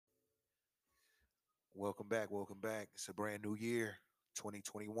Welcome back. Welcome back. It's a brand new year,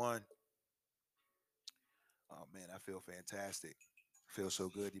 2021. Oh man, I feel fantastic. Feels so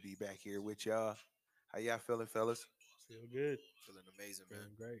good to be back here with y'all. How y'all feeling, fellas? Feel good. Feeling amazing, man.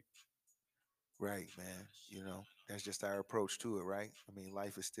 Feeling great. Right, man. That's just our approach to it, right? I mean,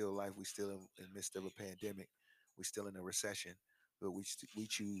 life is still life. We still in the midst of a pandemic. We still in a recession, but we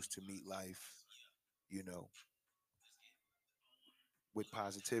choose to meet life, you know, with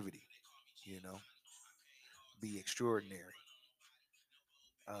positivity. You know, be extraordinary.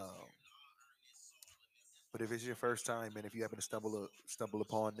 Um, but if it's your first time, and if you happen to stumble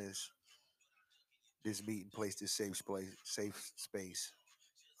upon this meeting place, this safe space.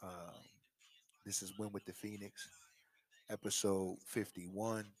 Um, this is Win with the Phoenix, episode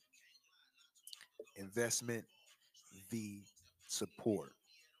 51, investment v support,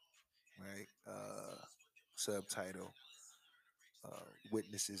 right? Subtitle,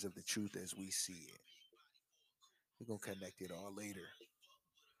 witnesses of the truth as we see it. We're going to connect it all later.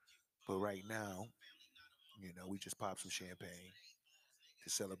 But right now, we just popped some champagne to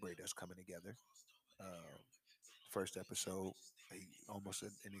celebrate us coming together. Um, First episode, almost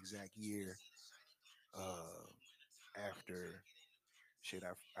an exact year uh, after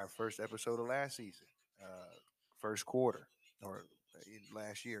our first episode of last season, uh, first quarter, or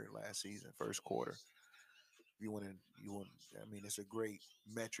last year, last season, first quarter. You want to, you want. I mean, it's a great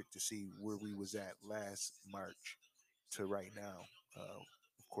metric to see where we was at last March to right now.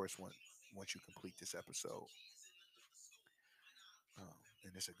 Of course, once you complete this episode,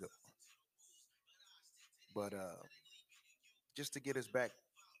 and it's a good one. But just to get us back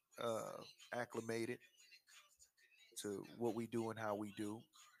acclimated to what we do and how we do.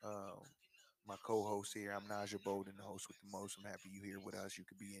 Um, my co-host here, I'm Naja Bolden, the host with the most. I'm happy you here with us. You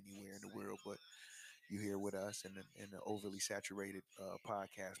could be anywhere in the world, but you here with us in the overly saturated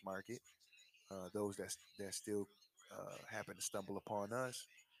podcast market. Those that still happen to stumble upon us,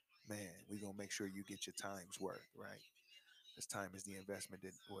 man, we gonna make sure you get your time's worth, right? This time is the investment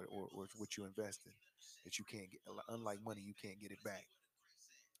that, or what you invest in that you can't get. Unlike money, you can't get it back.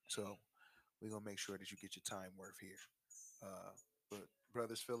 So we're gonna make sure that you get your time worth here. Uh, but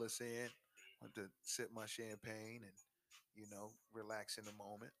brothers, fill us in. Want to sip my champagne and relax in the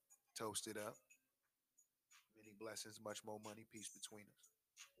moment, toast it up. Many blessings, much more money, peace between us.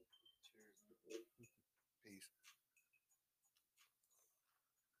 Peace.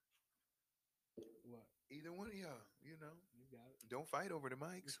 What? Either one of y'all, You got don't fight over the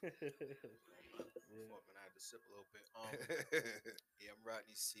mics. it. My Yeah. fault, man. I had to sip a little bit. Yeah, I'm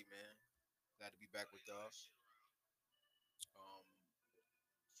Rodney C, man. Glad to be back with y'all.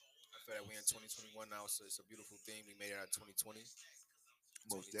 I feel that we in 2021 now, so it's a beautiful thing. We made it out of 2020.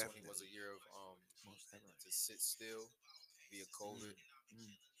 Most 2020 was definitely. a year of Most definitely. to sit still via COVID.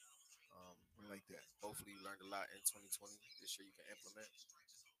 Mm, Um, I like that. Hopefully, you learned a lot in 2020. This year, you can implement.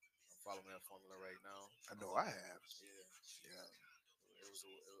 I'm following that formula right now. I know I have. Yeah, Yeah. it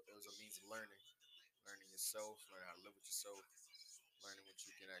was a means of learning yourself, learning how to live with yourself, learning what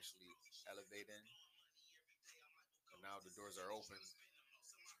you can actually elevate in. And now the doors are open.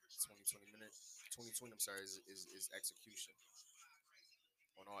 2020, I'm sorry, is execution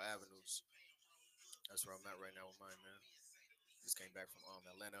on all avenues. That's where I'm at right now with mine, man. Just came back from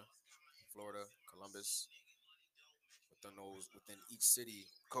Atlanta, Florida, Columbus. Within each city,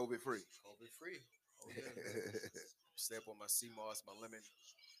 COVID free. COVID free. Oh yeah, man. Stay up on my sea moss, my lemon,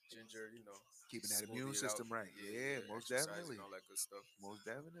 ginger, Keeping that immune smoothie it out. system right. Yeah, Yeah, yeah. most Exercising, definitely. all that good stuff. Most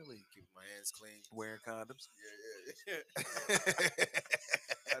definitely. Keeping my hands clean. Wearing condoms. Yeah, yeah,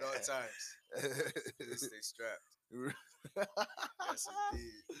 at all times. They stay strapped. Yes,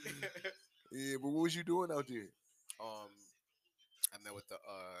 indeed. Yeah, but what was you doing out there? um, I met with the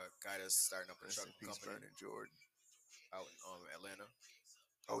guy that's starting up a Rest in trucking peace, company Vernon Jordan. out in Atlanta.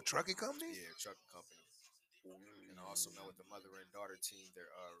 Oh, trucking company? Yeah, trucking company. And I also met with the mother and daughter team. They're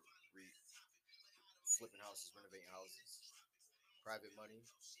flipping houses, renovating houses, private money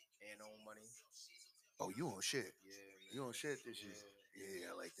and own money. Oh, you on shit. Yeah, You on man. shit this year. Yeah.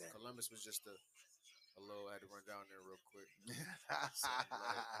 Yeah, I like that. Columbus was just a little. I had to run down there real quick.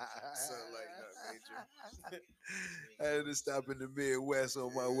 Something like nothing major. I had to stop in the Midwest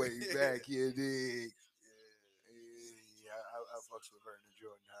on my way Yeah. back. You dig? Yeah. Yeah, I fucks with Vernon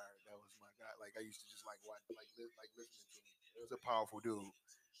Jordan hard. That was my guy. Like I used to just like watch, like listening to him. It was a powerful dude.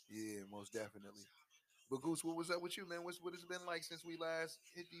 Yeah, most definitely. But Goose, what was up with you, man? What it's been like since we last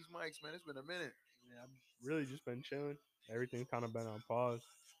hit these mics, man? It's been a minute. Yeah, I've really just been chilling. Everything's kind of been on pause,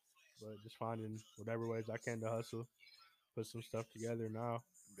 but just finding whatever ways I can to hustle, put some stuff together now.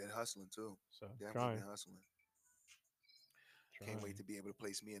 Been hustling too. So Definitely trying, been hustling. Can't wait trying. to be able to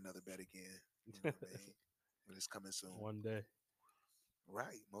place me another bet again. You know what I mean? But it's coming soon. One day.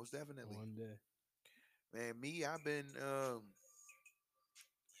 Right, most definitely. One day. Man, me, I've been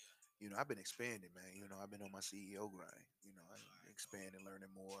expanding, man. I've been on my CEO grind. I'm expanding, learning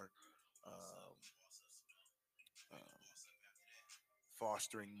more, um, uh,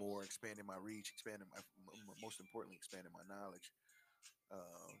 fostering more, expanding my reach, expanding most importantly, expanding my knowledge,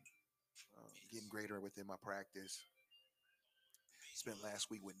 um, getting greater within my practice. Spent last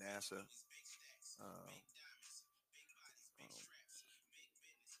week with NASA. Um, um,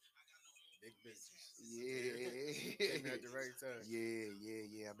 Big business. Came here yeah, at the right time.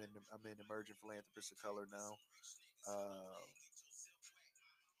 yeah. I'm in emerging philanthropist of color now. Uh,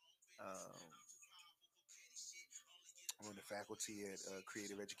 um, I'm on the faculty at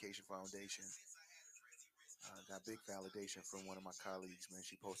Creative Education Foundation. Got big validation from one of my colleagues. Man,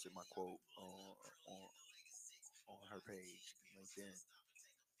 she posted my quote on on her page, LinkedIn,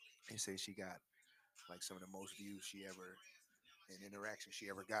 and said she got like some of the most views she ever and interaction she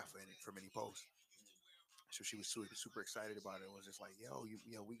ever got from any post. So she was super excited about it. It was just like, yo,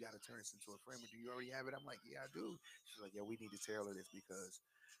 we got to turn this into a framework. Do you already have it? I'm like, yeah, I do. She's like, yeah, we need to tailor this because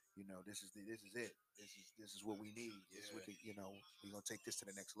this is it. This is what we need. This is what Yeah. we're gonna take this to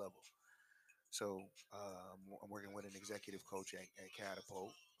the next level. So I'm working with an executive coach at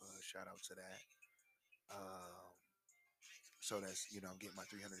Catapult. Shout out to that. Um, so that's I'm getting my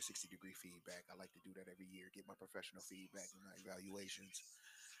 360-degree feedback. I like to do that every year. Get my professional feedback and my evaluations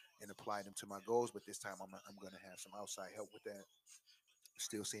and apply them to my goals. But this time I'm going to have some outside help with that.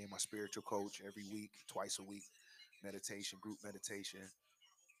 Still seeing my spiritual coach every week, twice a week, meditation, group meditation.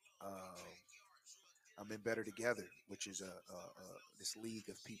 Um, I'm in Better Together, which is this league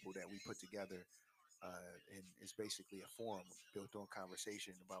of people that we put together, and it's basically a forum built on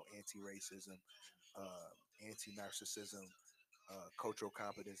conversation about anti-racism, uh, anti-narcissism, cultural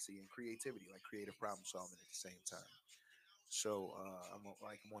competency, and creativity, like creative problem solving at the same time. So I'm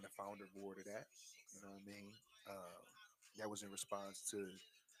on the founder board of that. You know what I mean? Uh, that was in response to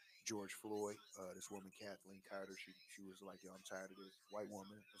George Floyd. This woman, Kathleen Carter, she was like, "Yo, I'm tired of this." White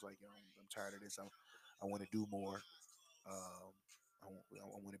woman was like, "Yo, I'm tired of this. I want to do more. Um, I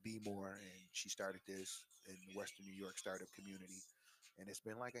want to be more." And she started this in the Western New York startup community, and it's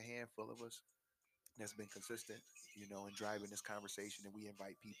been like a handful of us that's been consistent, in driving this conversation. And we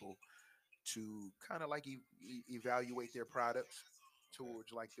invite people to kind of like evaluate their products Okay.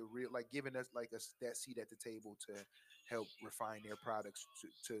 towards like the real, like giving us like that seat at the table to help refine their products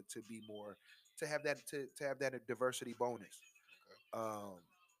to be more, to have that diversity bonus. Okay. um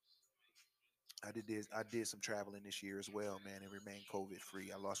I did some traveling this year as well, man, and remained COVID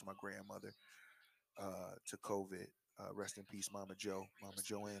free. I lost my grandmother to COVID. Rest in peace, Mama Joe, Mama Rest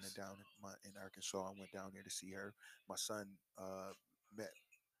in Joanna, peace. down in Arkansas. I went down there to see her. My son met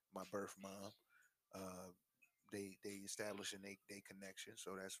my birth mom. Uh, they establishing they connection,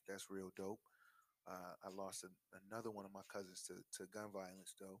 so that's real dope. I lost another one of my cousins to gun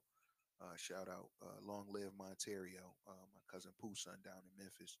violence though. Shout out, long live Monterio, my cousin Pooh's son down in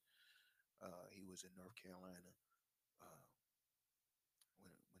Memphis. He was in North Carolina uh,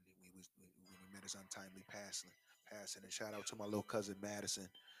 when he met his untimely passing. And shout out to my little cousin Madison.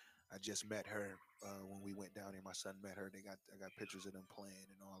 I just met her when we went down there. My son met her. I got pictures of them playing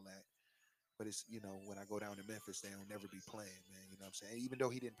and all that. But it's, when I go down to Memphis, they don't never be playing, man. You know what I'm saying? Even though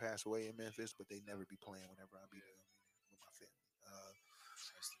he didn't pass away in Memphis, but they never be playing whenever I be Yeah. there with my family.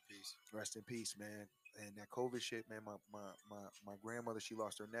 Rest in peace. Rest in peace, man. And that COVID shit, man. My grandmother, she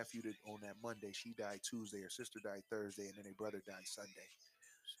lost her nephew on that Monday. She died Tuesday. Her sister died Thursday, and then their brother died Sunday.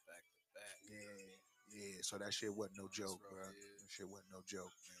 Just back to back. Yeah, yeah. So that shit wasn't no That's joke, rough. bro. Yeah. That shit wasn't no joke,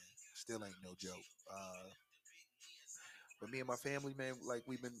 man. Still ain't no joke. But me and my family, man, like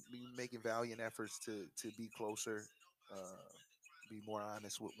we been making valiant efforts to be closer, be more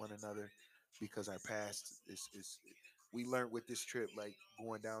honest with one another, because our past is we learned with this trip, like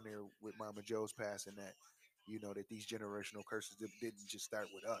going down there with Mama Joe's passing, that that these generational curses didn't just start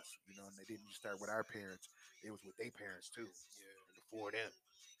with us, and they didn't just start with our parents. It was with their parents too, Yeah. and before them.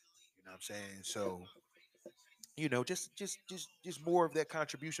 You know what I'm saying? So just more of that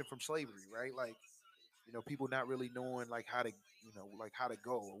contribution from slavery, right? Like people not really knowing like how to like how to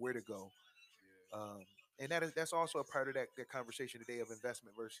go or where to go. Yeah. um, and that's also a part of that conversation today of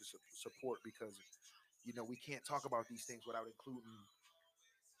investment versus support, because we can't talk about these things without including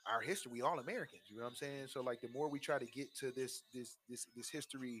our history. We all Americans, you know what I'm saying? So like the more we try to get to this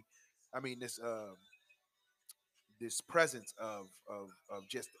history, I mean this presence of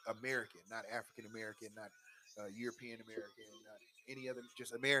just American, not African American, not European American, not any other,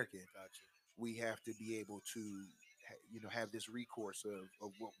 just American. Gotcha. We have to be able to have this recourse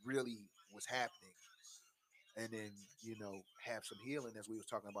of what really was happening, and then have some healing as we was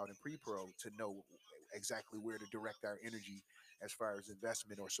talking about in pre-pro to know exactly where to direct our energy as far as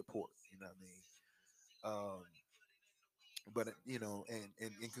investment or support. You know what I mean? But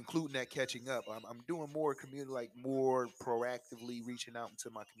and concluding that, catching up, I'm doing more community, like more proactively reaching out into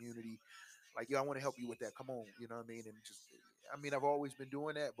my community, like, yo, I want to help you with that, come on, you know what I mean? And just, I mean, I've always been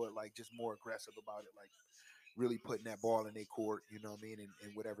doing that, but like just more aggressive about it, like really putting that ball in their court, you know what I mean?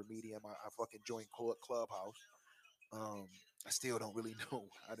 In whatever medium. I fucking joined Clubhouse. um I still don't really know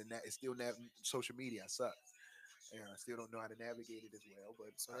how to it's still social media, I suck. Yeah, I still don't know how to navigate it as well,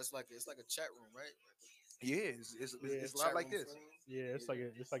 but So that's like it's like a chat room, right? yeah, it's a lot Chat like room this. forum. Yeah,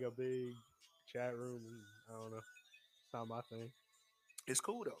 it's like a big chat room. And I don't know. It's not my thing. It's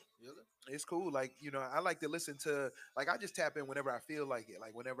cool though. Really? It's cool. Like, I like to listen to, like, I just tap in whenever I feel like it.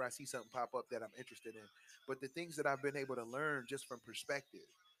 Like, whenever I see something pop up that I'm interested in. But the things that I've been able to learn just from perspective,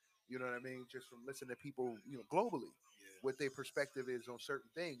 you know what I mean? Just from listening to people, globally, Yeah. what their perspective is on certain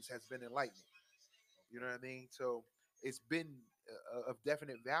things has been enlightening. You know what I mean? So it's been of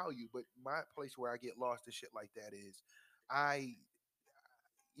definite value. But my place where I get lost in shit like that is I,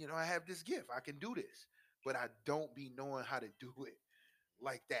 I have this gift. I can do this, but I don't be knowing how to do it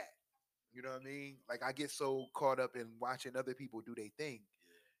like that. You know what I mean? Like, I get so caught up in watching other people do their thing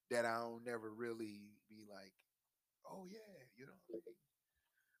that I don't never really be like, oh yeah, like,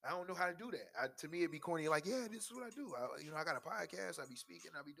 I don't know how to do that. To me, it'd be corny. Like, yeah, this is what I do. I got a podcast. I be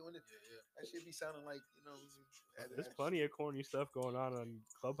speaking. I be doing it. Yeah. That should be sounding like, There's plenty of corny stuff going on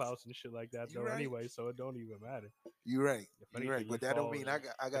Clubhouse and shit like that you though. right. Anyway, so it don't even matter. You right. If You right. anything, you But that don't fall. mean I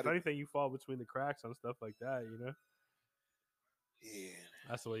got If to. anything, you fall between the cracks on stuff like that. You know, Yeah.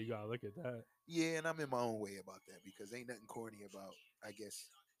 that's the way you gotta look at that. Yeah, and I'm in my own way about that because ain't nothing corny about. I guess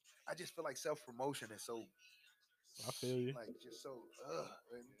I just feel like self promotion is so, I feel you. like, just so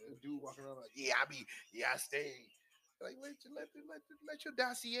and the dude walking around like, yeah, I stay. Like, let your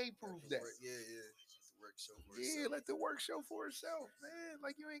dossier prove that. Yeah, yeah. Let the work show for Yeah, itself. let the work show for itself, man.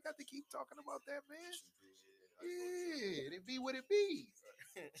 Like, you ain't got to keep talking about that, man. Yeah, it be what it be.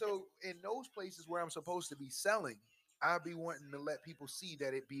 So in those places where I'm supposed to be selling, I be wanting to let people see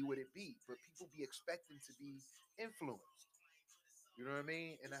that it be what it be, but people be expecting to be influenced. You know what I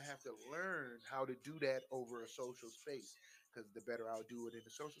mean? And I have to learn how to do that over a social space. Because the better I'll do it in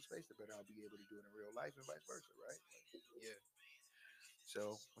the social space, the better I'll be able to do it in real life and vice versa, right? Yeah.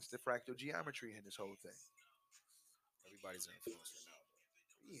 So what's the fractal geometry in this whole thing? Everybody's an influencer now.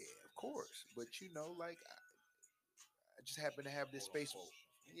 Yeah, of course. But like, I just happen to have this space.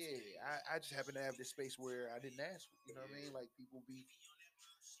 Yeah, I just happen to have this space where I didn't ask. You know what I mean? Like, people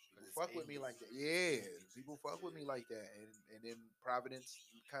fuck with me like that. Yeah, people fuck with me like that, and then Providence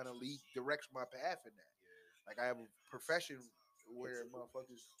kind of directs my path in that. Like, I have a profession where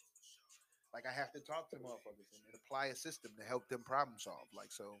motherfuckers, like, I have to talk to motherfuckers and apply a system to help them problem solve.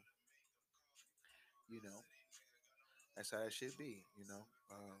 Like, so, you know, that's how that should be.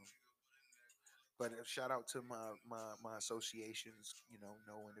 But shout out to my associations.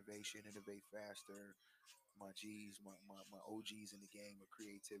 No Innovation, Innovate Faster. My G's, my OGs in the game of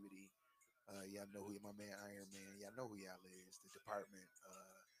creativity. Y'all know who my man Iron Man. Y'all know who y'all is. The department,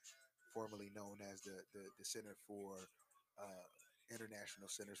 formerly known as the Center for International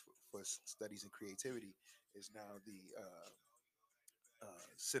Centers for Studies in Creativity, is now the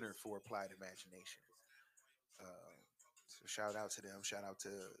Center for Applied Imagination. Uh, so shout out to them. Shout out to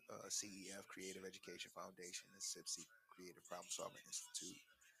CEF, Creative Education Foundation, and SIPSI, Creative Problem Solving Institute.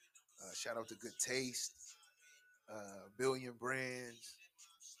 Shout out to Good Taste, Billion Brands,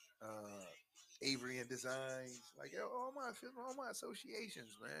 Avery and Designs, like, yo, all my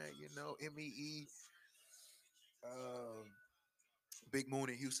associations, man. MEE, Big Moon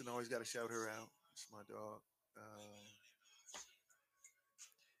in Houston. Always got to shout her out. It's my dog.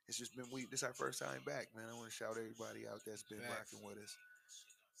 It's just been week. This is our first time back, man. I want to shout everybody out that's been Facts. rocking with us.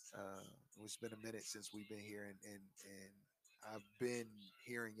 It's been a minute since we've been here, and I've been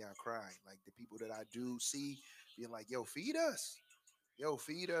hearing y'all cry. Like, the people that I do see being like, yo, feed us. Yo,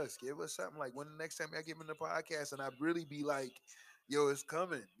 feed us. Give us something. Like, when the next time I give them the podcast, and I really be like, yo, it's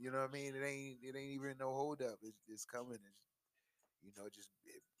coming. You know what I mean? It ain't even no hold up. It's coming. It's, just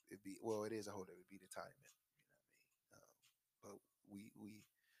it be, well, it is a hold up. It be the timing. You know what I mean? But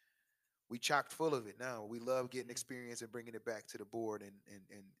we chocked full of it now. We love getting experience and bringing it back to the board, and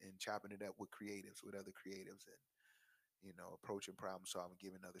chopping it up with creatives, with other creatives, and approaching problem solving,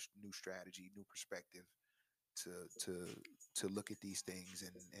 giving other new strategy, new perspective to to to look at these things,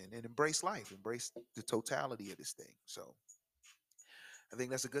 and embrace life, embrace the totality of this thing. So I think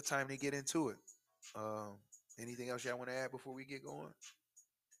that's a good time to get into it. Um, Anything else y'all want to add before we get going?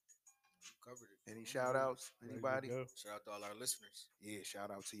 You covered it. Any I'm shout ready, outs? ready to Anybody? go. Shout out to all our listeners. Yeah,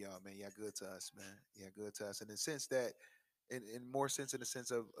 shout out to y'all, man. Y'all good to us, man. Yeah, good to us. In the sense that, in more sense, in the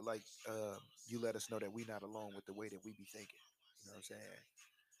sense of like, you let us know that we not alone with the way that we be thinking. You know what I'm saying?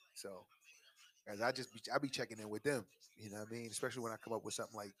 So, as I be checking in with them. You know what I mean? Especially when I come up with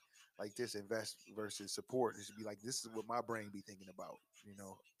something like this, invest versus support. It should be like, this is what my brain be thinking about. You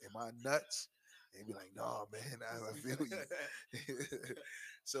know, am I nuts? And be like, no, man, I feel you.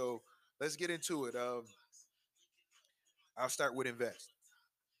 So let's get into it. I'll start with invest.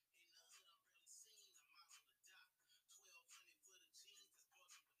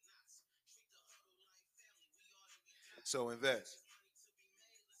 So invest.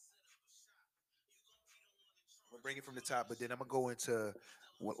 I'm gonna bring it from the top, but then I'm gonna go into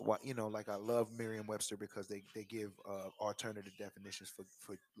what like I love Merriam-Webster because they give alternative definitions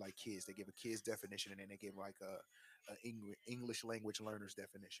for like kids. They give a kid's definition and then they give like a English language learner's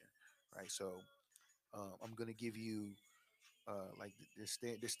definition, right? So I'm gonna give you like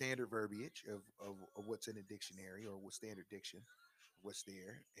the standard verbiage of what's in the dictionary or what standard diction, what's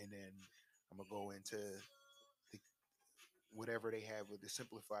there, and then I'm gonna go into the, whatever they have with the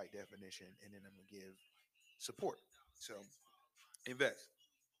simplified definition, and then I'm gonna give support. So invest.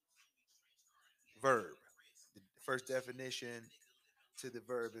 Verb. The first definition to the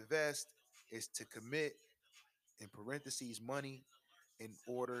verb invest is to commit, in parentheses, money in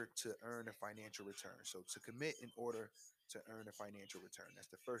order to earn a financial return. So to commit in order to earn a financial return. That's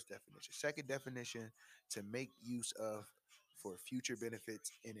the first definition. Second definition, to make use of for future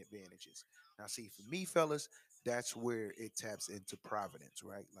benefits and advantages. Now, see, for me, fellas, that's where it taps into providence,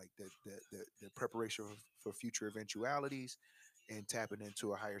 right? Like the preparation for future eventualities and tapping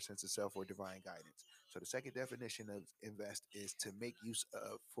into a higher sense of self or divine guidance. So the second definition of invest is to make use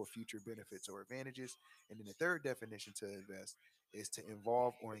of for future benefits or advantages. And then the third definition to invest is to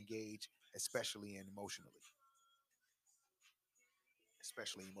involve or engage, especially and emotionally.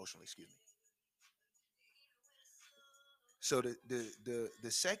 Especially emotionally, excuse me. So the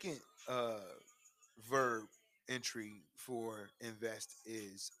second verb entry for invest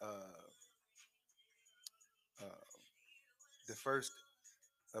is uh, the first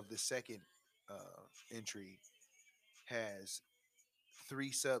of the second entry has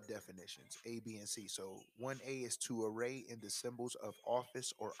three sub definitions, A, B, and C. So 1A is to array in the symbols of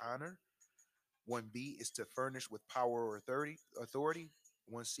office or honor. 1B is to furnish with power or authority.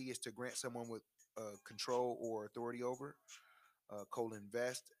 1C is to grant someone with control or authority over. Colon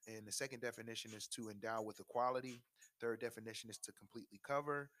vest. And the second definition is to endow with equality. Third definition is to completely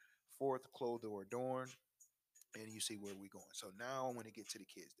cover. Fourth, clothe or adorn. And you see where we're going. So now I want to get to the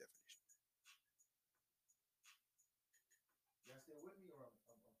kids' definition. Y'all still with me or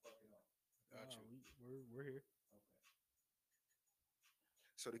I'm fucking up? Got Nah, you. we're here. Okay.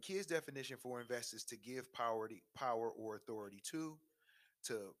 So the kids' definition for invest is to give power or authority to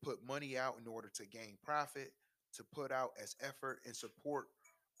put money out in order to gain profit, to put out as effort in support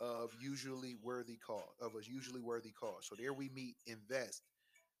of a usually worthy cause. So there we meet invest.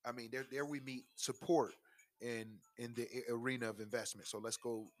 I mean, there we meet support in the arena of investment. So let's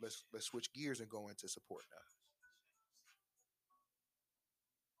go. Let's switch gears and go into support now.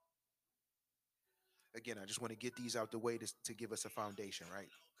 Again, I just want to get these out the way to give us a foundation, right?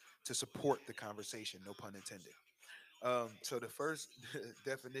 To support the conversation. No pun intended. So the first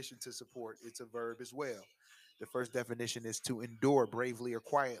definition to support, it's a verb as well. The first definition is to endure bravely or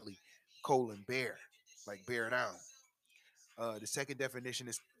quietly, colon bear, like bear down. The second definition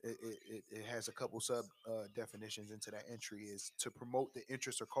is it has a couple sub definitions into that entry is to promote the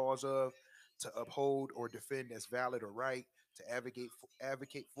interest or cause of, to uphold or defend as valid or right, to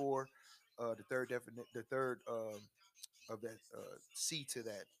advocate for. The third of that C to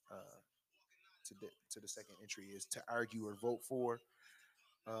that to the second entry is to argue or vote for.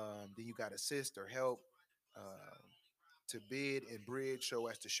 Then you got assist or help, to bid and bridge so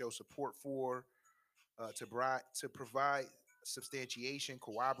as to show support for, to provide substantiation,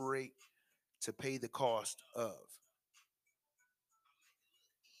 corroborate, to pay the cost of,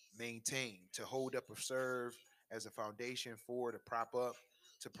 maintain, to hold up or serve as a foundation for, to prop up,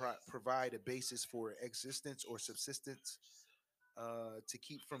 to provide a basis for existence or subsistence, to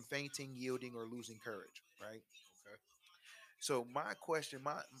keep from fainting, yielding, or losing courage. Right. Okay. So my question,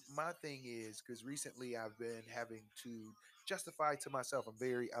 my thing is, because recently I've been having to justify to myself.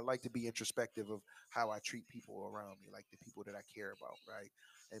 I like to be introspective of how I treat people around me, like the people that I care about, right,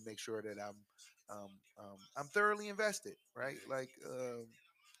 and make sure that I'm thoroughly invested, right, Yeah. like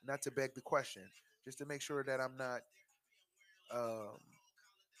not to beg the question, just to make sure that I'm not um,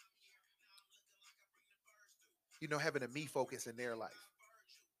 having a me focus in their life.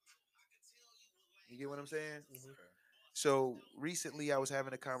 You get what I'm saying? Mhm. Okay. So recently, I was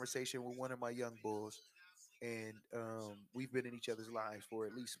having a conversation with one of my young bulls, and we've been in each other's lives for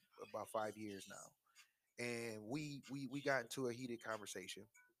at least about 5 years now. And we got into a heated conversation,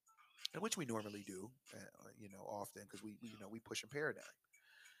 and which we normally do, often because we push a paradigm.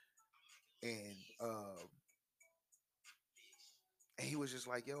 And and he was just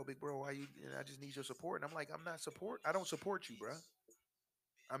like, "Yo, big bro, why you? I just need your support." And I'm like, "I'm not support. I don't support you, bro.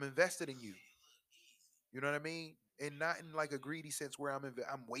 I'm invested in you. You know what I mean? And not in like a greedy sense where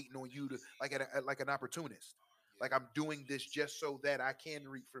I'm waiting on you to like an opportunist. Like Yeah. I'm doing this just so that I can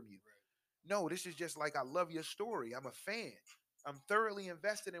reap from you. No, this is just like I love your story. I'm a fan. I'm thoroughly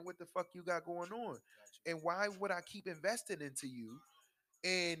invested in what the fuck you got going on. Gotcha. And why would I keep investing into you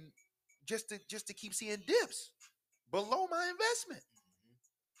and just to keep seeing dips below my investment? Mhm.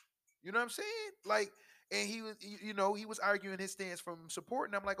 You know what I'm saying? Like, and he was arguing his stance from support,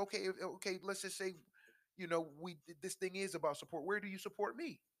 and I'm like, okay, okay, let's just say, this thing is about support. Where do you support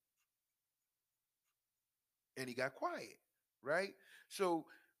me? And he got quiet, right? So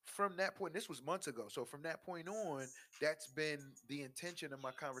from that point, this was months ago. So from that point on, that's been the intention of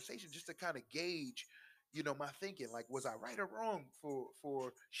my conversation, just to kind of gauge, my thinking. Like, was I right or wrong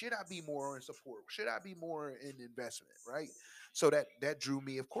for should I be more in support? Should I be more in investment? Right. So that drew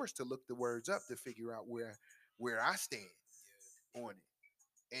me, of course, to look the words up to figure out where I stand on it.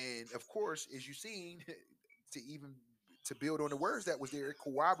 And of course, as you seen, to build on the words that was there, it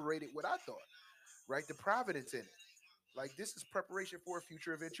corroborated what I thought. Right, the providence in it. Like this is preparation for a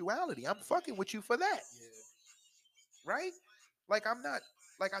future eventuality. I'm fucking with you for that, Yeah. right? Like I'm not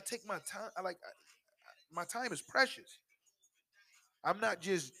like I take my time. My time is precious. I'm not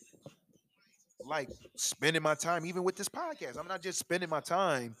just like spending my time even with this podcast. I'm not just spending my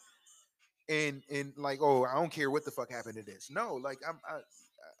time and like, oh, I don't care what the fuck happened to this. No, like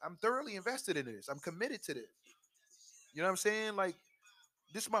I'm thoroughly invested in this. I'm committed to this. You know what I'm saying? Like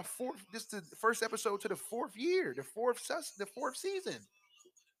this is my fourth. This is the first episode to the fourth year, the fourth season.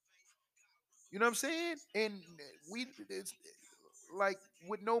 You know what I'm saying? And it's like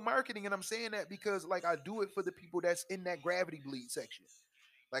with no marketing, and I'm saying that because like I do it for the people that's in that gravity bleed section.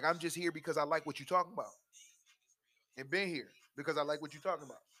 Like I'm just here because I like what you're talking about, and been here because I like what you're talking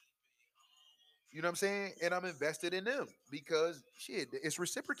about. You know what I'm saying? And I'm invested in them because shit, it's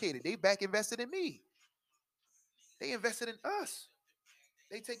reciprocated. They back invested in me. They invested in us.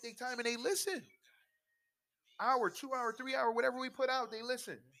 They take their time and they listen. Hour, 2 hour, 3 hour, whatever we put out, they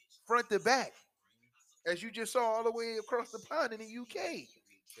listen front to back. As you just saw all the way across the pond in the UK. Okay.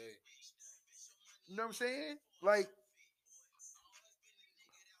 You know what I'm saying? Like,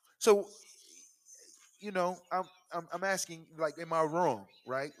 so I'm asking, like, am I wrong?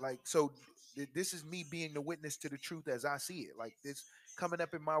 Right? Like, so this is me being the witness to the truth as I see it. Like this coming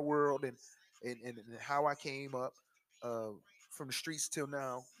up in my world and how I came up uh from the streets till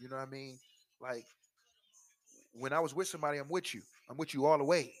now. You know what I mean? Like when I was with somebody, I'm with you. I'm with you all the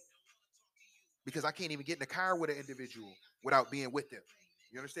way because I can't even get in the car with an individual without being with them.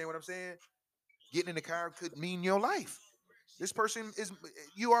 You understand what I'm saying? Getting in the car could mean your life. This person is,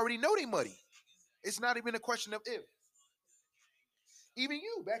 you already know they muddy. It's not even a question of if. Even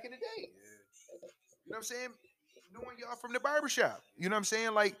you back in the day. Yeah. You know what I'm saying? Knowing y'all from the barbershop. You know what I'm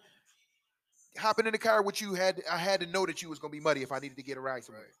saying? Like hopping in the car with you I had to know that you was gonna be muddy if I needed to get a ride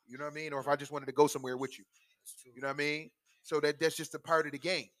somewhere. Right. You know what I mean? Or if I just wanted to go somewhere with you. That's true. You know what I mean? So that's just a part of the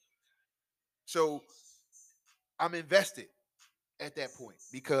game. So I'm invested at that point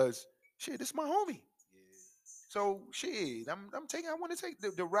because shit, this is my homie. Yeah. So shit, I'm taking. I want to take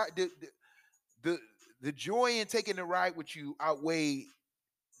the ride. The the joy in taking the ride with you outweigh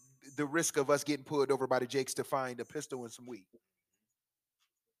the risk of us getting pulled over by the Jakes to find a pistol and some weed.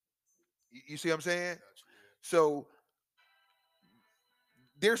 You see what I'm saying? Gotcha. Yeah. So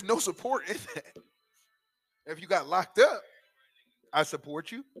there's no support in that. If you got locked up, I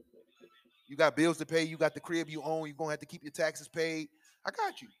support you. You got bills to pay. You got the crib you own. You're gonna have to keep your taxes paid. I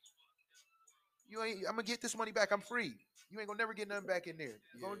got you. You ain't. I'm gonna get this money back. I'm free. You ain't gonna never get nothing back in there.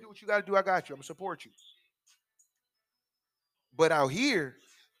 You're gonna Yeah. do what you gotta do. I got you. I'm gonna support you. But out here,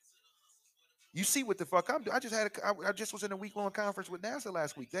 you see what the fuck I'm doing. I just was in a week long conference with NASA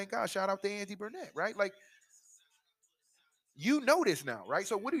last week. Thank God. Shout out to Andy Burnett. Right? Like you know this now, right?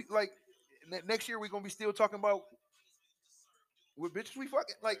 So what do you like? Next year we're gonna be still talking about what bitches we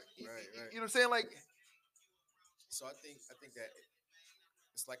fucking like. Right. Right. Right. You know what I'm saying? Like So I think that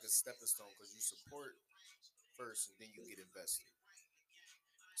it's like a stepping stone because you support first and then you get invested.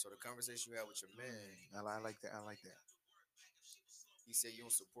 So the conversation you had with your man, I like that. I like that. he said you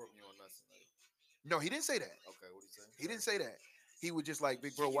don't support me on nothing. Like, No, he didn't say that. Okay, what did he say? He didn't say that. He was just like,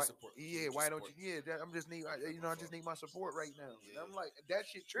 big bro, Seeking why? support. He Yeah, was why just don't you? support. Yeah, I'm just need, Okay, you my know, I just fault. need my support right now. And Yeah. I'm like, that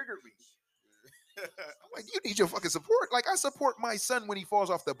shit triggered me. I'm like, you need your fucking support. Like, I support my son when he falls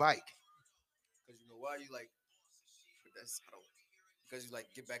off the bike. Because you know why you like, but that's I don't. Because you like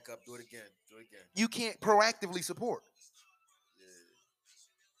get back up, do it again, do it again. You can't proactively support, Yeah.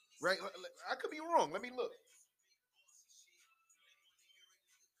 right? I could be wrong. Let me look.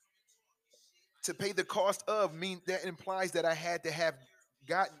 To pay the cost of mean that implies that I had to have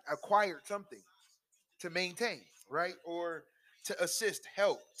gotten acquired something to maintain, right? Or to assist,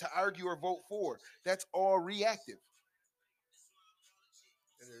 help, to argue or vote for. That's all reactive.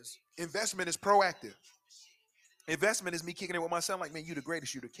 It is. Investment is proactive. Investment is me kicking it with my son, like, man, you the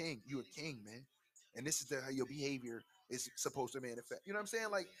greatest, you the king, you a king, man. And this is how your behavior is supposed to manifest. You know what I'm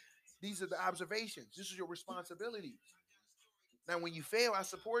saying? Like, these are the observations. This is your responsibilities. Now, when you fail, I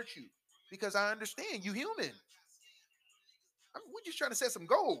support you because I understand you human. We're just trying to set some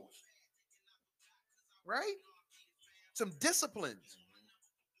goals, right? Some disciplines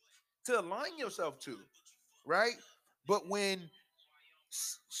to align yourself to, right? But when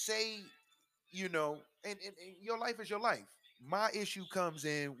say, and your life is your life. My issue comes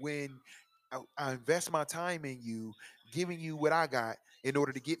in when I invest my time in you, giving you what I got in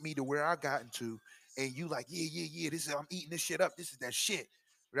order to get me to where I gotten to, and you like, yeah, yeah, yeah, this is I'm eating this shit up. This is that shit,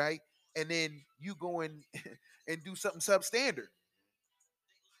 right? And then you go and and do something substandard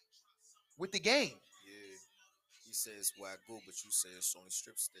with the game. Yeah. He says wagyu, but you say it's only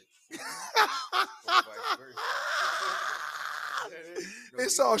strip steak. Or vice versa. No,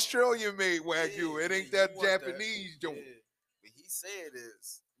 It's you, Australian made yeah, wagyu. It yeah, ain't you that want that. Japanese joint. Yeah. But he said it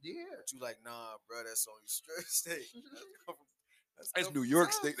is. Yeah. But you like, nah, bro, that's only strip steak. That's come New from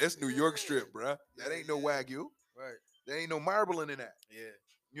York South. steak. That's New York Yeah. strip, bruh. That Yeah, ain't no yeah. wagyu. Right. There ain't no marbling in that. Yeah.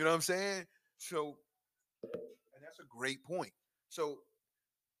 You know what I'm saying? So, and that's a great point. So,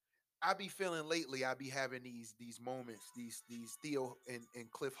 I be feeling lately, I be having these moments, these Theo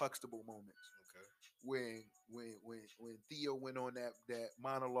and Cliff Huxtable moments Okay. when Theo went on that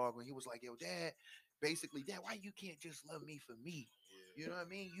monologue when he was like, "Yo, Dad, basically, Dad, why you can't just love me for me? Yeah. You know what I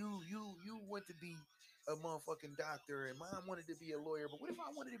mean? You want to be a motherfucking doctor, and Mom wanted to be a lawyer, but what if I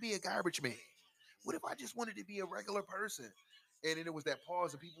wanted to be a garbage man? What if I just wanted to be a regular person?" And then it was that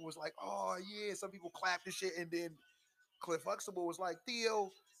pause, and people was like, "Oh yeah." Some people clapped and shit, and then Cliff Huxtable was like,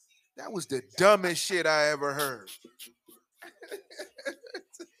 "Theo, that was the dumbest shit I ever heard."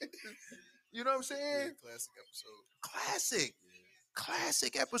 You know what I'm Yeah. saying? Classic episode. Classic, Yeah.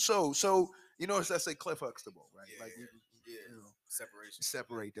 classic episode. So let's say Cliff Huxtable, right? Yeah. Like we, Yeah. you know, Separation.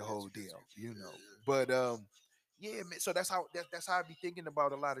 separate the Yes, whole yes, deal, yes. you Yeah, know. yeah. But yeah, man. So that's how I be thinking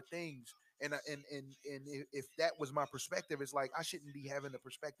about a lot of things. And if that was my perspective, it's like I shouldn't be having the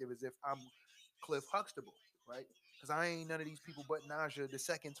perspective as if I'm Cliff Huxtable, right? Because I ain't none of these people but Naja the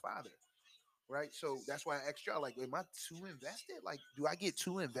second's father, right? So that's why I asked y'all, like, am I too invested? Like, do I get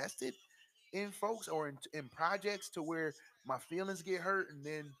too invested in folks or in projects to where my feelings get hurt and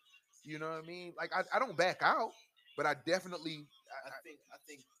then, you know what I mean? Like, I don't back out, but I definitely, I think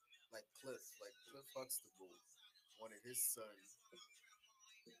like Cliff Huxtable wanted his son.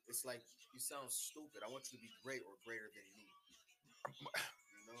 It's like you sound stupid. I want you to be great or greater than me.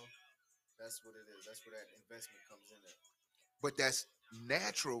 You know, that's what it is. That's where that investment comes in at. but that's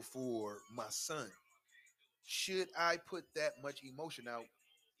natural for my son. Should I put that much emotion out?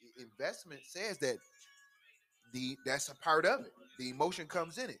 Investment says that that's a part of it. The emotion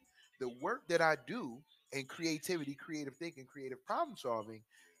comes in it. The work that I do and creativity, creative thinking, creative problem solving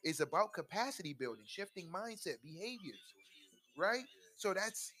is about capacity building, shifting mindset, behaviors, right? So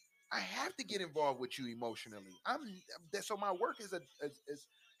that's I have to get involved with you emotionally. So my work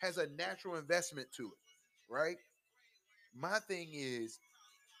has a natural investment to it, right? My thing is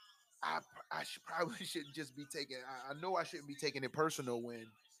I probably shouldn't just be taking. I know I shouldn't be taking it personal when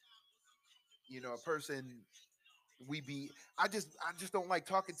a person we be I just don't like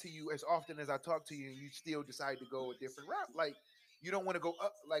talking to you as often as I talk to you and you still decide to go a different route. Like you don't want to go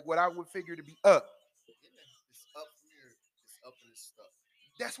up like what I would figure to be up. Yeah, it's up from here. It's up and it's stuck.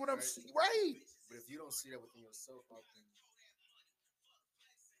 That's what Right. right. But if you don't see that within yourself, how can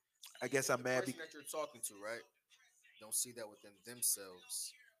I guess if I'm the mad person that you're talking to, right, don't see that within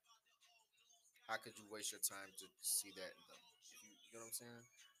themselves, how could you waste your time to see that in them? If you know what I'm saying?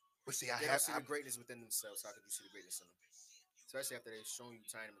 but see If they don't see the greatness within themselves, how could you see the greatness in them? Especially after they've shown you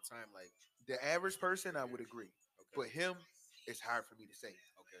time and time, like, the average person I would agree. okay, But him, it's hard for me to say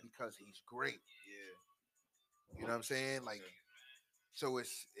okay, because he's great. yeah, You know what I'm saying? Like okay, so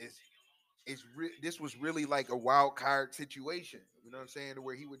this was really like a wild card situation. You know what I'm saying?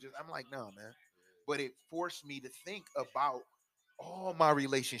 Where he would just I'm like, no, man. but it forced me to think about all my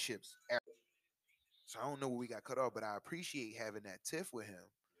relationships. So I don't know where we got cut off, but I appreciate having that tiff with him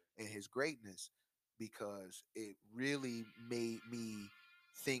and his greatness because it really made me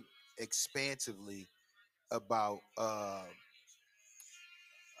think expansively about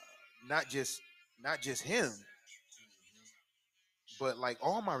not just not just him, but like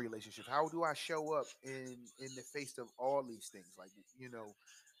all my relationships. How do I show up in the face of all these things? Like,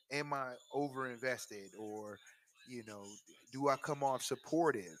 am I over invested, or you know do I come off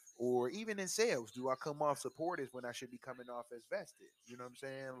supportive, or even in sales do I come off supportive when I should be coming off as vested? You know what I'm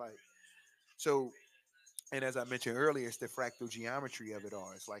saying? Like, so, and as I mentioned earlier, it's the fractal geometry of it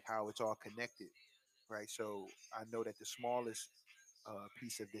all. It's like how it's all connected, right? So I know that the smallest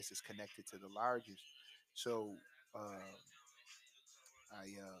piece of this is connected to the largest. So uh, I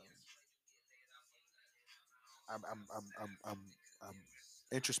I'm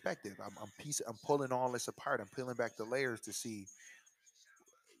introspective. I'm pulling all this apart. I'm peeling back the layers to see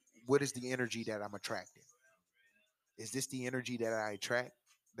what is the energy that I'm attracting. Is this the energy that I attract?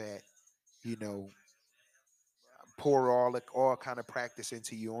 That you know pour all kind of practice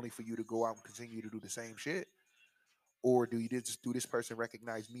into you only for you to go out and continue to do the same shit? Or do this person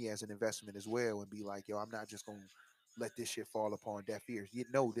recognize me as an investment as well and be like, yo, I'm not just gonna let this shit fall upon deaf ears? You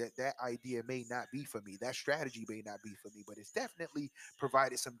know that idea may not be for me. That strategy may not be for me, but it's definitely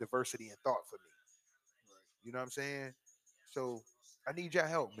provided some diversity and thought for me. Right. You know what I'm saying? So I need your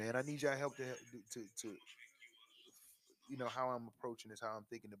help, man. I need your help to how I'm approaching this, how I'm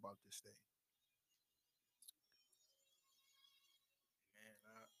thinking about this thing. Man,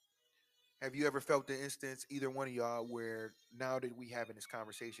 Have you ever felt the instance, either one of y'all, where now that we having this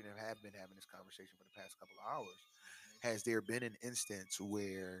conversation and have been having this conversation for the past couple of hours, has there been an instance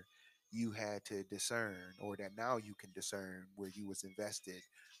where you had to discern, or that now you can discern, where you was invested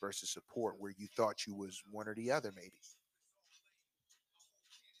versus support, where you thought you was one or the other, maybe?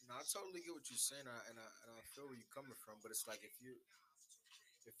 no, I totally get what you're saying, and I feel where you're coming from. But it's like if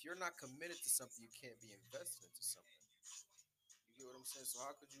you're not committed to something, you can't be invested into something. You get what I'm saying? So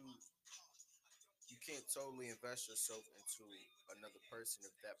how could you can't totally invest yourself into another person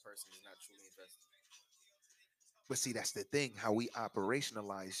if that person is not truly invested? But see, that's the thing, how we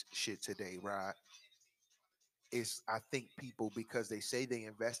operationalize shit today, right? Is I think people, because they say they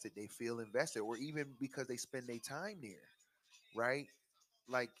invested, they feel invested, or even because they spend their time there, right?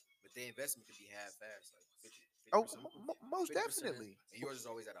 Like, But the investment could be half-assed, like 50 oh, percent, most 50% in, definitely. and yours is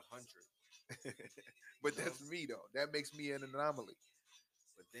always at 100. You But know, that's me though. That makes me an anomaly.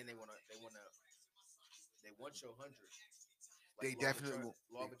 but then they want your 100. Like They definitely will,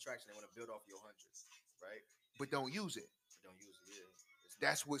 law of attraction, they want to build off your 100, right? but don't use it. But don't use it. Yeah, it's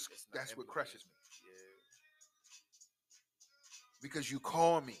not That's what implemented. crushes me, Yeah. because you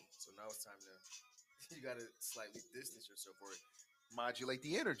call me, So now it's time to you gotta slightly distance yourself, or modulate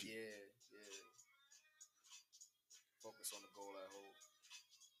the energy. yeah, yeah. Focus on the goal at whole.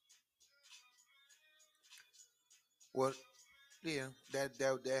 Well, yeah, that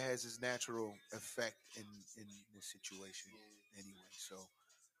has its natural effect in this situation Yeah. anyway. So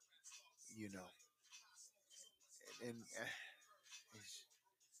you know, and it's,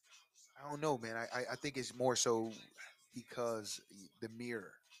 I don't know, man. I think it's more so because the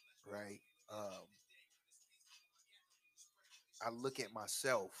mirror, right? Um, I look at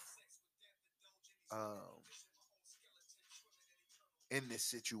myself um, in this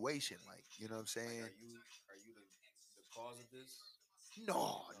situation, like, you know what I'm Like, saying? are you the cause of this?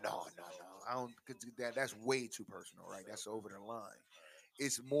 No, No. no, no, Oh, no. okay. I don't. 'Cause that's way too personal, right? Okay. That's Okay. over the line. All right.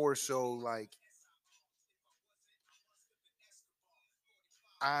 It's more so like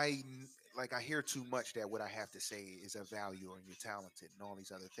I like I hear too much that what I have to say is of value or you're talented and all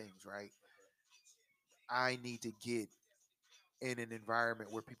these other things, right? Okay. I need to get in an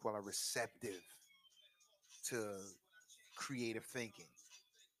environment where people are receptive to creative thinking,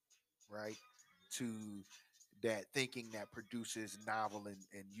 right? To that thinking that produces novel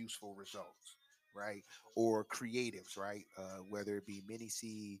and useful results, right? Or creatives, right? Whether it be mini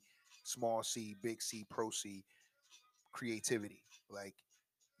C, small c, big C, pro C, creativity. Like,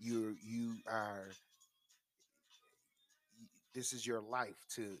 you are this is your life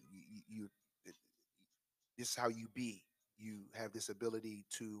to this is how you be. You have this ability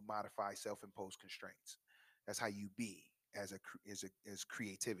to modify self-imposed constraints. That's how you be as as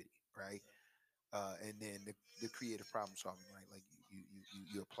creativity, right? And then the creative problem solving, right? Like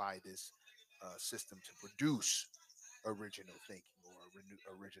you apply this system to produce original thinking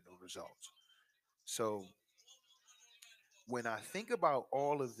or original results. So when I think about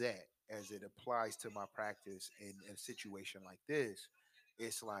all of that as it applies to my practice in a situation like this,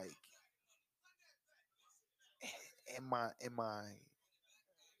 it's like in my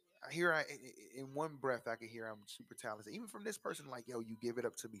here in one breath I can hear I'm super talented. Even from this person, like, yo, you give it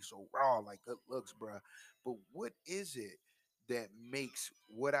up to me so raw, like good looks, bruh. But what is it that makes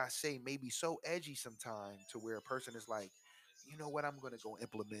what I say maybe so edgy sometimes to where a person is like, you know what, I'm gonna go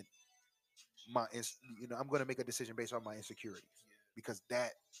implement I'm gonna make a decision based on my insecurities because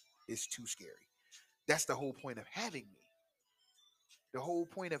that is too scary. That's the whole point of having me. The whole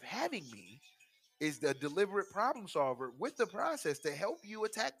point of having me is the deliberate problem solver with the process to help you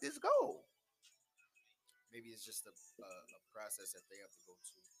attack this goal. Maybe it's just a process that they have to go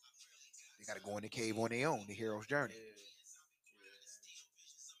to. They got to go in the cave on their own, the hero's journey. Yeah, yeah.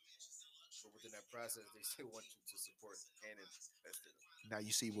 But within that process, they still want you to support and invest in them. Now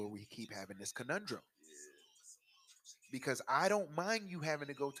you see where we keep having this conundrum Yeah, because I don't mind you having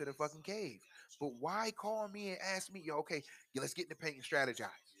to go to the fucking cave, but why call me and ask me, yo, okay, yeah, let's get in the paint and strategize.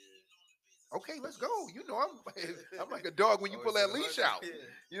 Okay, let's go. You know, I'm like a dog when you pull that leash out.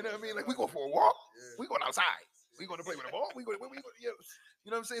 You know what I mean? Like we go for a walk, we going outside. We going to play with the ball. We going. You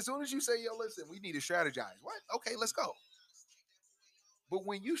know what I'm saying? As soon as you say, yo, listen, we need to strategize. What? Okay, let's go. But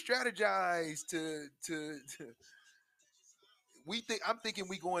when you strategize to I'm thinking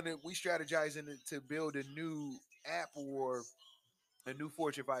we strategizing to build a new app or a new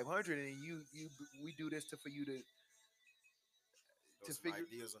Fortune 500, and we do this for you to some figure.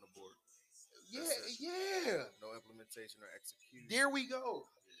 ideas on the board. Yeah, That's it. yeah. No implementation or execution. There we go.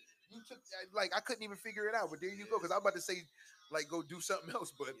 You took like I couldn't even figure it out, but there you go. Because I'm about to say like go do something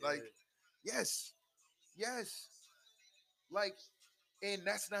else, but like yes, yes, like, and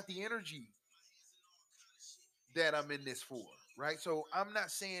that's not the energy that I'm in this for, right? So I'm not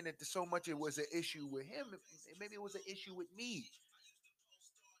saying that so much it was an issue with him. Maybe it was an issue with me.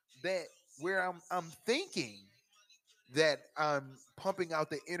 That where I'm thinking that I'm pumping out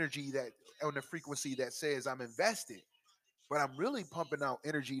the energy that on the frequency that says I'm invested, but I'm really pumping out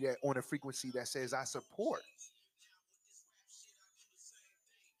energy that on a frequency that says I support.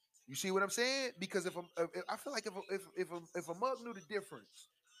 You see what I'm saying? Because if I feel like if a mug knew the difference,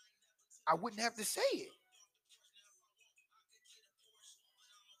 I wouldn't have to say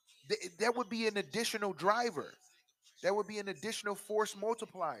it. That would be an additional driver. That would be an additional force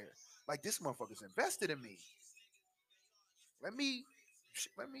multiplier. Like this motherfucker's invested in me. Let me,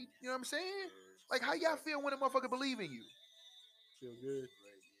 you know what I'm saying? Like how y'all feel when a motherfucker believe in you? Feel good.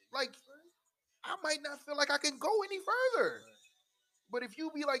 Like I might not feel like I can go any further. But if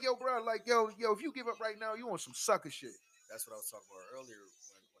you be like, yo, bro, like, yo, if you give up right now, you want some sucker shit. That's what I was talking about earlier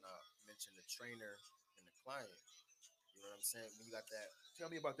when I mentioned the trainer and the client. You know what I'm saying? When you got that,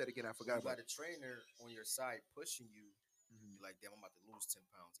 tell me about that again. I forgot. You got a trainer on your side pushing you. Mm-hmm. You're like, damn, I'm about to lose 10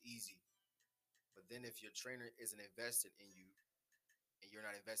 pounds, easy. But then if your trainer isn't invested in you, and you're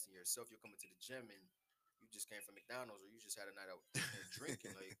not investing in yourself, you're coming to the gym and you just came from McDonald's or you just had a night out and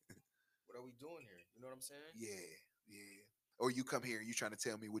drinking. Like, what are we doing here? You know what I'm saying? Yeah, yeah. Or you come here and you trying to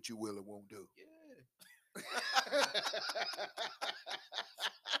tell me what you will or won't do. Yeah.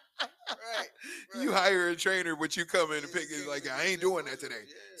 Right. You hire a trainer, but you come in and pick it like, I ain't doing that today.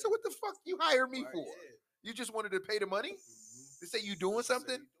 Yeah. So what the fuck you hire me for? Yeah. You just wanted to pay the money? To say you doing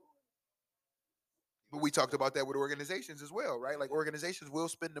something? But we talked about that with organizations as well, right? Like organizations will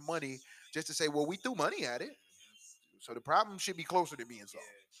spend the money just to say, well, we threw money at it. So the problem should be closer to being solved.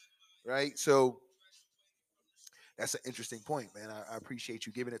 Right? So that's an interesting point, man. I appreciate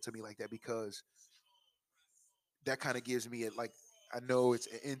you giving it to me like that because that kind of gives me like I know it's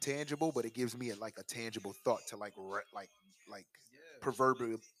intangible, but it gives me like a tangible thought to like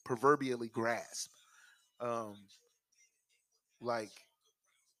proverbially grasp. Like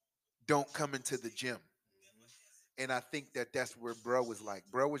don't come into the gym. And I think that's where bro was like.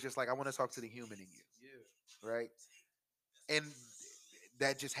 Bro was just like, I want to talk to the human in you. Yeah. Right? And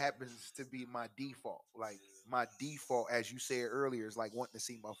that just happens to be my default. Like my default, as you said earlier, is like wanting to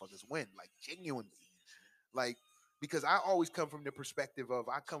see motherfuckers win. Like genuinely. Like, because I always come from the perspective of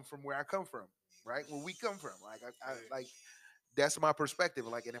I come from where I come from. Right? Where we come from. Like I like that's my perspective.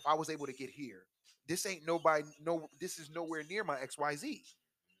 Like, and if I was able to get here, this ain't nobody, this is nowhere near my XYZ.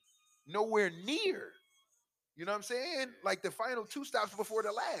 Nowhere near. You know what I'm saying? Like the final 2 stops before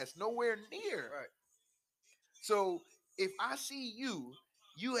the last. Nowhere near. Right. So if I see you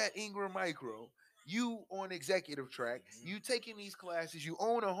at Ingram Micro, you on executive track, you taking these classes, you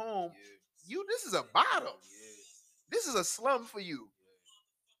own a home, this is a bottom. This is a slum for you.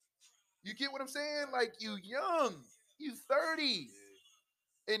 You get what I'm saying? Like you young, you 30,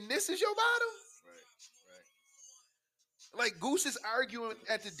 and this is your bottom? Right. Like Goose is arguing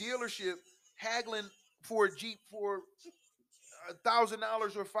at the dealership, haggling for a Jeep for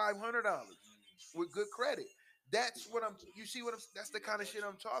 $1,000 or $500 with good credit. That's what I'm. You see what I'm? That's the kind of shit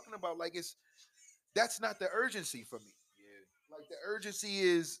I'm talking about. Like that's not the urgency for me. Yeah. Like the urgency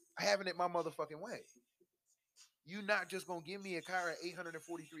is having it my motherfucking way. You not just gonna give me a car at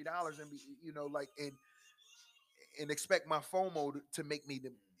 $843 and be, like and expect my FOMO to make me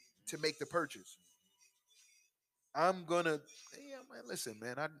to make the purchase. I'm gonna, yeah, man. Listen,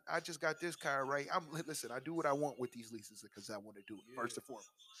 man. I just got this car right. Listen. I do what I want with these leases because I want to do it. First Yeah. and foremost,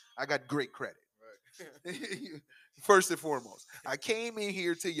 I got great credit. Right. First and foremost, I came in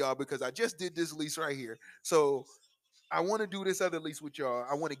here to y'all because I just did this lease right here. So I want to do this other lease with y'all.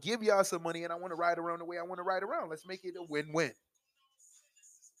 I want to give y'all some money and I want to ride around the way I want to ride around. Let's make it a win-win.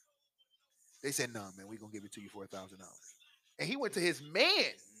 They said, "No, man, we're gonna give it to you for $1,000." And he went to his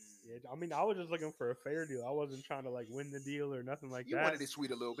man. Yeah, I mean, I was just looking for a fair deal. I wasn't trying to like win the deal or nothing like You that. wanted it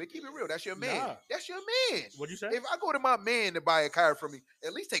sweet a little bit. Keep it real. That's your man. Nah. That's your man. What'd you say? If I go to my man to buy a car from me,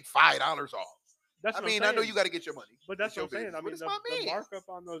 at least take $5 off. That's I what I'm mean, I know saying. you got to get your money. But that's It's your what I'm saying. business, I but mean, it's the, my the man. markup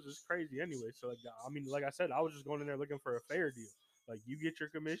on those is crazy anyway. So, like, I mean, like I said, I was just going in there looking for a fair deal. Like, you get your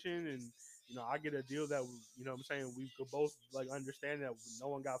commission, and I get a deal that what I'm saying, we could both like understand that no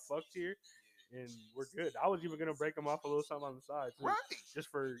one got fucked here, and we're good. I was even gonna break them off a little something on the side too, Right. just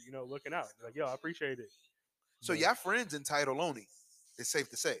for looking out. Like, yo, I appreciate it. So But y'all friends in title only. It's safe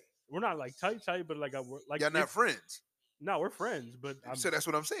to say. we're not like tight, but like we're like Y'all not friends. no, we're friends, but So that's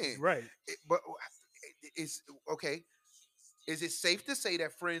what I'm saying. right. But it's okay. Is it safe to say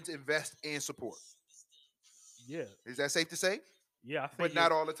that friends invest and support? Yeah, Is that safe to say? yeah. I think But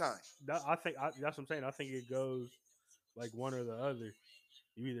not all the time. I think that's what I'm saying. I think it goes like one or the other.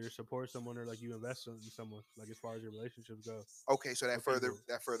 You either support someone or like you invest in someone. Like as far as your relationships go. Okay, so that Okay, further cool.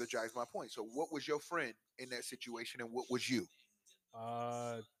 that further drives my point. So what was your friend in that situation and what was you?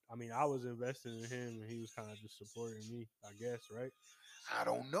 I mean, I was investing in him, and he was kind of just supporting me. I guess, right? I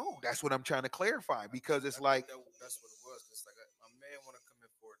don't know. That's what I'm trying to clarify because it's I like, think that's what it was. It's like my man want to come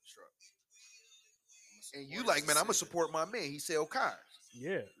in for a truck. and you like, man, I'm gonna support my man. He sell cars.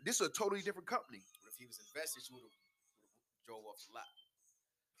 Yeah, This is a totally different company. But if he was invested, you would have drove off the lot.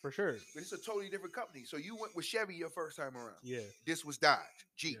 for sure. But it's a totally different company. So you went with Chevy your first time around. Yeah, This was Dodge,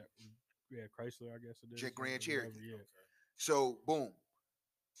 Jeep, yeah. Chrysler, I guess it is. Grand Whatever, Cherokee. yeah. So boom.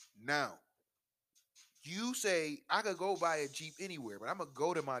 Now you say I could go buy a Jeep anywhere, but I'm gonna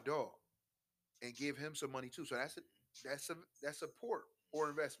go to my dog and give him some money too. So that's support or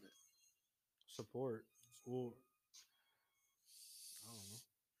investment. Support. Well, I don't know.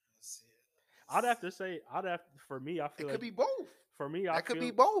 That's it. I'd have to say, for me, I It feel could like be both. for me, I That could feel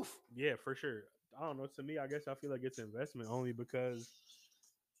be both. yeah, for sure. I don't know. To me, I guess I feel like it's investment only because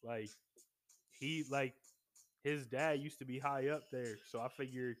like like his dad used to be high up there, so I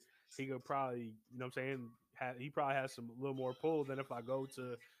figured he could probably, what I'm saying, he probably has some little more pull than if I go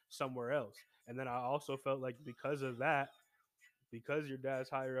to somewhere else. And then I also felt like because of that, because your dad's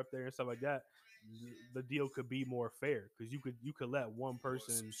higher up there and stuff like that, the deal could be more fair because you could let one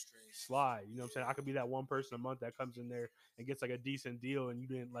person slide. You know what I'm saying? I could be that one person a month that comes in there and gets like a decent deal, and you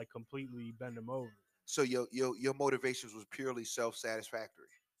didn't like completely bend them over. So your motivations was purely self satisfactory.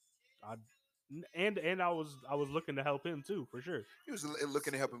 I and I was looking to help him too, for sure. He was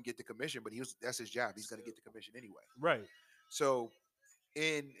looking to help him get the commission, but that's his job. He's going to get the commission anyway. Right. So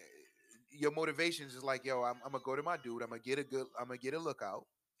in your motivations is like, yo, I'm gonna go to my dude. I'm gonna get a lookout.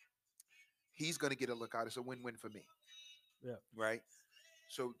 He's gonna get a lookout. It's a win-win for me, Yeah. right?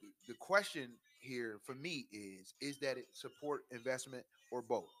 So the question here for me is that it support investment or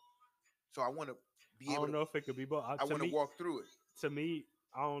both? So I want to be I able don't to. know if it could be both. I want to walk through it. To me,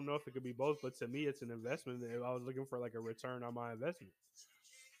 I don't know if it could be both, but to me, it's an investment. If I was looking for like a return on my investment.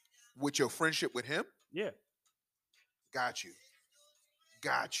 With your friendship with him, Yeah. got you,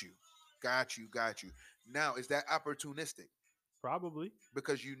 got you, got you. Now is that opportunistic Probably.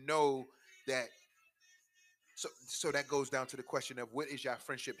 because you know that. So that goes down to the question of what is your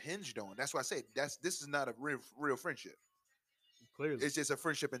friendship hinged on? That's why I say this is not a real friendship. Clearly. It's just a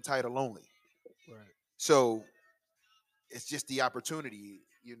friendship in title only. Right. So it's just the opportunity,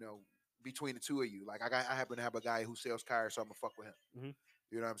 between the two of you. Like I happen to have a guy who sells cars, so I'm gonna fuck with him. Mhm.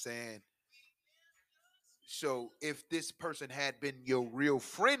 You know what I'm saying? So if this person had been your real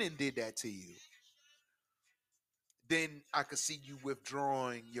friend and did that to you, then I could see you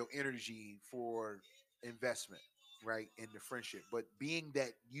withdrawing your energy for investment, right, in the friendship. But being that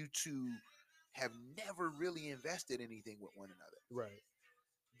you two have never really invested anything with one another, Right.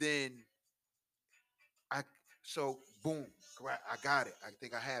 then I so boom, I got it. I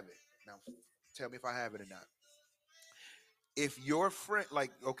think I have it. Now tell me if I have it or not. If your friend,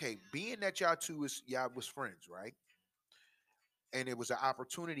 like, okay, being that y'all was friends, right? and it was an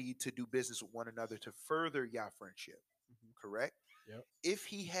opportunity to do business with one another to further your friendship. Mhm. Correct. Yep. If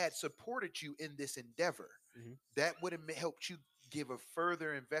he had supported you in this endeavor, Mhm. that would have helped you give a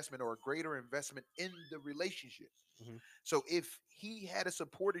further investment or a greater investment in the relationship. Mhm. So if he had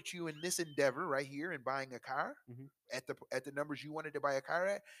supported you in this endeavor right here in buying a car Mhm. at the numbers you wanted to buy a car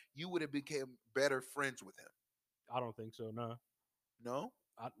at, you would have become better friends with him. I don't think so. No, No,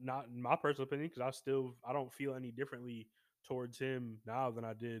 not in my personal opinion, because I don't feel any differently towards him now than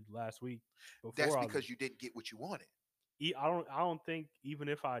I did last week. that's Before I was, because you didn't get what you wanted. I don't think even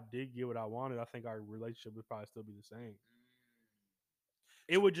if I did get what I wanted, I think our relationship would probably still be the same.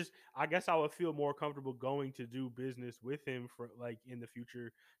 It So would just, I guess I would feel more comfortable going to do business with him for like in the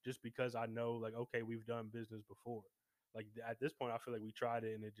future, just because I know like, okay, we've done business before. Like at this point, I feel like we tried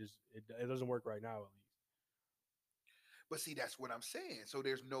it and it doesn't work right now at least. but see, that's what I'm saying. So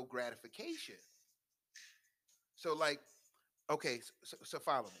there's no gratification. So like, okay, so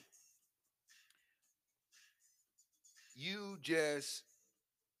follow me. You just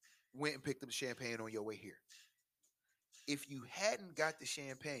went and picked up the champagne on your way here. If you hadn't got the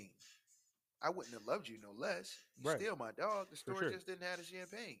champagne, I wouldn't have loved you no less. You Right, still my dog. The for store sure. just didn't have the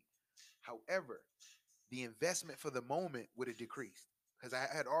champagne. However, the investment for the moment would have decreased because I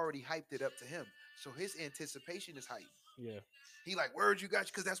had already hyped it up to him. So his anticipation is heightened. Yeah, He like, words you got,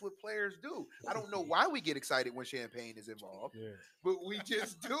 because that's what players do. I don't know why we get excited when champagne is involved, yeah. but we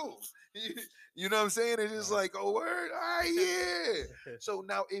just do. You know what I'm saying? It's just like, oh, word, all right, yeah. So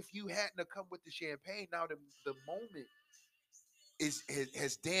now, if you hadn't have come with the champagne, now the moment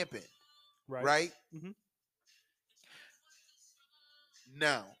has dampened, Right. right? Hmm.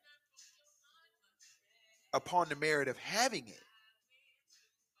 Now, upon the merit of having it,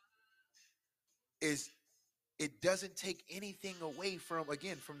 is it doesn't take anything away from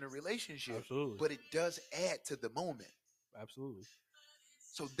again from the relationship, Absolutely. but it does add to the moment. Absolutely.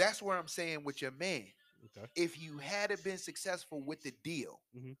 So that's where I'm saying with your man. Okay. If you had been successful with the deal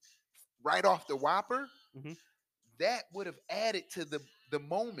Hmm. right off the whopper, Hmm. that would have added to the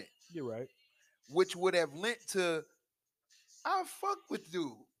moment, You're right. which would have lent to I fuck with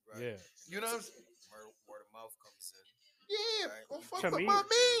dude. Right. Yeah. And You know that's what I'm saying? word of mouth comes in. Yeah, Right. go You fuck To give with me, my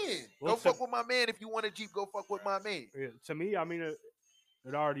opportunities. man. well, Go fuck with my man. If you want a Jeep, go fuck with my man. yeah, to me, I mean,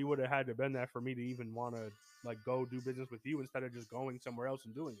 it already would have had to been that for me to even want to like go do business with you instead of just going somewhere else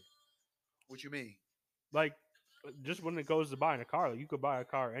and doing it. What you mean? Like, just when it goes to buying a car, like you could buy a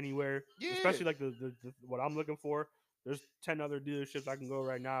car anywhere, Yeah. especially like the what I'm looking for. There's 10 other dealerships I can go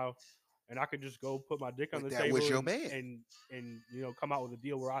right now, and I could just go put my dick on But the that was table your man. and come out with a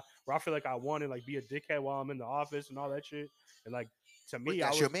deal where I feel like I want to like be a dickhead while I'm in the office and all that shit. And like to But me, I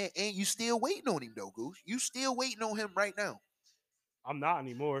that's was your man. And you still waiting on him though, Goose. You still waiting on him right now. I'm not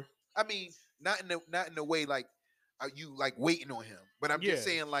anymore. I mean, not in the way like you like waiting on him. But I'm just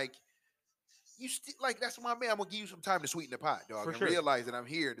Yeah, saying like you still like that's my man. I'm gonna give you some time to sweeten the pot, dog, for and sure, realize that I'm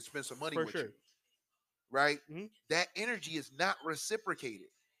here to spend some money for with you. sure. Right? Hmm. That energy is not reciprocated.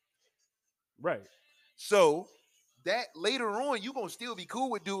 Right. So that later on, you gonna still be cool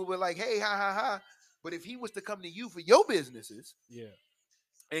with dude, but like, hey, ha ha ha. But if he was to come to you for your businesses Yeah.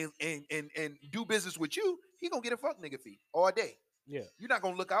 and do business with you, he gonna get a fuck nigga fee all day. Yeah. You're not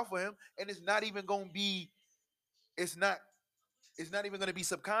gonna look out for him, and it's not even gonna be. It's not. It's not even gonna be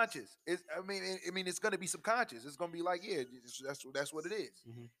subconscious. I mean, it's gonna be subconscious. It's gonna be like, yeah, that's what it is.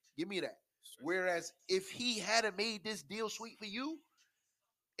 Hmm. Give me that. Straight Whereas if he had made this deal sweet for you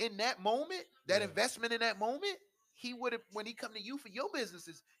in that moment, that Yeah. investment in that moment, he would have when he come to you for your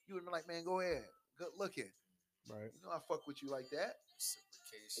businesses, you would have been like, man, go ahead, good looking. Right. You know, I fuck with you like that.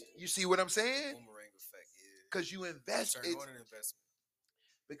 reciprocation. You see what I'm saying? Boomerang effect. Yeah. Because you invest Turn it. on an investment.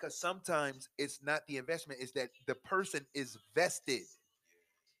 Because sometimes it's not the investment; it's that the person is vested.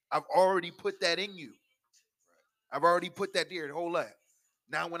 I've already put that in you. I've already put that there the whole lot.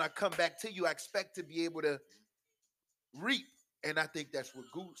 Now, when I come back to you, I expect to be able to reap. And I think that's what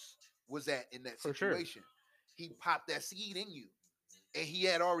Goose was at in that For sure. situation. He popped that seed in you. And he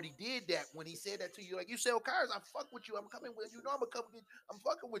had already did that when he said that to you. Like, you sell cars, I fuck with you. I'm coming with you. Know I'm gonna come get, I'm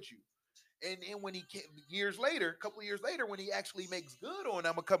fucking with you. And then when he came years later, a couple of years later, when he actually makes good on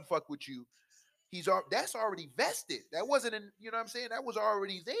I'm gonna come fuck with you, that's already vested. That wasn't in, you know what I'm saying? That was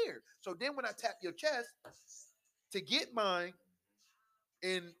already there. So then when I tap your chest to get mine,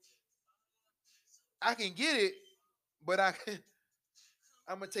 and I can get it, but I'm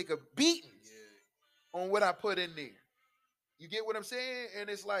gonna take a beating Yeah. on what I put in there. You get what I'm saying? And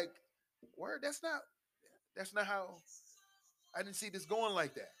it's like, word, that's not how I didn't see this going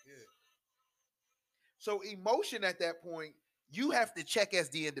like that. Yeah. So emotion at that point, you have to check as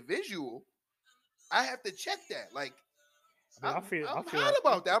the individual. I have to check that. Like, But I'm I feel hot like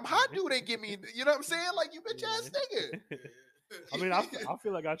about that. I'm hot, dude. Ain't give me, you know what I'm saying? Like you bitch ass yeah. nigga. I mean, I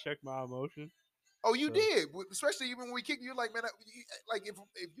feel like I checked my emotions. Oh, you So did, especially even when we kick you. Like man, like if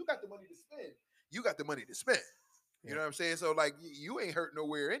you got the money to spend, you got the money to spend. You yeah, know what I'm saying? So like you ain't hurt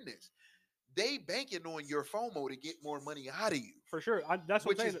nowhere in this. They banking on your FOMO to get more money out of you, for sure. That's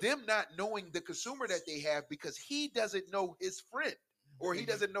what I'm which is saying. them not knowing the consumer that they have because he doesn't know his friend or he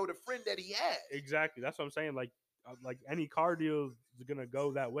Ex- doesn't know the friend that he has. Exactly. That's what I'm saying. Like any car deal is gonna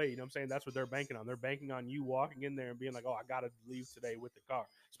go that way. You know what I'm saying? That's what they're banking on. They're banking on you walking in there and being like, "Oh, I gotta leave today with the car."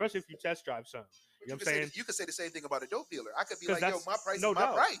 Especially if you test drive some. But You know you what could I'm say saying? you could say the same thing about a dope dealer. I could be Because like, yo, that's my price no is my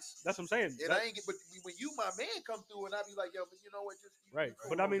doubt. price. That's what I'm saying. And I ain't get, but when you, my man, come through and I be like, yo, but you know what, just Right. cool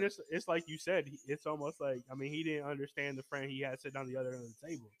But I on mean, it. it's like you said. It's almost like he didn't understand the friend he had sitting on the other end of the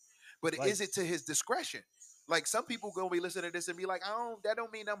table. But Like, is it to his discretion? Like some people gonna be listening to this and be like, I don't. That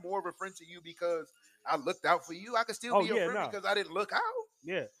don't mean I'm more of a friend to you because I looked out for you. I could still oh be your yeah, friend no, because I didn't look out.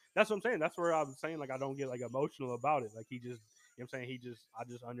 yeah. That's what I'm saying. That's where I'm saying like I don't get like emotional about it. Like he just, you know what I'm saying, I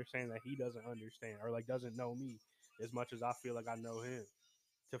just understand that he doesn't understand or like doesn't know me as much as I feel like I know him.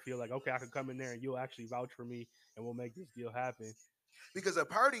 To feel like okay, I can come in there and you'll actually vouch for me and we'll make this deal happen. Because a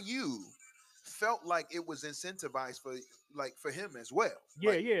part of you felt like it was incentivized for like for him as well.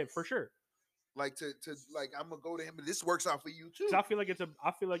 Yeah, yeah, for sure. Like to like I'm gonna go to him and this works out for you too. Cause I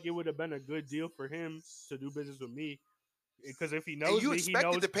feel like it would have been a good deal for him to do business with me. Because if he And knows you me, he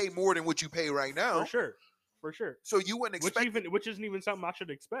expected knows to pay more than what you pay right for now. sure, for sure. So you wouldn't expect Which isn't even something I should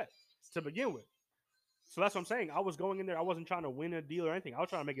expect to begin with. So that's what I'm saying. I was going in there. I wasn't trying to win a deal or anything. I was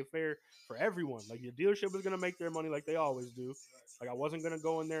trying to make it fair for everyone. Like the dealership was going to make their money like they always do. Like I wasn't going to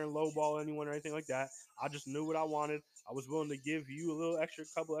go in there and lowball anyone or anything like that. I just knew what I wanted. I was willing to give you a little extra,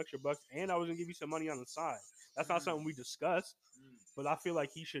 couple extra bucks, and I was going to give you some money on the side. That's not something we discussed. But I feel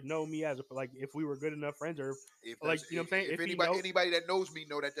like he should know me as a, like if we were good enough friends or if like that's you know what I'm saying. if If he anybody knows, anybody that knows me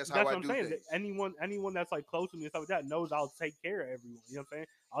know that that's how that's I what I'm do saying. That things. anyone that's like close to me and stuff like that knows I'll take care of everyone. You know what I'm saying?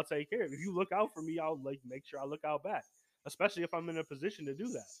 I'll take care of. If you look out for me, I'll like make sure I look out back. Especially if I'm in a position to do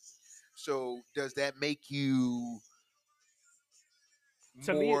that. So does that make you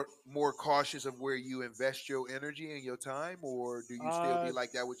To me, more cautious of where you invest your energy and your time, or do you still be uh,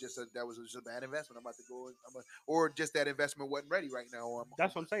 like that was just a bad investment? I'm about to go, or just that investment wasn't ready right now. Or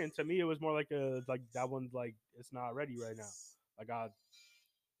that's what I'm saying. To me, it was more like a like that one's like it's not ready right now. Like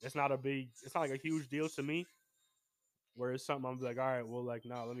it's not it's not like a huge deal to me. Where it's something I'm like, all right, well, like,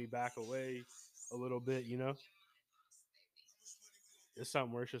 no, let me back away a little bit, you know. It's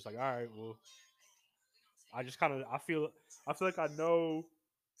something where it's just like, all right, well, I just kind of I feel like I know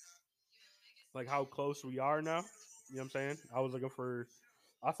like how close we are now. You know what I'm saying?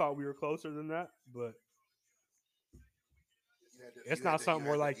 I thought we were closer than that, but it's not something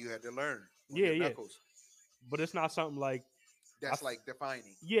where like you had to learn on yeah, your yeah, knuckles. but it's not something like That's like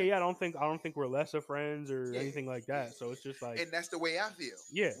defining. yeah, yeah. I don't think we're less of friends or Yeah, anything like that. So it's just like And that's the way I feel.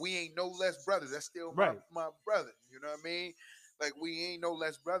 yeah, We ain't no less brothers. That's still right, my brother. You know what I mean? Like we ain't no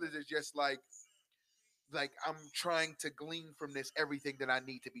less brothers. It's just like I'm trying to glean from this everything that I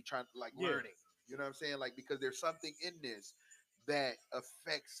need to be trying like yeah, learning. You know what I'm saying? Like because there's something in this that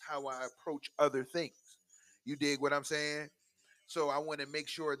affects how I approach other things. You dig what I'm saying? So I want to make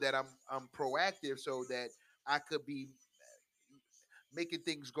sure that I'm proactive so that I could be making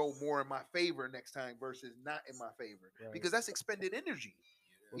things go more in my favor next time versus not in my favor right, because that's expended energy.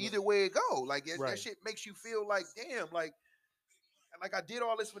 well, Either way it go, like that right. shit makes you feel like damn, like I did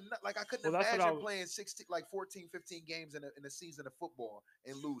all this for like I couldn't Well, that's what imagine playing 16 like 14 15 games in a season of football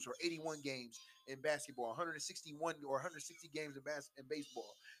and lose or 81 games in basketball 161 or 160 games in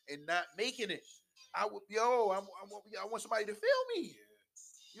baseball and not making it. I would I want somebody to feel me.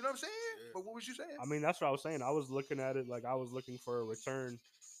 You know what I'm saying? But what was you saying? I mean, that's what I was saying. I was looking at it like I was looking for a return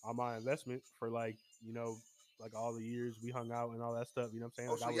on my investment for like like all the years we hung out and all that stuff. You know what I'm saying?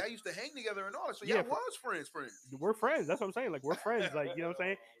 Oh, Like so y'all used to hang together and all that. So yeah, y'all was friends. we're friends. That's what I'm saying. Like we're friends. Like you know what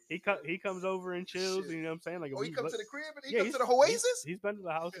I'm saying. He comes over and chills. Shit. You know what I'm saying? Like Oh, he comes to the crib and he yeah, comes to the Oasis. he's been to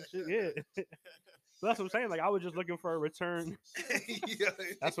the house and shit. Yeah. So that's what I'm saying. Like I was just looking for a return.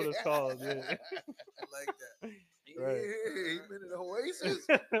 That's what it's called. Yeah. I like that. Right. Yeah, he been in the Oasis,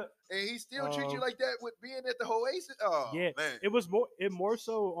 and he still treats you like that with being at the Oasis. Oh yeah, man, it more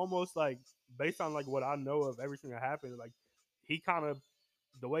so almost like based on like what I know of everything that happened. Like he kind of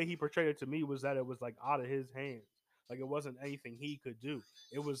the way he portrayed it to me was that it was like out of his hands. Like it wasn't anything he could do.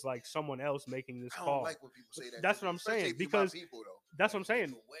 It was like someone else making this I don't call. like when people say that. That's what I'm especially saying if you my because people though. that's what I'm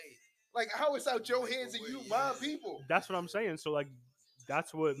saying. Like how it's out your hands and you my people. That's what I'm saying. So like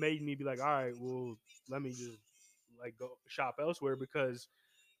that's what made me be like, all right, well, let me just like go shop elsewhere because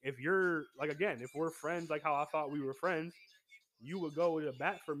if you're like again, if we're friends like how I thought we were friends, you would go to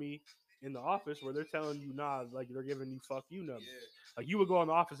bat for me in the office where they're telling you, nah, like they're giving you fuck you numbers. Yeah. Like you would go in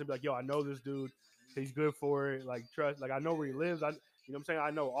the office and be like, yo, I know this dude. He's good for it. Like trust. Like I know where he lives. You know what I'm saying?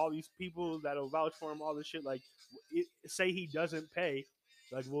 I know all these people that'll vouch for him. All this shit. Like, say he doesn't pay,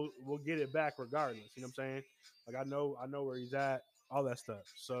 like we'll get it back regardless. You know what I'm saying? Like I know where he's at. All that stuff.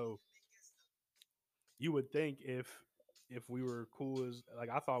 So you would think if we were cool as like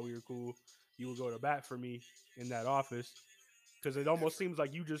I thought we were cool, you would go to bat for me in that office because it almost seems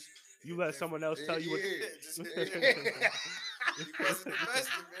like you let someone else tell you what. Yeah, just because of the investment, man.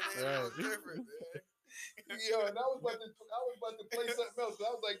 It Right. was different, man. Yo, and I was about to play something else.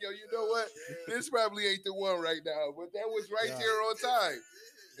 I was like, yo, you know what? Yeah. This probably ain't the one right now, but that was right Yeah. there on time.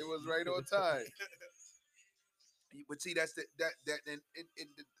 It was right on time. But see, that's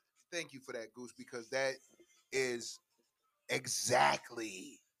thank you for that, Goose, because that is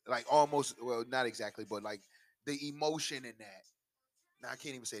exactly like almost well, not exactly, but like the emotion in that. Now I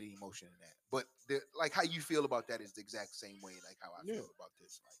can't even say the emotion in that, but like how you feel about that is the exact same way like how I Yeah. feel about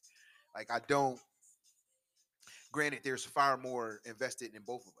this. Like I don't. Granted, there's far more invested in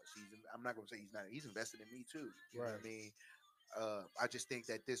both of us. I'm not going to say he's not. He's invested in me too. You know what I Right. mean? I just think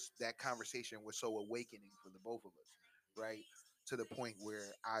that that conversation was so awakening for the both of us, right? To the point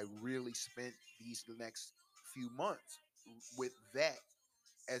where I really spent these next few months with that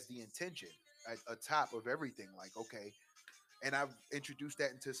as the intention, at top of everything. Like, okay, and I've introduced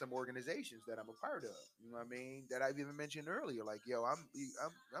that into some organizations that I'm a part of. You know what I mean? That I've even mentioned earlier. Like, yo,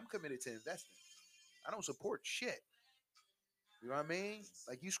 I'm committed to investing. I don't support shit. You know what I mean?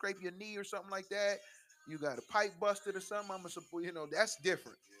 Like you scrape your knee or something like that, you got a pipe busted or something. I'm gonna support. You know, that's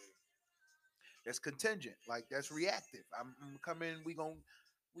different. That's contingent. Like that's reactive. I'm coming. We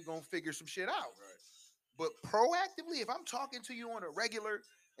gonna figure some shit out. Right. But proactively, if I'm talking to you on a regular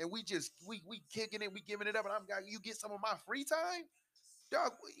and we kicking it, we giving it up, and I'm got you get some of my free time,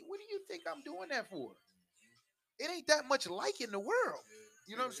 dog. What do you think I'm doing that for? It ain't that much like in the world.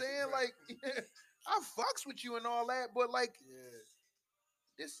 You know what I'm saying? Like, I fucks with you and all that, but like, Yeah.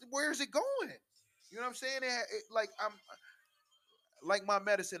 this where's it going? You know what I'm saying? Like I'm like my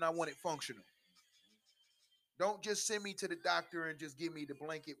medicine, I want it functional. Don't just send me to the doctor and just give me the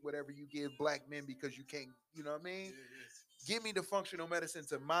blanket, whatever you give black men because you can't, you know what I mean? Yeah. Give me the functional medicine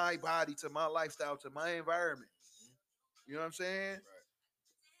to my body, to my lifestyle, to my environment. You know what I'm saying?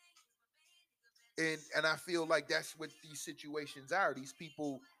 And I feel like that's what these situations are. These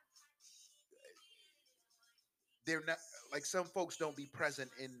people, they're not like some folks don't be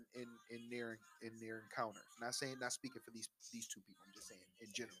present in their encounters. Not saying not speaking for these two people. I'm just saying in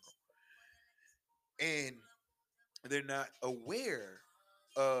general. And they're not aware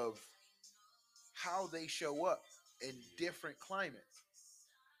of how they show up in different climates,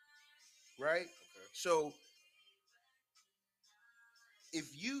 right? Okay. So if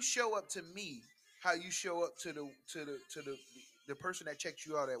you show up to me how you show up to the person that checked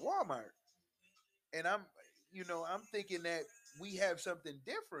you out at Walmart, and I'm thinking that we have something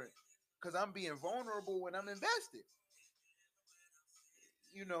different because I'm being vulnerable when I'm invested.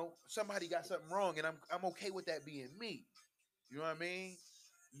 Somebody got something wrong, and I'm okay with that being me. You know what I mean?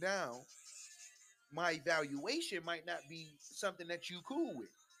 Now, my evaluation might not be something that you cool with.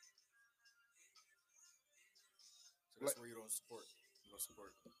 So that's where you don't support. You don't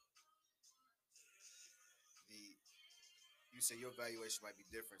support the. You say your valuation might be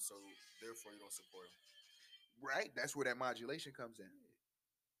different, so therefore you don't support them. Right? That's where that modulation comes in.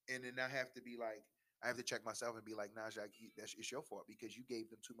 And then I have to check myself and be like, Najee, it's your fault because you gave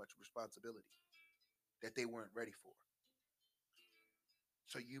them too much responsibility that they weren't ready for.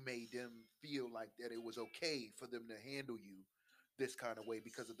 So you made them feel like that it was okay for them to handle you this kind of way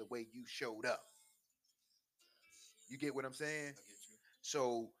because of the way you showed up. You get what I'm saying? I get you.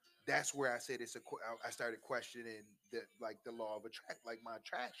 So that's where I said I started questioning the law of attract, like my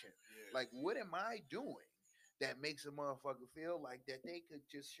attraction. Yeah. Like, what am I doing that makes a motherfucker feel like that they could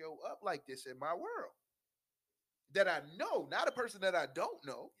just show up like this in my world? That I know, not a person that I don't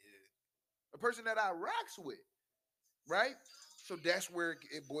know, Yeah. a person that I rocks with, right? So that's where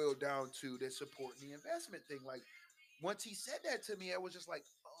it boiled down to the supporting the investment thing. Like once he said that to me, I was just like,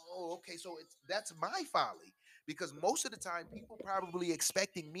 oh, okay, so that's my folly because most of the time people probably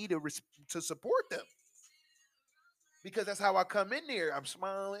expecting me to support them because that's how I come in there. I'm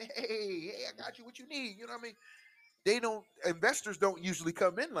smiling, hey, I got you what you need. You know what I mean? Investors don't usually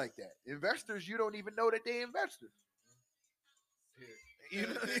come in like that. Investors, you don't even know that they investors. Yeah. You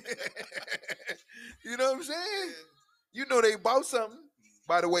know, you know what I'm saying? You know they bought something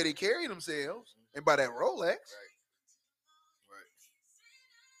by the way they carry themselves and by that Rolex. Right.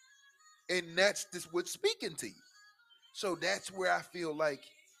 Right. And that's just what's speaking to you. So that's where I feel like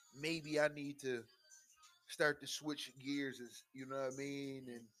maybe I need to start to switch gears. Is you know what I mean?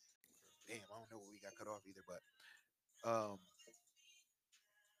 And damn, I don't know what we got cut off either, but um,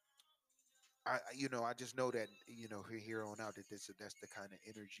 I just know that from here on out that that's the kind of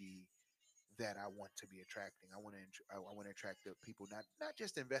energy that I want to be attracting. I want to attract the people not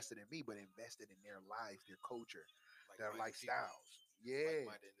just invested in me, but invested in their life, their culture, their Like-minded people, lifestyles. Yeah,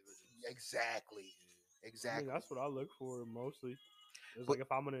 like-minded individuals. exactly, I mean, exactly. that's what I look for mostly. It's But like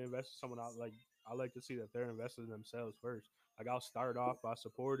if I'm gonna invest in someone, I like to see that they're invested in themselves first. Like I'll start off by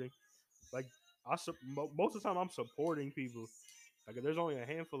supporting. Like most of the time I'm supporting people. Like if there's only a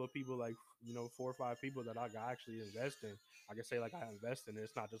handful of people, like 4 or 5 people that I can actually invest in. I can say like I invest in it.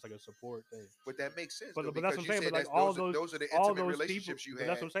 It's not just like a support thing. but that makes sense though But that's what because I'm you saying. But said like that's those are the all intimate those people. relationships you But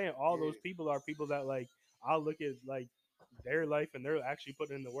that's had. what I'm saying. All Yeah, those people are people that like I'll look at like their life and they're actually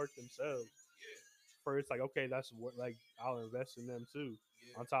putting in the work themselves. First, like okay, that's what like I'll invest in them too.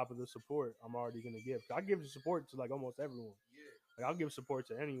 Yeah, On top of the support I'm already gonna give. I give support to like almost everyone. yeah. Like I'll give support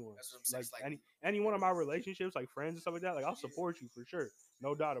to anyone. That's what I'm saying. Like It's like, any one of my relationships, like friends and stuff like that. Like I'll yeah, support you for sure,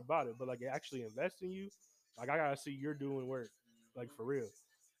 no doubt about it. But like actually invest in you, like I gotta see you're doing work, like mhm, for real.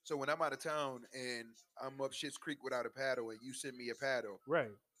 so when I'm out of town and I'm up Shit's Creek without a paddle and you send me a paddle,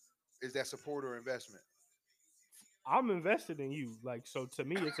 Right. is that support or investment? I'm invested in you. Like so to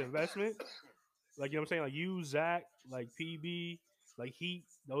me, it's investment. Like you know what I'm saying. Like you, Zach, like PB, like Heat.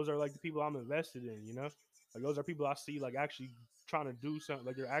 Those are like the people I'm invested in. Like those are people I see like actually trying to do something.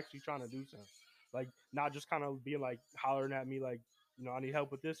 Like they're actually trying to do something. Like not just kind of being like hollering at me like I need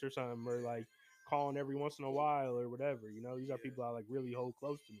help with this or something or like calling every once in a while or whatever. These are yeah, people I like really hold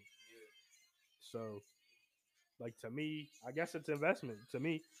close to me. yeah. So like to me, I guess it's investment to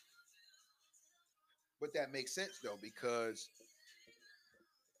me. But that makes sense though because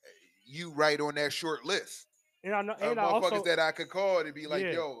you right on that short list And I know, of and I motherfuckers also that I could call to be like,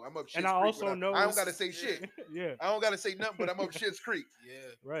 yeah, yo, I'm up and Shit's I Creek also without. I don't know gotta say Yeah, shit. yeah, I don't gotta say nothing, but I'm up Shit's Creek.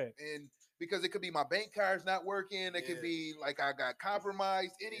 yeah, right, And because it could be my bank card's not working, it could yeah, be like I got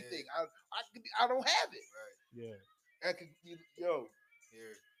compromised, anything. yeah. I don't have it. Right. yeah, I could, yo,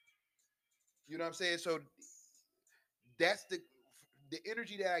 Here. you know what I'm saying? So that's the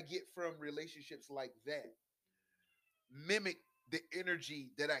energy that I get from relationships like that. Mimic the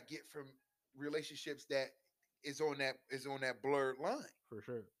energy that I get from relationships that is on that blurred line for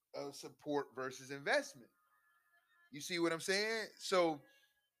sure. of support versus investment. You see what I'm saying? So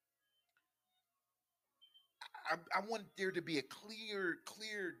I want there to be a clear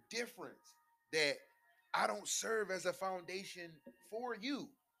difference that I don't serve as a foundation for you.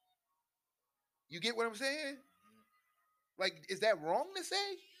 You get what I'm saying? Mhm. Like, is that wrong to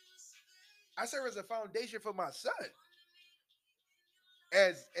say? I serve as a foundation for my son,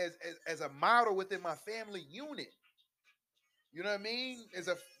 as a model within my family unit. You know what I mean? As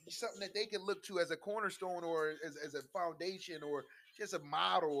a something that they can look to as a cornerstone or as a foundation or just a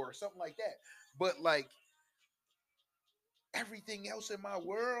model or something like that. But like everything else in my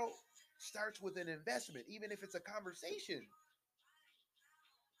world starts with an investment, even if it's a conversation.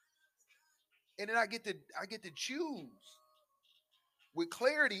 And then I get to choose with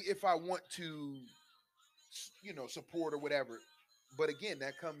clarity if I want to support or whatever. But again,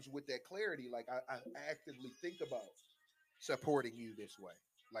 that comes with that clarity. Like I actively think about supporting you this way,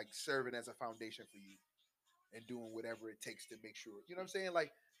 like serving as a foundation for you and doing whatever it takes to make sure. You know what I'm saying?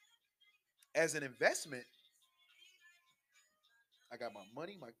 Like as an investment, I got my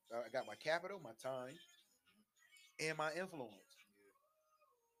money, I got my capital, my time, and my influence.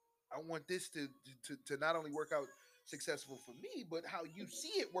 I want this to not only work out successful for me, but how you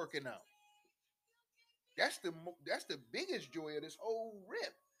see it working out. That's the biggest joy of this whole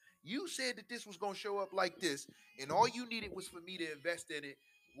rip. You said that this was gonna show up like this, and all you needed was for me to invest in it,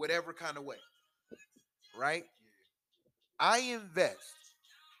 whatever kind of way, right? I invest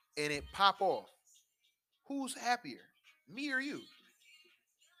and it pop off. Who's happier, me or you?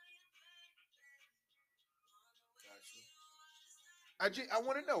 Gotcha. I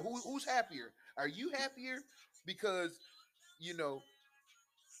want to know who's happier. Are you happier because you know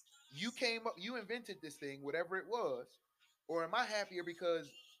you came up, you invented this thing, whatever it was, or am I happier because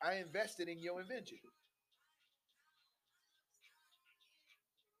I invested in your invention?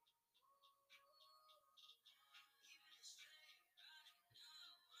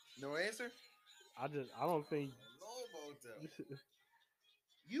 No answer. I don't think. I don't know about that.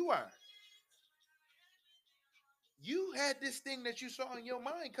 You are. You had this thing that you saw in your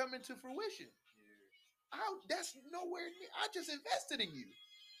mind come into fruition. Yeah. That's nowhere near. I just invested in you.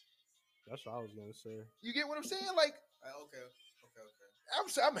 That's what I was gonna say. You get what I'm saying? Like Okay. Okay.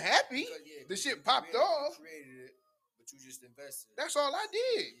 Okay. I'm happy. Because yeah, The you shit popped off. created it, but you just invested. That's all I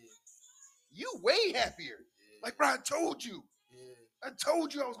did. Yeah, You way happier. yeah, Like, bro, I told you. yeah. I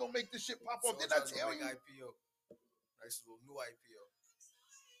told you I was gonna make this shit pop off. Told Didn't you I was gonna tell make you? IPO. Nice little new IPO.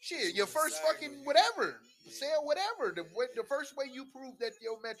 Shit, You your was first excited fucking when you- whatever, Yeah. sale, whatever. The Yeah, the yeah. first way you prove that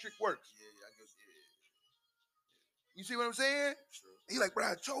your metric works. Yeah, I get. Yeah, You see what I'm saying? true. He like,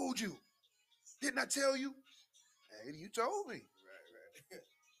 bro, I told you. Didn't I tell you? Hey, you told me, Right.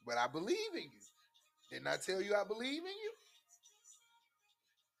 but I believe in you. Didn't I tell you I believe in you?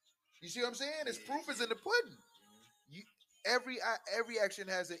 You see what I'm saying? It's Yeah, proof is yeah. in the pudding. Mhm. You every action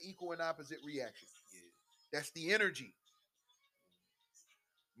has an equal and opposite reaction. Yeah. That's the energy.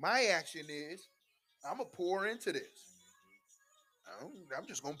 My action is I'm gonna pour into this. I'm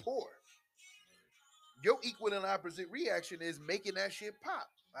just gonna pour. Your equal and opposite reaction is making that shit pop.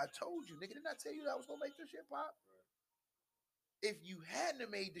 I told you, nigga. Didn't I tell you that I was gonna make this shit pop? If you hadn't have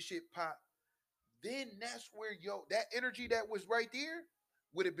made the shit pop, then that's where that energy that was right there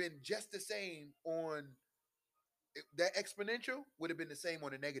would have been just the same on that exponential would have been the same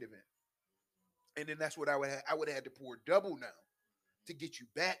on the negative end. And then that's what I would have had to pour double now to get you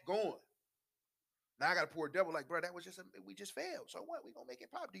back going. Now I got to pour double. Like, bro, that was we just failed. So what? We gonna make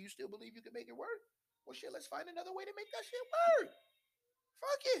it pop? Do you still believe you can make it work? Well, shit, let's find another way to make that shit work.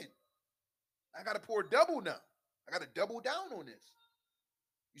 Fuck it. I got to pour double now. I got to double down on this.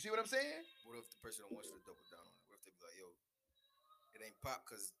 You see what I'm saying? What if the person don't want you to double down on it? What if they be like, yo, it ain't pop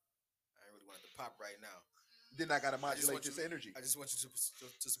because I ain't really want it to pop right now. Then I got to I just modulate want this you- energy. I just want you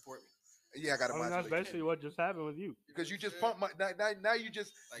to support me. Yeah, I got to I mean, that's modulate. basically what just happened with you. Because you just Yeah. pump my now you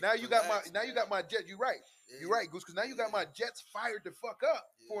just Like, now you got my relax, now you man. got my jet. You're right. Yeah, You're right, Goose. Because now you got my jets fired the fuck up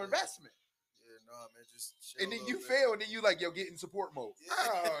for Yeah. investment. Yeah, no, man, just chill And then a you little bit. fail, and then you like, yo, get in support mode. Yeah.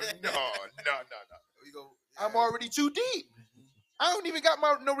 Oh no. We go. I'm yeah. already too deep. I don't even got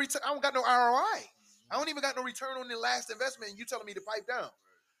no return. I don't got no ROI. I don't even got no return on the last investment. And you telling me to pipe down?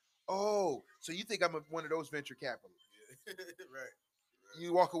 Oh, so you think I'm one of those venture capitalists? Yeah. Right.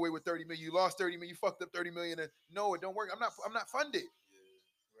 You walk away with 30 million. You lost 30 million. You fucked up 30 million. And no, it don't work. I'm not funded.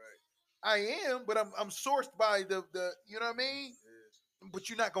 Yeah. Right. I am, but I'm sourced by the you know what I mean. Yeah. But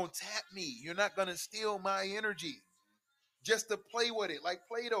you're not gonna tap me. You're not gonna steal my energy. Just to play with it, like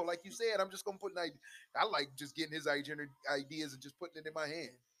Play-Doh, like you said. I'm just gonna put an idea. I like just getting his ideas and just putting it in my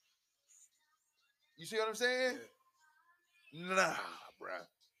hand. You see what I'm saying? Yeah. Nah, bruh.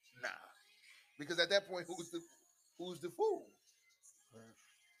 Nah. Because at that point, who's the fool?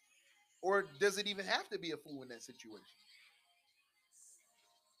 Or does it even have to be a fool in that situation?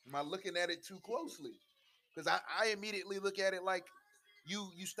 Am I looking at it too closely? Because I immediately look at it like you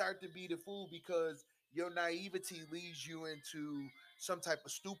start to be the fool because your naivety leads you into some type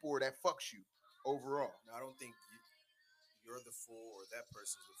of stupor that fucks you overall. No, I don't think you're the fool or that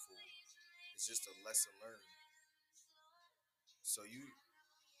person's the fool. It's just a lesson learned. So you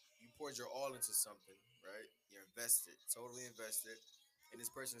poured your all into something, right? You're invested, totally invested, and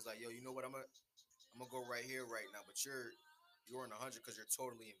this person is like, yo, you know what? I'm gonna go right here, right now. But you're in 100 because you're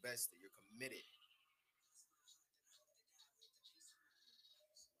totally invested. You're committed.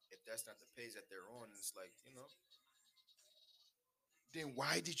 If that's not the page that they're on, it's like, Then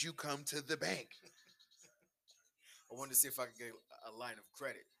why did you come to the bank? I wanted to see if I could get a line of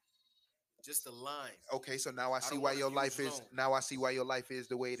credit, just a line. Okay, so now I see don't why want a your huge life is loan. now I see why your life is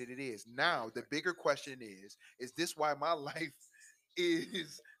the way that it is. Now the bigger question is this why my life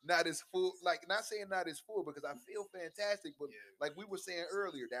is not as full, like not saying not as full because I feel fantastic, but Yeah, like we were saying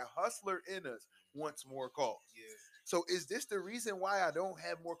earlier, that hustler in us wants more calls. yeah, So is this the reason why I don't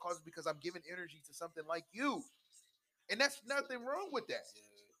have more calls? Because I'm giving energy to something like you. And that's nothing wrong with that.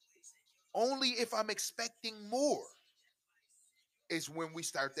 yeah. Only if I'm expecting more is when we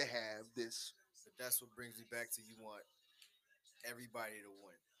start to have this. But that's what brings me back to you want everybody to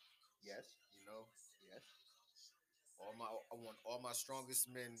win. Yes, You know, yes. I want all my strongest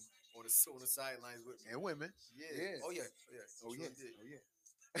men on the sidelines with me. And women. Yeah. Yeah. Oh yeah. Oh yeah. Oh Sure yeah. did. Oh yeah.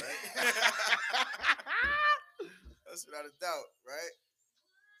 Right? That's without a doubt, right?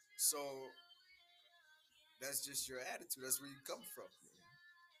 So that's just your attitude. That's where you come from.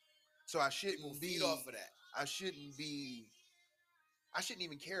 So I People shouldn't be feed off of that. I shouldn't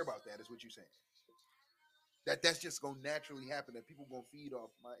even care about that, is what you're saying. That's just gonna naturally happen, that people gonna feed off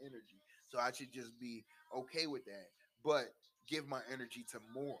my energy. So I should just be okay with that. But give my energy to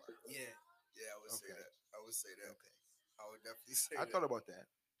more. Yeah. Yeah, I would say Okay. that. I would say that. Okay. I would definitely say I that. thought about that.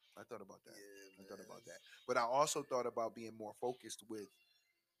 I thought about that. Yeah, I thought man. about that. But I also thought about being more focused with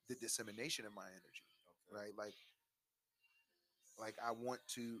the dissemination of my energy. Okay. Right? Like I want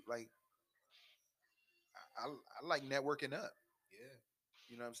to like I like networking up. Yeah.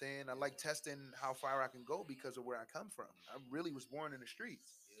 You know what I'm saying? I like testing how far I can go because of where I come from. I really was born in the streets.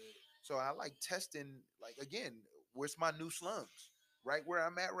 Yeah. So I like testing, like, again, where's my new slums? Right where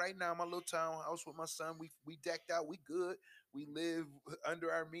I'm at right now, my little townhouse with my son. We decked out, we good. We live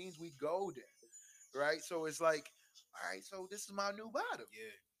under our means, we golden. Right? So it's like, all right, so this is my new bottom.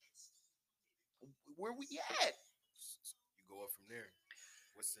 Yeah. Where we at? You go up from there.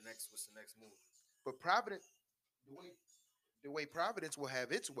 What's the next? What's the next move? But Providence, the way Providence will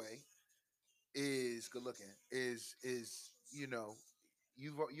have its way is good looking. Is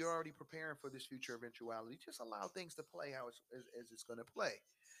you're already preparing for this future eventuality. Just allow things to play how as it's going to play.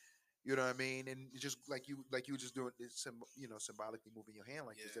 You know what I mean? And just like you were just doing this, symbolically moving your hand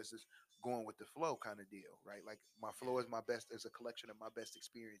like this. Yeah. That's just going with the flow kind of deal, right? Like my flow is my best, is a collection of my best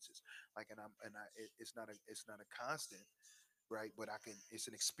experiences. Like, it's not a constant, right? But I can. It's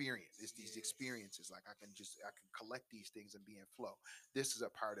an experience. It's these Yeah. experiences. Like I can collect these things and be in flow. This is a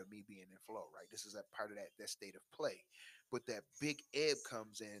part of me being in flow, right? This is a part of that state of play. But that big ebb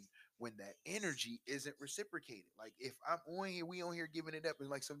comes in when that energy isn't reciprocated. Like if I'm on here, we on here giving it up, and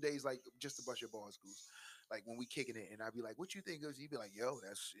like some days, like just a bunch of balls, goose. Like when we kicking it, and I'd be like, "What you think?" Goes, you'd be like, "Yo,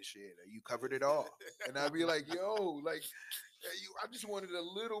 that's shit. You covered it all." And I'd be like, "Yo, like, I just wanted a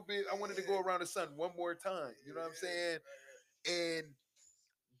little bit. I wanted to go around the sun one more time." You know what I'm saying? And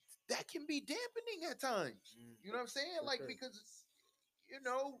that can be dampening at times. Mm. You know what I'm saying? For Like, sure. because you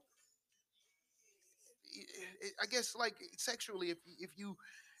know, I guess like sexually,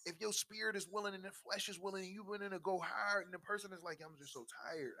 if your spirit is willing and the flesh is willing, and you willing to go hard, and the person is like, I'm just so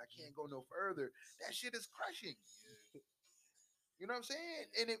tired, I can't go no further. That shit is crushing. You know what I'm saying?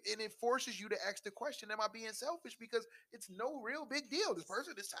 And it forces you to ask the question, am I being selfish? Because it's no real big deal. This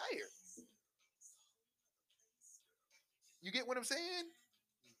person is tired. You get what I'm saying?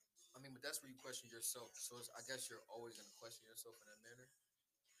 I mean, but that's where you question yourself. So I guess you're always gonna question yourself in that manner.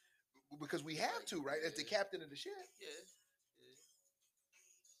 Because we have to, right? As the captain of the ship. Yeah. Yeah.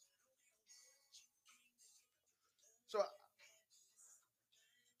 So,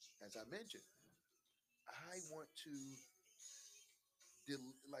 as I mentioned, I want to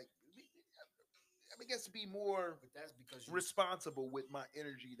like, I guess, be more But that's because responsible with my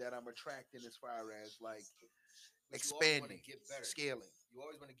energy that I'm attracting, as far as like but you always want expanding, to get better. scaling. You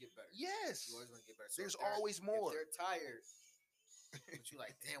always want to get better. Yes, You always want to get better. So there's if they're- always more. If they're tired, but you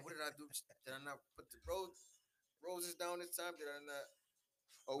like, damn, what did I do? Did I not put the roses down this time? Did I not?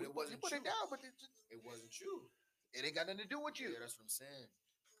 Oh, But you it put wasn't it you. down, but It wasn't you. it ain't got nothing to do with you. Yeah, that's what I'm saying.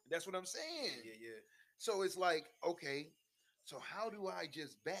 That's what I'm saying. Yeah, yeah. So it's like, okay, so how do I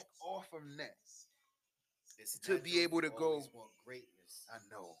just back off from that? It's To be natural able if to you go- always want greatness. I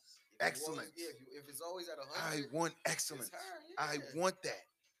know. If you Excellence. always- yeah, if it's always at I 100, want it's excellence. hard. I Yeah. want that.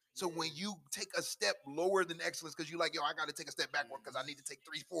 So when Yeah. you take a step lower than excellence, because you like, yo, I got to take a step backward because I need to take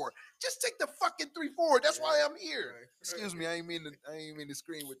 3 4. Just take the fucking 3 4. That's why Yeah. I'm here. Right. Excuse me, I ain't mean to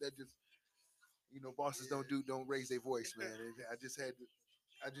scream with that. Just, bosses Yeah. don't raise their voice, man. I just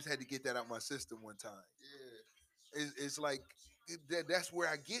had to get that out my system one time. Yeah. It's like that's where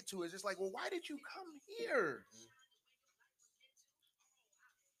I get to. It's just like, well, why did you come here? Mhm.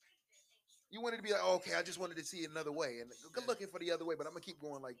 You wanted to be like, oh, okay, I just wanted to see it another way, and good Yeah. looking for the other way, but I'm gonna keep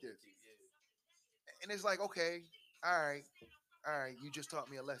going like this. Yeah. And it's like, okay, all right, you just taught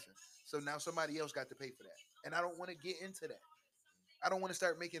me a lesson. So now somebody else got to pay for that, and I don't want to get into that. I don't want to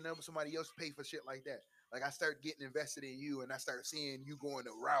start making somebody else pay for shit like that. Like I start getting invested in you, and I start seeing you going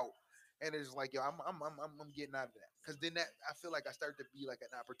the route, and it's like, yo, I'm getting out of that, because then that I feel like I start to be like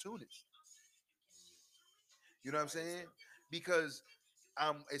an opportunist. You know what I'm saying? Because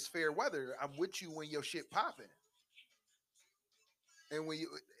it's fair weather. I'm with you when your shit popping, and when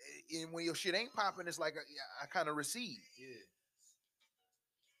your shit ain't popping, it's like I kind of recede. Yeah.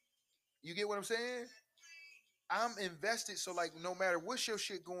 You get what I'm saying? I'm invested, so like no matter what's your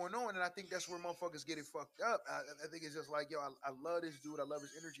shit going on, and I think that's where motherfuckers get it fucked up. I think it's just like, yo, I love this dude. I love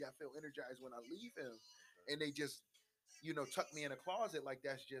his energy. I feel energized when I leave him, and they just tuck me in a closet like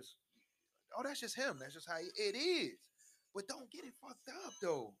that's just that's just him. That's just how it is. But don't get it fucked up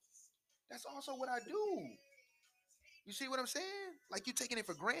though. That's also what I do. You see what I'm saying? Like you taking it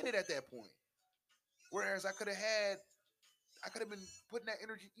for granted at that point. Whereas I could have been putting that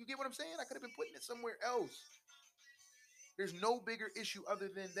energy. You get what I'm saying? I could have been putting it somewhere else. There's no bigger issue other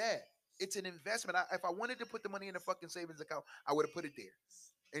than that. It's an investment. If I wanted to put the money in a fucking savings account, I would have put it there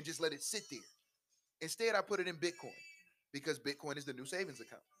and just let it sit there. Instead, I put it in Bitcoin because Bitcoin is the new savings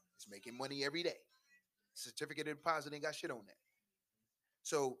account. It's making money every day. Certificate of deposit ain't got shit on that.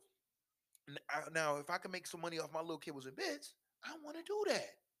 So now, if I can make some money off my little kibbles and bits, I want to do that.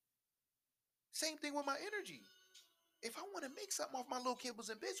 Same thing with my energy. if I want to make something off my little kibbles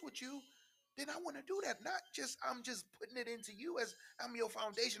and bits with you, then I want to do that. Not just I'm just putting it into you as I'm your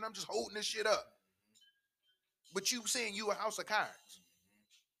foundation. I'm just holding this shit up. But you saying you a house of cards.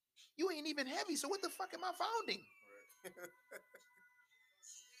 You ain't even heavy, so what the fuck am I founding? Right.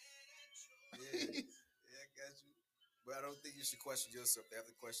 Yeah, yeah, I got you. But I don't think you should question yourself. They have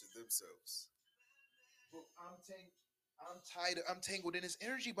to question themselves. Bro, I'm tied. I'm tangled in this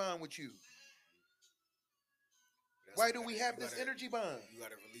energy bond with you. That's Why what do we you have this gotta, energy bond? you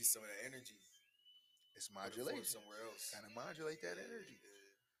gotta release some of that energy. It's Put it forth modulation. somewhere else. Kind of modulate that energy.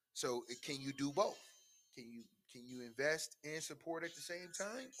 Yeah. So can you do both? Can you invest and support at the same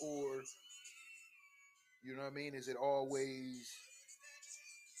time, or you know what I mean? Is it always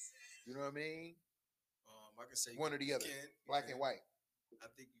you know what I mean? I can say One or the you other, can. You black can. and white. I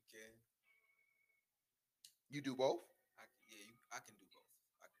think you can. You do both. Yeah, I can do both.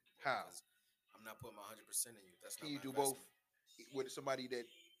 I can do both How? because I'm not putting my 100% in you. That's Can not you my do both investment. with somebody that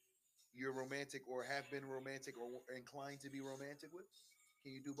you're romantic or have been romantic or inclined to be romantic with?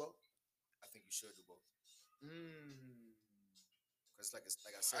 Can you do both? I think you should do both. Mm. Because like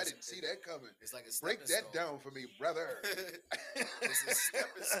I said, I didn't see that coming. it's like a Break stepping that stone. down for me, brother. It's a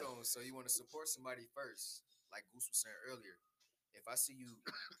stepping stone. So you want to support somebody first, like Goose was saying earlier. If I see you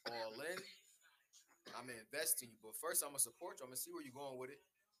all in, I'm gonna invest in you. But first, I'm gonna support you. I'm gonna see where you're going with it.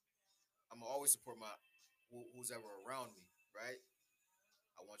 I'm gonna always support my who's ever around me, right?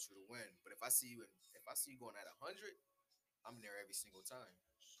 I want you to win. But if I see you going at 100, I'm there every single time.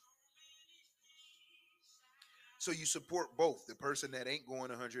 So you support both the person that ain't going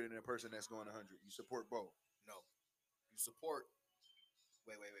 100 and the person that's going 100. You support both. No, you support.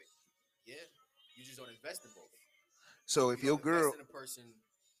 Wait. Yeah, you just don't invest in both. So You don't invest in a person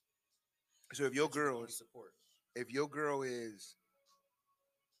if your that you can girl only is, support. if your girl is,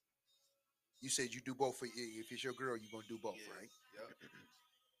 you said you do both. If it's your girl, you gonna do both, Yeah, right? yep.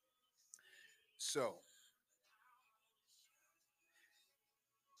 So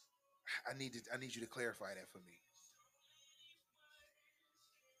I need you to clarify that for me.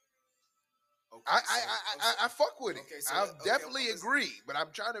 Okay, so I fuck with it. okay, so I okay, definitely agree, but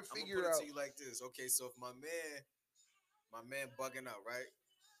I'm trying to I'm gonna put figure it to out. you like this. Okay, so if my man bugging out, right?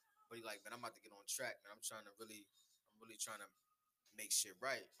 But he like, man, I'm about to get on track, man. I'm really trying to make shit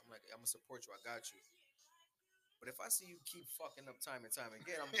right. I'm like, I'm gonna support you. I got you. But if I see you keep fucking up time and time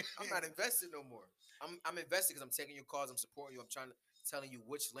again, I'm not invested no more. I'm invested because I'm taking your calls. I'm supporting you. I'm trying to telling you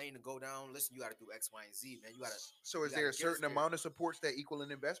which lane to go down. Listen, you got to do X, Y, and Z, man. So is you there gotta a get us certain there. amount of supports that equal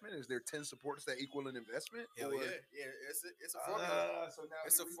an investment? Is there 10 supports that equal an investment? Hell or yeah. It's a formula. So now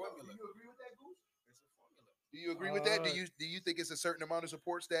It's here a we go. formula. Do you agree with that, Goose? It's a formula. Do you agree with that? Do Uh, you think it's a certain amount of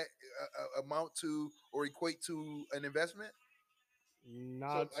supports that amount to or equate to an investment? So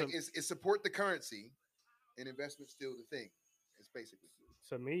not like, to is support the currency and investment still the thing? It's basically.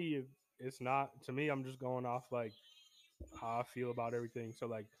 to me. It's not to me. I'm just going off like how I feel about everything. So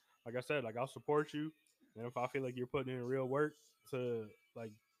like I said, like I'll support you, and if I feel like you're putting in real work to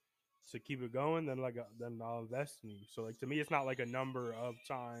like to keep it going, then I'll invest in you. So like to me, it's not like a number of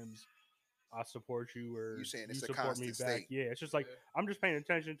times I support you You or saying you it's a support me constant back. state? Yeah, it's just like Yeah. I'm just paying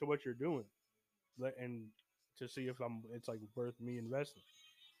attention to what you're doing, and to see if it's like worth me investing.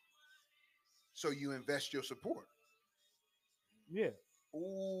 So you invest your support. Yeah,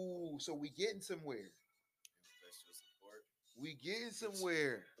 Ooh, so we getting somewhere. Invest your support. We getting Which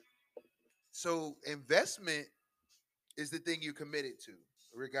somewhere. So investment is the thing you're committed to,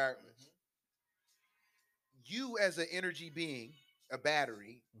 regardless. hmm You as an energy being, a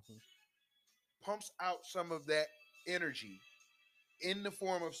battery, hmm pumps out some of that energy in the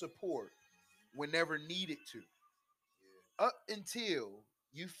form of support whenever needed to, Yeah. up until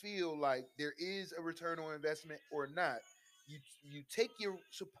you feel like there is a return on investment or not. You take your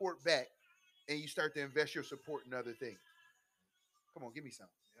support back and you start to invest your support in other things. Come on, give me some.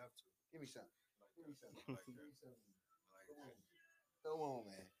 You have to. Give me some. I like Give me that. some. I like Give that. me some. I like Come that. on. Come on,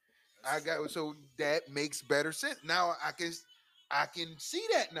 man. I That's true. got so that makes better sense. Now I can see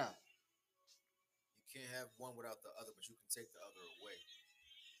that now. You can't have one without the other, but you can take the other away.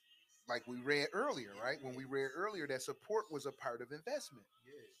 Like we read earlier, Yeah, right? When yeah, we read earlier that support was a part of investment,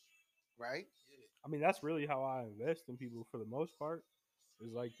 yeah, right? yeah. I mean that's really how I invest in people for the most part.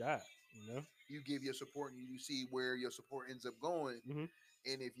 Is like that, you know. You give your support and you see where your support ends up going. hmm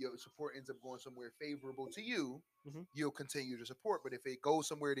And if your support ends up going somewhere favorable to you, hmm you'll continue to support. But if it goes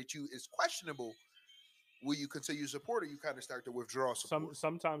somewhere that you is questionable, will you continue to support or you kind of start to withdraw support?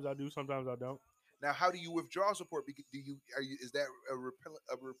 Sometimes I do, sometimes I don't. Now, how do you withdraw support? Do you is that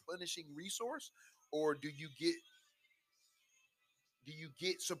a replenishing resource, or do you get do you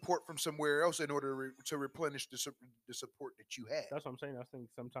get support from somewhere else in order to replenish the support that you had? That's what I'm saying. I think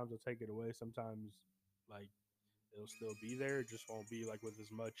sometimes they'll take it away. Sometimes, like, it'll still be there. It just won't be like with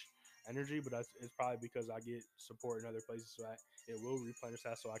as much energy. But it's probably because I get support in other places, so it will replenish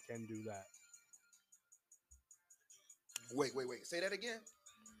that, so I can do that. Wait. Say that again.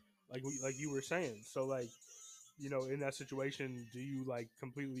 Like you were saying. So like, in that situation, do you like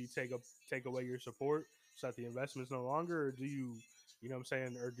completely take away your support so that the investment's no longer, or do you know what I'm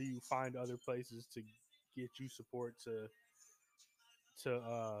saying, or do you find other places to get you support to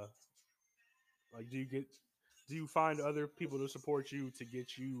like do you find other people to support you to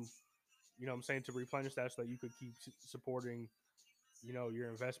get you, what I'm saying, to replenish that so that you could keep supporting, your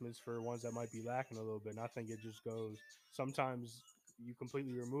investments for ones that might be lacking a little bit. And I think it just goes, sometimes you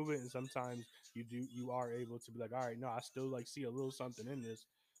completely remove it, and sometimes you are able to be like, all right, no, I still like see a little something in this,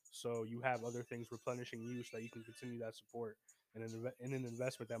 so you have other things replenishing you so that you can continue that support and in an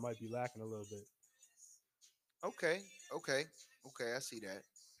investment that might be lacking a little bit. Okay, okay, okay. I see that.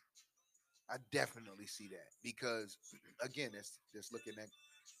 I definitely see that because, again, it's just looking at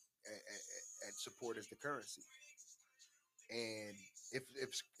support as the currency, and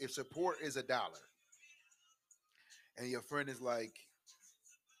if support is $1, and your friend is like,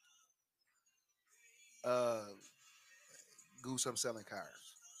 uh, "Goose, I'm selling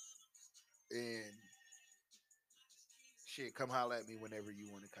cars, and shit, come holler at me whenever you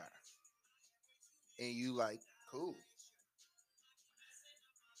want a car," and you like, "Cool,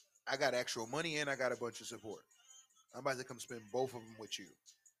 I got actual money and I got a bunch of support. I'm about to come spend both of them with you."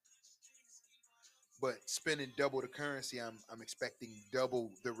 But spending double the currency, I'm expecting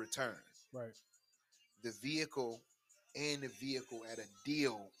double the return. Right. The vehicle and the vehicle at a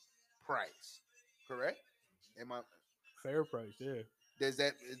deal price. Correct? Am I? Fair price, yeah, Does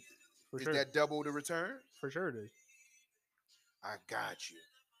that for is sure. that double the return? For sure it is. I got you.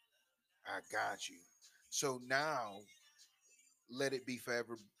 I got you. So now let it be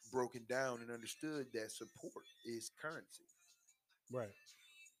forever broken down and understood that support is currency. Right.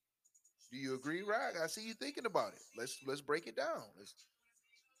 Do you agree, Rag? I see you thinking about it. Let's break it down. Let's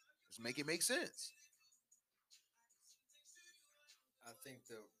make it make sense. I think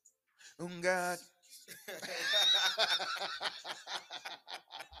the God.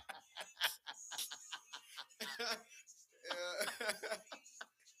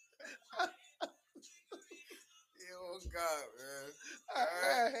 Oh God, man.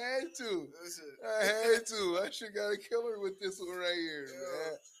 I had to. Listen. I had to. I should got a killer with this one right here, Yo.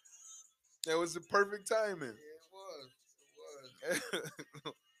 man. That was the perfect timing. Yeah, it was. It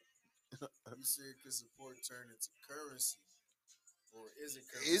was. You said could support turn into currency, or is it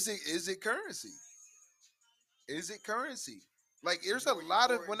currency? is it currency? Is it currency? Like there's The a more you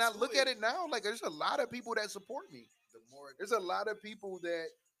lot of pour when I into look at it now, like there's a lot of people that support me. the more There's a lot of people that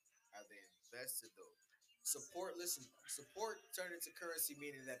are they invested though. Support, listen, support turn into currency,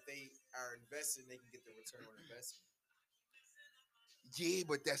 meaning that they are invested and they can get the return on investment. yeah,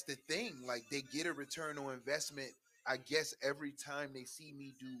 but that's the thing. Like they get a return on investment, I guess, every time they see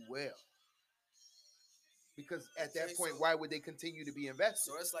me do well. Because at that Okay, point, so why would they continue to be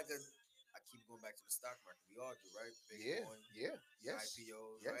invested? so it's like a. I keep going back to the stock market. We all do, right? Yeah, Bitcoin, yeah, yes,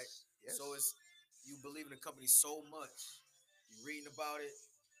 IPOs, right? yes, yes. So it's you believe in the company so much, you reading about it.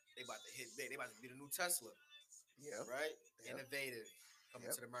 They about to hit big. They about to be the new Tesla, Yeah, right? yeah, Innovative, coming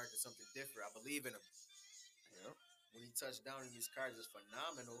yep, to the market, something different. I believe in them. yeah. When he touched down in these cars, it's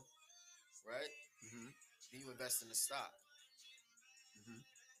phenomenal, right? Mm-hmm, Then you invest in the stock. mm-hmm,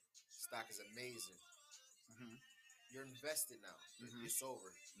 Stock is amazing. mm-hmm, You're invested now. mm-hmm, It's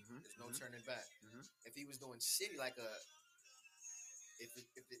over. mm-hmm, There's no turning back. mm-hmm. If he was doing shitty, like a, if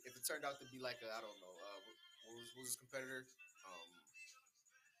it turned out to be like a, I don't know, what was his competitor?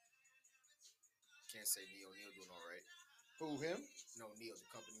 Can't say Neil. Neil doing all right. Who him? No, Neil, the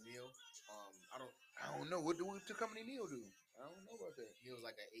company Neil. I don't. I don't know. What do the company Neil do? I don't know about that. Neil's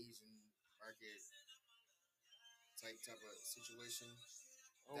like an Asian market type of situation.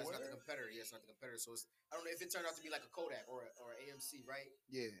 Oh, That's not the where? competitor. Yeah, it's not the competitor. So it's, I don't know if it turned out to be like a Kodak or a AMC, right?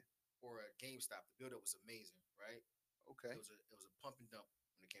 Yeah. Or a GameStop. The build up was amazing, right? Okay. It was a pump and dump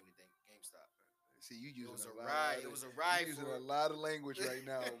when it came to GameStop. See, you It was using a a lot. ride. It was a ride You using for. a lot of language right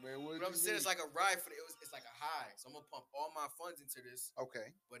now, man. What But do I'm you saying mean? it's like a ride for it's like a high. So I'm gonna pump all my funds into this,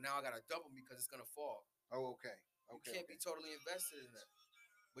 Okay. but now I gotta double because it's gonna fall. Oh, okay. You Okay. can't be totally invested in that.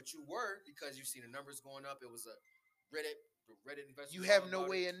 But you were because you seen the numbers going up. It was a Reddit investors. You all have no about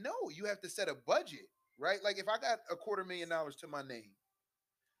way it. to know. You have to set a budget, right? Like if I got $250,000 to my name,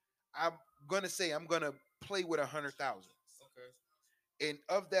 I'm gonna say I'm gonna play with 100,000, Okay. and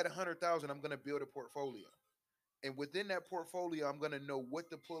of that 100,000, I'm gonna build a portfolio. And within that portfolio, I'm gonna know what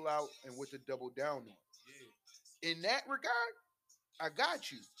to pull out and what to double down on. Yeah. In that regard, I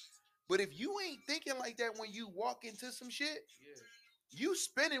got you. But if you ain't thinking like that when you walk into some shit, Yeah. you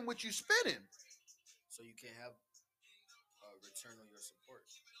spending what you spending. So you can't have a return on your support.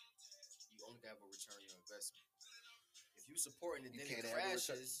 You only have a return on your investment. If you support and You then it can't have a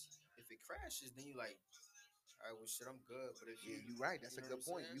return. crashes, if it crashes, then you like, all right, well, shit, I'm good. But if Yeah, you, you're right. That's you a know what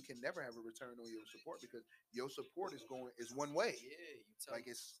good I'm point. saying? You can never have a return on your support because your support is one way. Yeah, you tell Like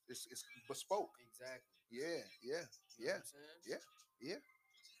it's bespoke. exactly. Yeah, yeah, You know yeah, what I'm saying? yeah, yeah,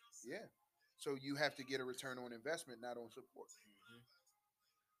 yeah. So you have to get a return on investment, not on support. Mm-hmm.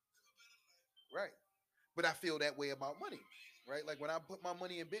 Right. But I feel that way about money. Right. Like when I put my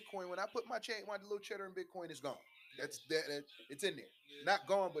money in Bitcoin, when I put my little cheddar in Bitcoin, it's gone. That's that it's in there. Yeah. Not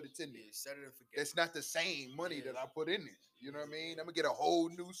gone, but it's in there. Yeah, set it and forget. That's not the same money Yeah. that I put in there. You know what I Yeah, mean? yeah. I'm gonna get a whole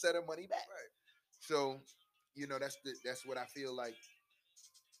new set of money back. Right. So, that's what I feel like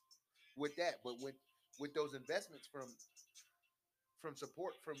with that. But with those investments from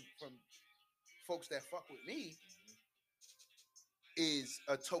support from folks that fuck with me Mm-hmm. is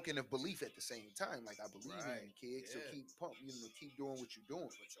a token of belief at the same time. Like I believe in Right. you, kid. So Yeah. keep pump, keep doing what you're doing.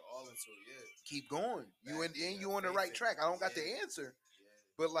 Put your all into it. Yeah. Keep going. You Back, and yeah, you on the faith right in track. it. I don't got the Yeah. answer, Yeah.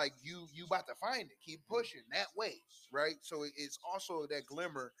 but like you about to find it. Keep Mhm. pushing that way, right? So it's also that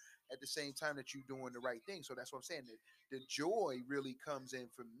glimmer at the same time that you doing the right thing. So that's what I'm saying. The joy really comes in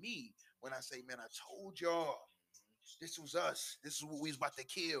for me when I say, man, I told y'all this was us. This is what we was about to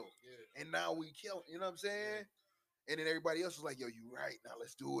kill, Yeah. and now we kill. You know what I'm saying? And then everybody else was like, yo, you right. Now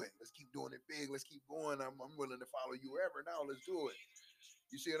let's do it. Let's keep doing it big. Let's keep going. I'm willing to follow you wherever. Now let's do it.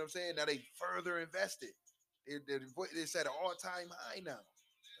 You see what I'm saying? Now they further invested. It's at an all-time high now.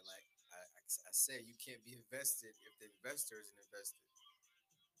 But like I said, you can't be invested if the investor isn't invested.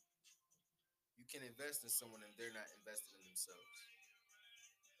 You can invest in someone and they're not invested in themselves.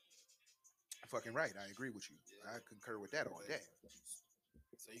 Fucking right. I agree with you. I Yeah. concur with that all But day.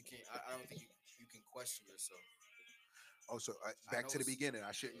 so you can't. I don't think you can question yourself. Also, I back know to the it's beginning,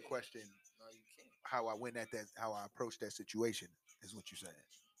 I shouldn't yeah. question No, you can't. how I went at that, how I approached that situation, is what you're saying.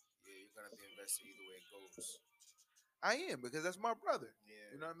 Yeah, you're gonna be invested either way it goes. I am because that's my brother.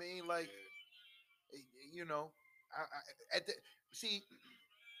 Yeah. You know what I mean? Like, Yeah. you know, at the see,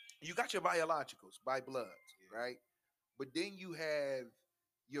 you got your biologicals by bloods, Yeah. right? But then you have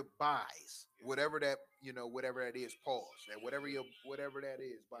your buys, Yeah. whatever that is, pause, that whatever that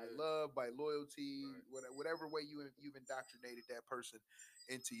is, by Yeah. love, by loyalty, Right. whatever way you've indoctrinated that person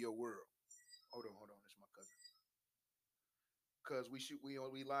into your world. Hold on, it's my cousin. Cause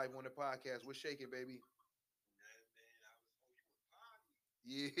we live on the podcast. We're shaking, baby.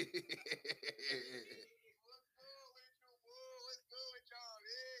 Yeah.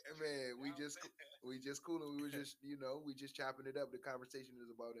 Man, we just cooling. We were just we just chopping it up. The conversation is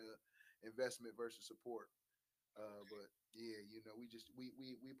about investment versus support. But yeah,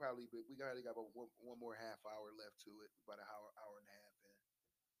 we probably we probably got about one more half hour left to it, about an hour and a half in.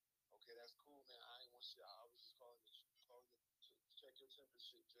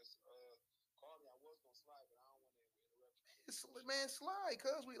 Man, slide,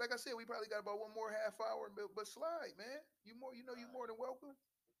 cuz we like I said, we probably got about one more half hour, but slide, man. You more than welcome.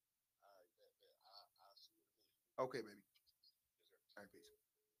 Okay, baby. All right,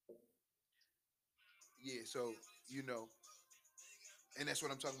 peace. Yeah, so you know, and that's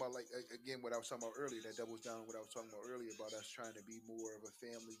what I'm talking about. Like again, what I was talking about earlier, that doubles down on what I was talking about earlier about us trying to be more of a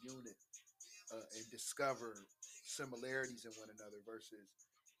family unit and discover similarities in one another versus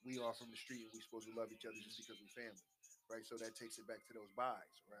we are from the street and we supposed to love each other just because we family, right? So that takes it back to those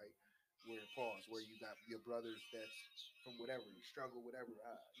buys, right? Where pause, where you got your brothers that's from whatever you struggle, whatever,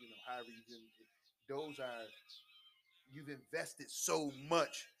 however you can. Those are you've invested so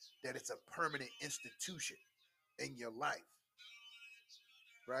much that it's a permanent institution in your life,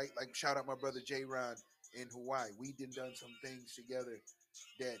 right? Like shout out my brother J Ron in Hawaii. We done some things together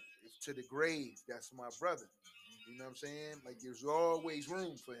that to the grave, that's my brother. You know what I'm saying? Like there's always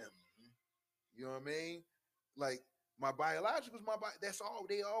room for him. You know what I mean? Like my biologicals, that's all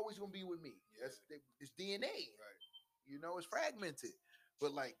they always gonna be with me. It's DNA. Right. It's fragmented.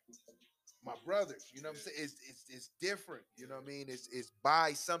 But like my brothers, you know what I'm saying? It's different. You know what I mean? It's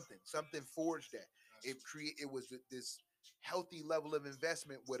by something. Something forged that. It was this healthy level of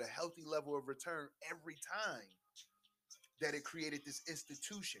investment with a healthy level of return every time that it created this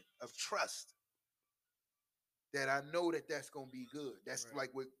institution of trust that I know that that's gonna be good. That's Right.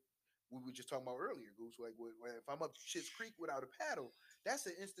 like what we were just talking about earlier, Goose. Like if I'm up Shit's Creek without a paddle, that's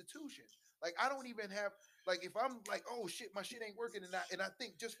an institution. Like I don't even have like if I'm like, oh shit, my shit ain't working, and I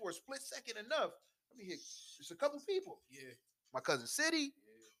think just for a split second enough, Let me hit. It's a couple people. Yeah. My cousin City,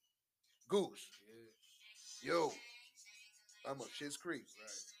 Yeah. Goose. Yeah. Yo, I'm up Shit's Creek. Right.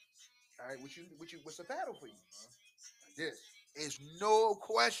 All right, what's the battle for you? Uh-huh. Like this. It's no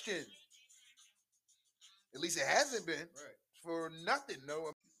question. At least it hasn't been Right. for nothing.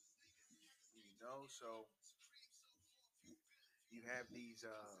 No, so you have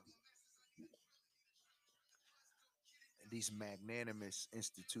these magnanimous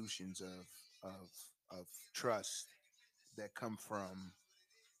institutions of trust that come from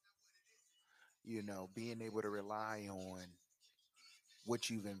being able to rely on what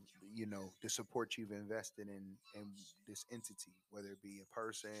the support you've invested in this entity, whether it be a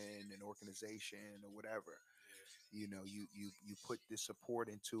person, an organization, or whatever. You put this support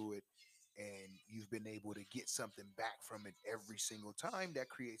into it, and you've been able to get something back from it every single time. That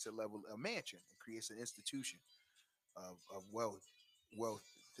creates a mansion. It creates an institution of wealth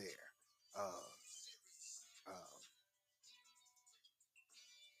there. uh, uh,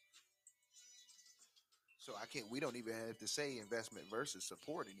 so I can't we don't even have to say investment versus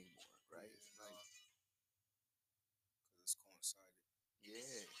support anymore, right? Yeah. Like, Because it's coincided.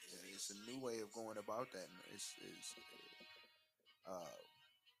 yeah, it's a new way of going about that. It's uh,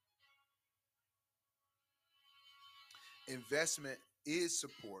 investment is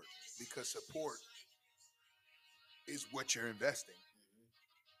support, because support is what you're investing.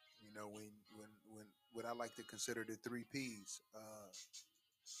 When what I like to consider the three P's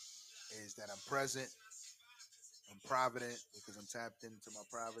is that I'm present, I'm provident because I'm tapped into my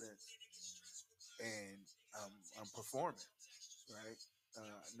providence, and I'm performing. Right.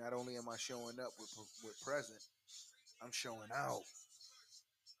 Not only am I showing up with present, I'm showing out.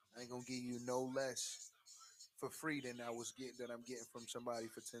 I ain't gonna give you no less for free than I'm getting from somebody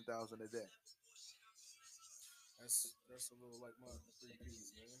for 10,000 a day. That's a little like my three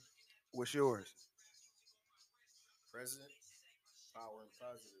P's, man. What's yours? Present, power, and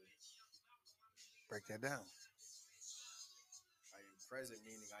positive. Break that down. I am present,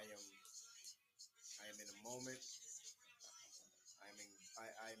 meaning I am in a moment.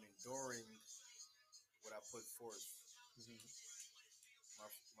 I am enduring what I put forth.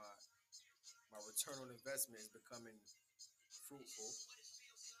 My my my return on investment is becoming fruitful.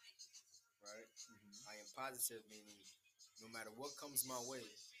 Right. I am positive, meaning no matter what comes my way,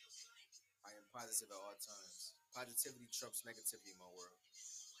 I am positive at all times. Positivity trumps negativity in my world.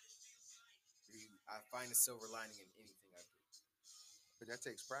 I find a silver lining in anything I do. But that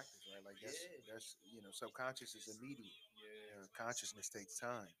takes practice, right? Like Yeah. that's subconscious is immediate. Yeah. Consciousness takes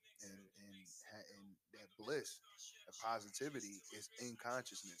time, and that bliss, the positivity is in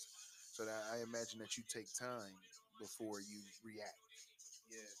consciousness. So that I imagine that you take time before you react.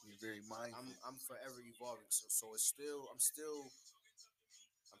 Yeah. You're very mindful. I'm forever evolving. So I'm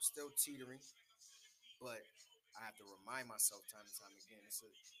still teetering, but I have to remind myself time and time again. It's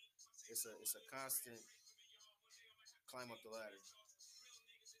a constant climb up the ladder.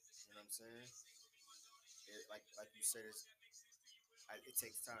 You know what I'm saying? Like you said, it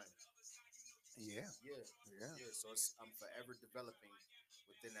takes time. Yeah, Yeah. yeah. Yeah. So I'm forever developing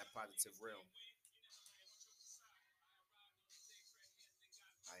within that positive realm.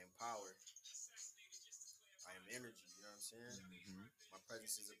 I am power. I am energy. You know what I'm saying? Hmm. My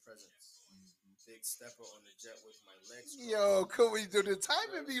presence is a presence. Big stepper on the jet with my legs crossed. Yo, could we do the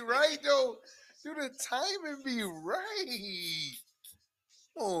timing be right though? Do the timing be right?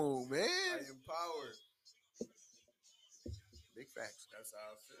 Oh I man, am power. big facts. That's how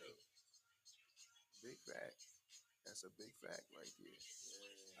I feel. Big fact. That's a big fact right there.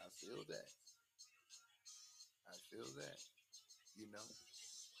 Yeah. I feel that. I feel that. You know,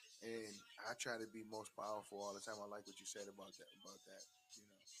 and I try to be most powerful all the time. I like what you said about that. You know,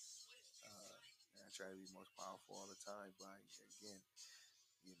 and I try to be most powerful all the time by again,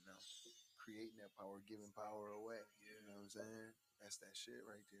 you know, creating that power, giving power away. Yeah. You know what I'm saying? That's that shit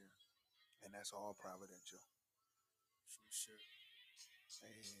right there, and that's all providential. True shit.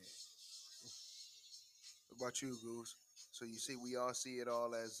 And what about you, Goose? So you see, we all see it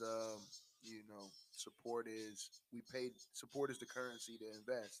all as support is we paid support is the currency to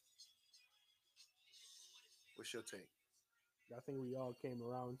invest. What's your take? I think we all came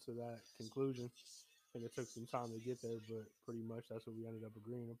around to that conclusion. I think it took some time to get there, but pretty much that's what we ended up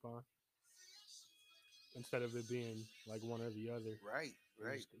agreeing upon. Instead of it being like one or the other, Right,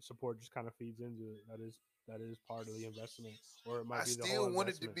 right. support just kind of feeds into it. That is part of the investment, or it I might be the whole still want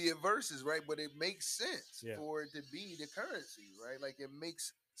it to investment. be a versus, right? But it makes sense Yeah. for it to be the currency, right? Like it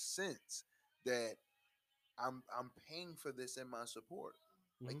makes sense that I'm paying for this in my support.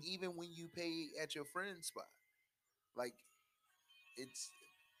 Like Hmm. even when you pay at your friend's spot, like it's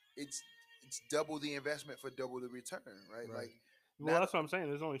it's it's double the investment for double the return, right? Right. Like Well, not that's what I'm saying.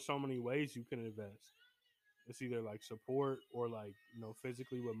 There's only so many ways you can invest. It's either like support or like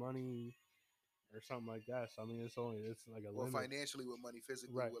physically with money or something like that. So I mean, it's like a or limit. financially with money,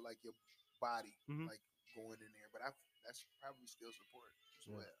 physically Right. with like your body, Hmm. like going in there. But that's probably still support as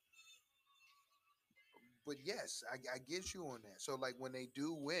Yeah. well. But yes, I get you on that. So like when they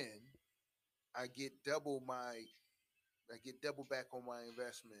do win, I get double my I get double back on my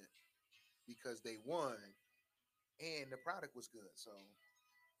investment because they won and the product was good. So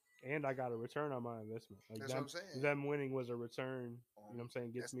And I got a return on my investment. Like that's what them I'm saying. them winning was a return. You know what I'm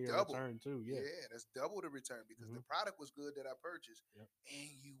saying? Gets That's me a double. return too. Yeah. Yeah, that's double the return because the Hmm. product was good that I purchased Yep.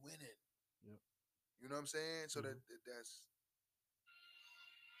 and you win it. Yep. You know what I'm saying? So Hmm.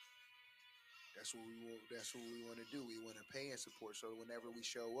 that's what we want. That's what we want to do. We want to pay and support. So whenever we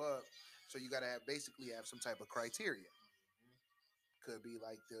show up, so you got to have basically have some type of criteria. Could be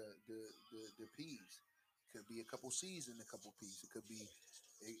like the P's. Could be a couple C's and a couple P's. It could be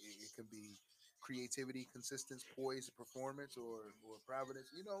it could be creativity, consistency, poise, performance, or providence.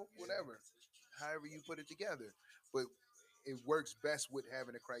 You know, whatever. However you put it together, but it works best with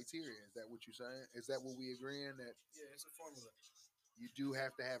having a criteria. Is that what you're saying? Is that what we agreeing that Yeah, it's a formula. you do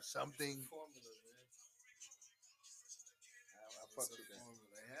have to have It's something? a formula, man. I It's fucks a with that.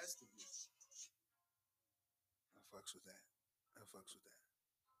 formula. It has to be. I fucks with that. I fucks with that.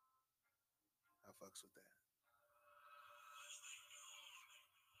 I fucks with that.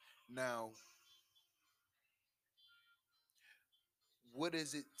 Now, what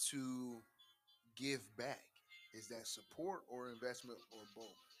is it to give back? Is that support or investment or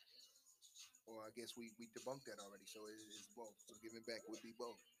both? Or I guess we debunked that already. So it's both. So giving back would be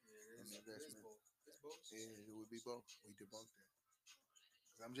both. Yeah, And it is investment, both. It's both. yeah, it would be both. We debunked that.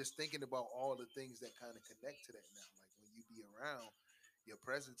 'Cause I'm just thinking about all the things that kind of connect to that now. Like when you be around, your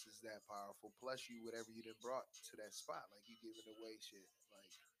presence is that powerful. Plus, you whatever you done brought to that spot, like you giving away shit.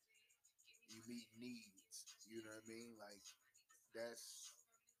 Like you meet needs. You know what I mean? Like that's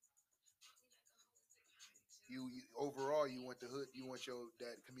you overall you want the hood you want your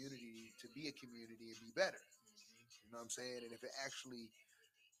that community to be a community and be better, you know what I'm saying, and if it actually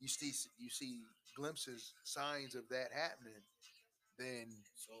you see glimpses signs of that happening, then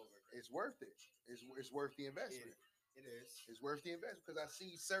It's over. it's worth it. It's worth the investment. It is. It's worth the investment because I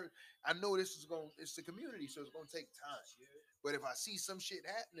see certain. I know this is going. It's the community, so it's going to take time. Yeah. But if I see some shit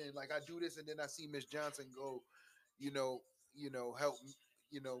happening, like I do this, and then I see Miss Johnson go, you know, help,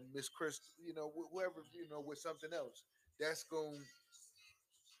 Miss Chris, whoever, with something else, that's going.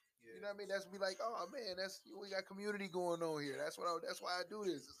 Yeah. You know what I mean? That's be like, oh man, we got community going on here. That's why I do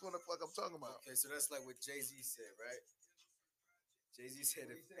this. That's what the fuck I'm talking about. Okay, so that's like what Jay Z said, right? Jay Z said,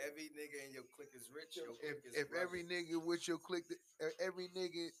 if every nigga in your clique is rich, your clique is If every rugged. nigga with your clique, every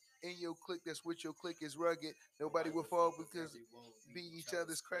nigga in your clique that's with your clique is rugged, nobody will Will fall because because everyone will be each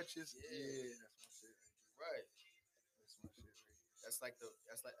other's crutches. Yeah. Yeah, that's my shit. Right. That's my shit. That's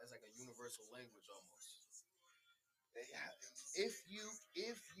like a universal language almost. If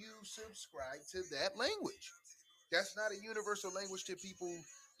you subscribe to that language, that's not a universal language to people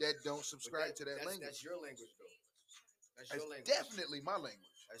that don't subscribe to that language. That's your language though. That's It's your language. definitely my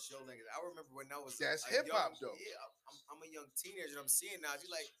language. That's your language. I remember when I was That's a hip hop young, though. yeah, I'm a young teenager and I'm seeing now.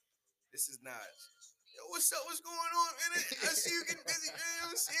 You're like, this is not. Yo, what's up? What's going on, man? I see you getting busy, man.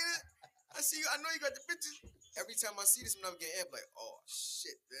 I'm seeing it. I see you. I know you got the pictures. Every time I see this, when I'm getting amped, like, oh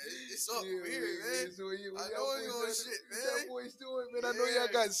shit, man, it's up Yeah, here, man. So I know it's on shit, man. Y'all boys doing, man. I know y'all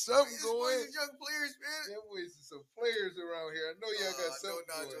Yeah. got something These going. boys, young players, man. Y'all boys are some players around here. I know y'all got I know something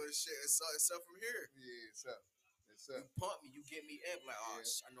not going. doing shit. It's up from here. Yeah, it's up. It's You up. pump me, you get me amped, like, oh, Yeah.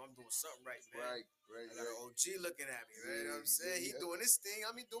 I know I'm doing something right, man. Right. I got an OG looking at me, man. You know what I'm Yeah, saying? He yeah. doing his thing,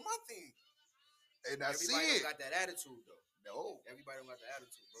 I mean doing my thing. And I see Everybody it. don't got that attitude though. No, Everybody don't got the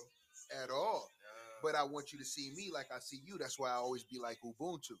attitude, bro. at all. But I want you to see me like I see you. That's why I always be like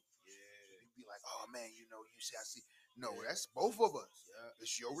Ubuntu. Yeah. You be like, oh man, you see, I see. No, Yeah. that's both of us. Yeah.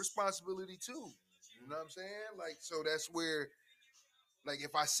 It's your responsibility too. You know what I'm saying? Like, so that's where, like,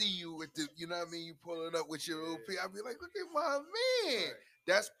 if I see you with the, you know what I mean, you pulling up with your OP, I'll be like, look at my man. Right.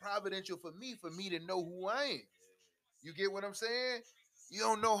 That's providential for me to know who I am. You get what I'm saying? You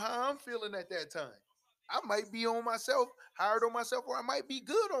don't know how I'm feeling at that time. I might be on myself, hard on myself, or I might be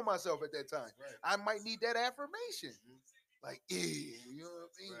good on myself at that time. Right. I might need that affirmation. Like, yeah, you know what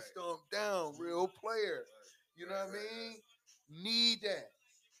I mean? Right. Stomp down, real player. You know Right, what I right, mean? Need that.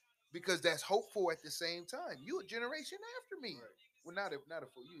 Because that's hopeful at the same time. You a generation after me. Right. Well, not a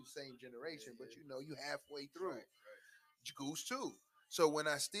full you same generation, but you halfway through. Right. Goose too. So when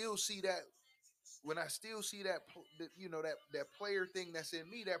I still see that when I still see you know, that player thing that's in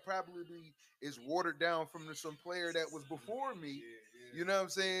me, that probably is watered down from some player that was before me. Yeah, yeah. You know what I'm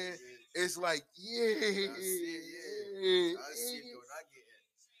saying? Yeah. It's like, yeah, I see it, yeah. I see it though, and I get it.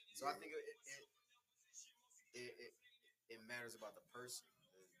 So I think it, it, it matters about the person.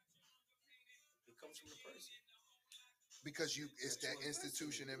 It comes from the person. because it's That that you invest in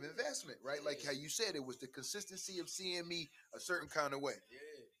institution it. of investment, right? Like how you said, it was the consistency of seeing me a certain kind of way. Yeah.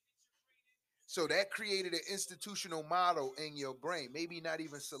 So that created an institutional model in your brain. Maybe not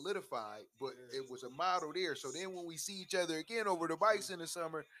even solidified, but Yeah. it was a model there. So then when we see each other again over the bikes in the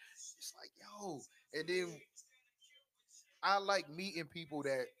summer, it's like, yo. And then I like meeting people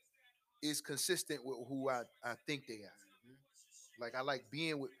that is consistent with who I think they are. Mhm. Like I like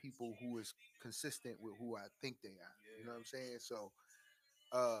being with people who is consistent with who I think they are. You know Yeah. what I'm saying? So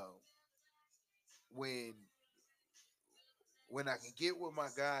uh when I can get with my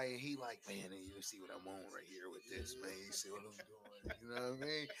guy and he like, man, you see what I'm on right here with this, man. You see what I'm doing. You know what I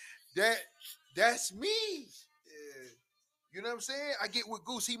mean? That's me. Yeah. You know what I'm saying? I get with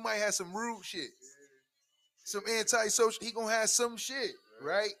Goose, he might have some rude shit. Yeah. Some antisocial, he gonna have some shit,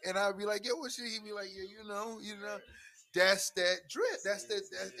 Right. right? And I'll be like, yo, what shit? He be like, yeah, you know. Right. That's that drip. That's Yeah, that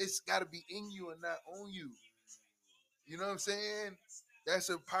yeah. it's gotta be in you and not on you. You know what I'm saying? That's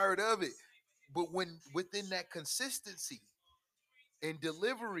a part of it. But when within that consistency and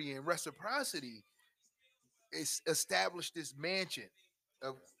delivery and reciprocity, it's established this mansion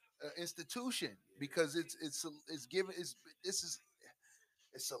of Okay. institution Yeah. because it's given this is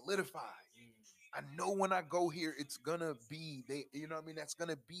it's solidified. Mm. I know when I go here, it's gonna be they. You know what I mean? That's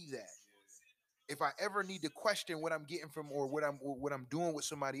gonna be that. Yeah. If I ever need to question what I'm getting from or what I'm doing with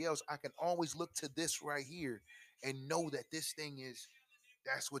somebody else, I can always look to this right here and know that this thing is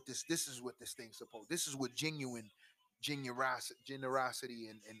that's what this is what this thing's supposed. This is what genuine generosity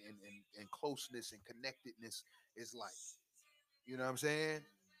and closeness and connectedness is like. You know what I'm saying?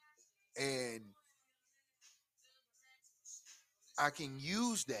 And I can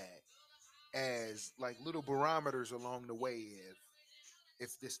use that as like little barometers along the way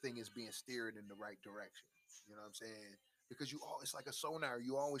if this thing is being steered in the right direction. You know what I'm saying? Because you all it's like a sonar.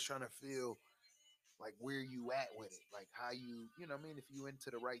 You always trying to feel like where you at with it, like how you know what I mean, if you into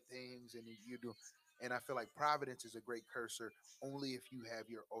the right things and you do. And I feel like Providence is a great cursor only if you have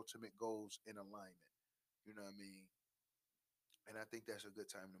your ultimate goals in alignment. You know what I mean? And I think that's a good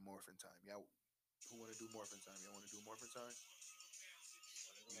time to morphin time. Y'all who want to do morphin time? Y'all want to do morphin time?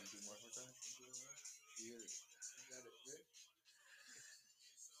 You want to do morphin time? Yeah. I got it, man.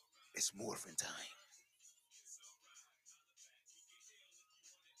 It's morphin time.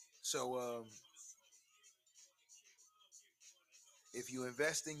 So if you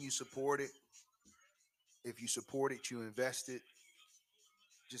invest in, you support it. If you support it, you invest it.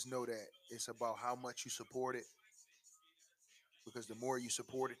 Just know that it's about how much you support it. Because the more you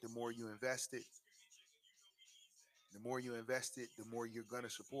support it, the more you invest it. The more you invest it, the more you're gonna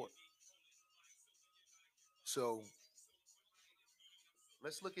support. So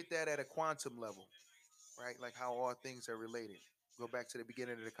let's look at that at a quantum level, right? Like how all things are related. Go back to the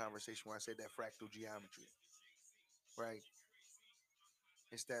beginning of the conversation where I said that fractal geometry, right?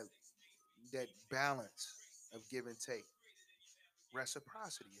 It's that balance of give and take.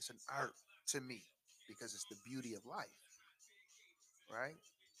 Reciprocity. It's an art to me because it's the beauty of life, right?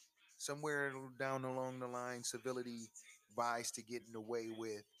 Somewhere down along the line, civility vies to get in the way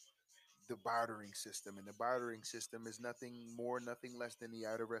with the bartering system. And the bartering system is nothing more, nothing less than the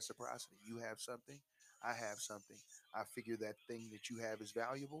art of reciprocity. You have something, I have something. I figure that thing that you have is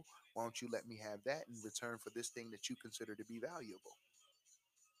valuable. Why don't you let me have that in return for this thing that you consider to be valuable?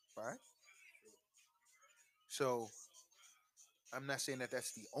 Right? So I'm not saying that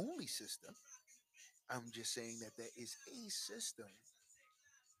that's the only system. I'm just saying that there is a system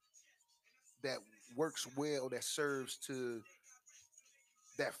that works well, that serves to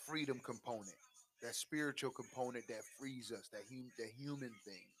that freedom component, that spiritual component that frees us, that human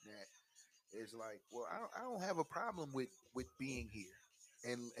thing that is like, well, I don't have a problem with being here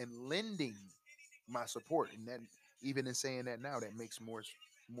and lending my support, and that even in saying that now, that makes more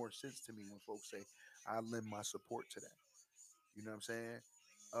sense to me when folks say I lend my support to that. You know what I'm saying?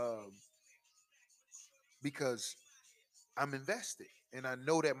 Um, because I'm invested, and I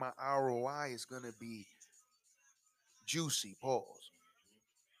know that my ROI is gonna be juicy. Pause.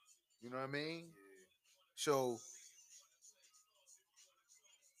 You know what I mean? So,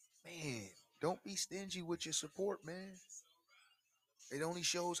 man, don't be stingy with your support, man. It only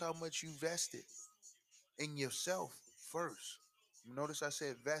shows how much you vested in yourself first. Notice I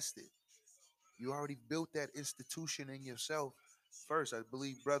said vested. You already built that institution in yourself first. I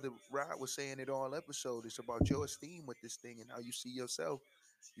believe Brother Rod was saying it all episode. It's about your esteem with this thing and how you see yourself.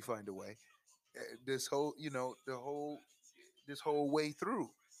 You find a way. This whole, this whole way through.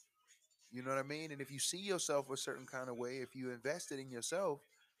 You know what I mean? And if you see yourself a certain kind of way, if you invested in yourself,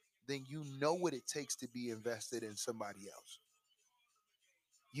 then you know what it takes to be invested in somebody else.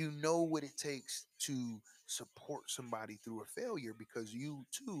 You know what it takes to support somebody through a failure because you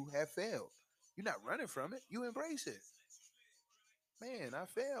too have failed. You're not running from it. You embrace it. Man, I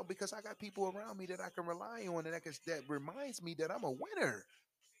failed because I got people around me that I can rely on and that reminds me that I'm a winner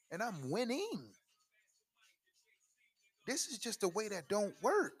and I'm winning. This is just a way that don't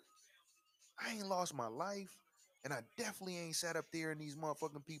work. I ain't lost my life, and I definitely ain't sat up there in these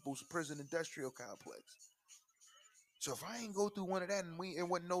motherfucking people's prison industrial complex. So if I ain't go through one of that and it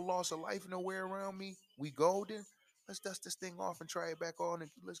wasn't no loss of life nowhere around me, we golden. Let's dust this thing off and try it back on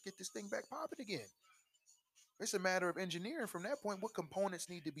and let's get this thing back popping again. It's a matter of engineering from that point. What components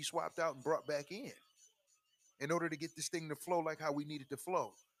need to be swapped out and brought back in order to get this thing to flow like how we need it to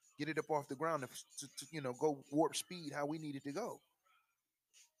flow? Get it up off the ground to go warp speed how we need it to go.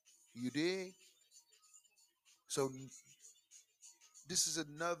 You dig? So this is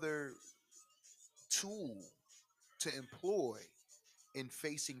another tool to employ in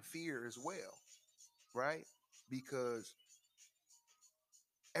facing fear as well, right? Because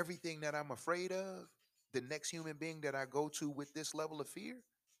everything that I'm afraid of, the next human being that I go to with this level of fear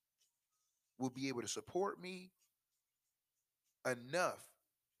will be able to support me enough,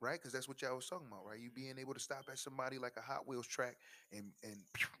 right? Because that's what y'all was talking about, right? You being able to stop at somebody like a Hot Wheels track and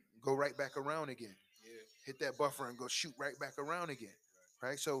go right back around again. Yeah. Hit that buffer and go shoot right back around again.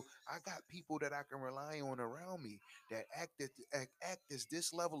 Right. So I got people that I can rely on around me that act as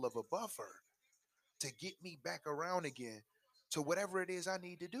this level of a buffer to get me back around again to whatever it is I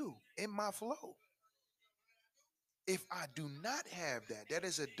need to do in my flow. If I do not have that, that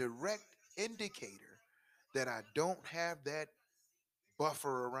is a direct indicator that I don't have that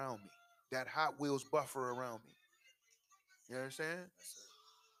buffer around me, that Hot Wheels buffer around me. You understand? That's it.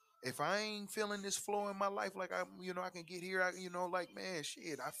 If I ain't feeling this flow in my life, like I can get here, like, man,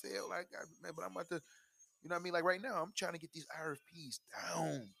 shit, I feel like, man, but I'm about to, you know what I mean? Like right now, I'm trying to get these RFPs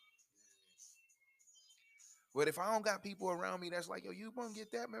down. But if I don't got people around me that's like, yo, you gonna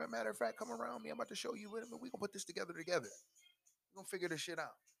get that? Matter of fact, come around me. I'm about to show you. We gonna put this together. We're gonna figure this shit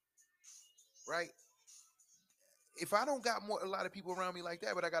out, right? If I don't got a lot of people around me like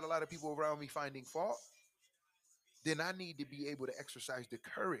that, but I got a lot of people around me finding fault, then I need to be able to exercise the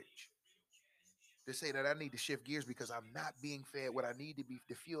courage to say that I need to shift gears because I'm not being fed what I need to be,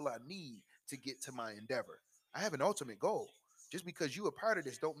 the fuel I need to get to my endeavor. I have an ultimate goal. Just because you a part of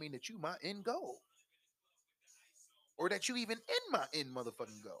this don't mean that you my end goal. Or that you even in my end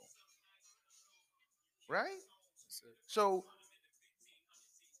motherfucking goal. Right? That's it. So,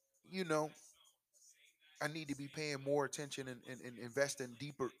 you know, I need to be paying more attention and investing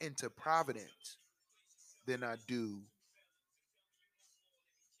deeper into providence than I do,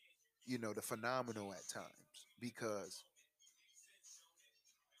 the phenomenal at times. Because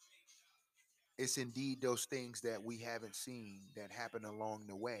it's indeed those things that we haven't seen that happen along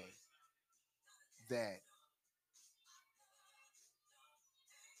the way that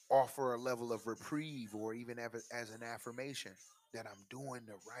offer a level of reprieve or even as an affirmation that I'm doing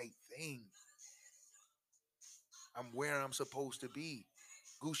the right thing. I'm where I'm supposed to be.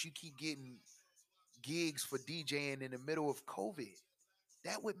 Goose, you keep getting gigs for DJing in the middle of COVID.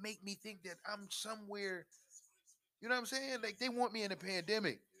 That would make me think that I'm somewhere, you know what I'm saying? Like they want me in a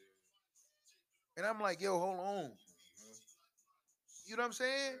pandemic. And I'm like, yo, hold on. You know what I'm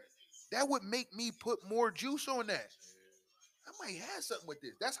saying? That would make me put more juice on that. I might have something with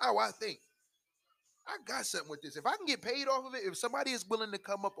this. That's how I think. I got something with this. If I can get paid off of it, if somebody is willing to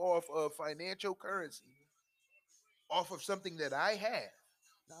come up off of financial currency, off of something that I have,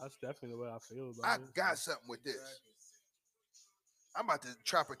 No, that's definitely the way I feel I about it. got something with this. Exactly. I'm about to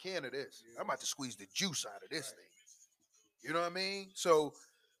chop a can of this. I'm about to squeeze the juice out of this thing. You know what I mean? So,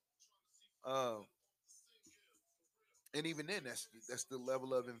 um, and even then, that's the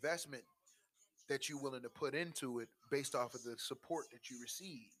level of investment that you're willing to put into it based off of the support that you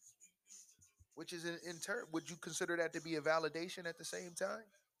receive. Which is in turn, would you consider that to be a validation at the same time?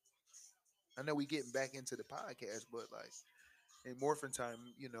 I know we getting back into the podcast, but like in morphin time,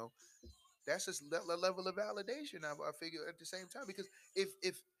 that's just level of validation. I figure at the same time because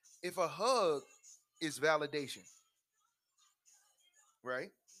if a hug is validation, right?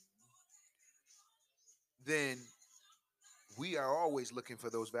 Then we are always looking for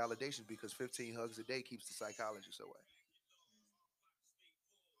those validations because 15 hugs a day keeps the psychologist away.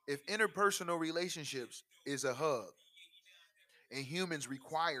 If interpersonal relationships is a hug, and humans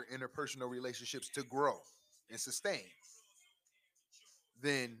require interpersonal relationships to grow and sustain,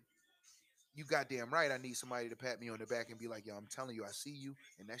 then you goddamn right. I need somebody to pat me on the back and be like, "Yo, I'm telling you, I see you,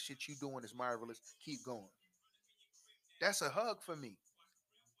 and that shit you doing is marvelous. Keep going." That's a hug for me.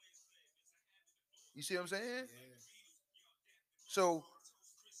 You see what I'm saying? Yeah. So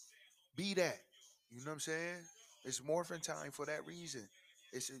be that. You know what I'm saying? It's morphin' time for that reason.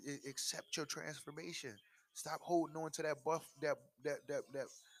 Accept your transformation. Stop holding on to that that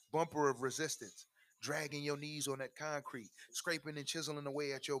bumper of resistance, dragging your knees on that concrete, scraping and chiseling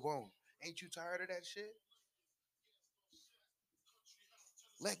away at your bone. Ain't you tired of that shit?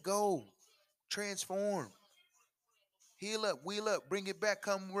 Let go. Transform. Heal up, wheel up, bring it back,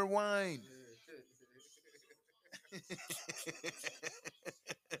 come rewind. Uh-huh.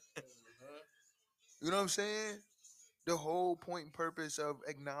 You know what I'm saying? The whole point and purpose of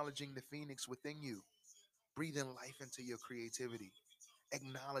acknowledging the phoenix within you, breathing life into your creativity,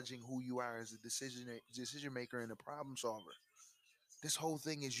 acknowledging who you are as a decision maker and a problem solver. This whole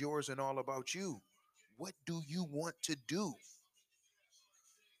thing is yours and all about you. What do you want to do?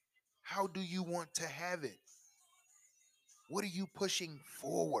 How do you want to have it? What are you pushing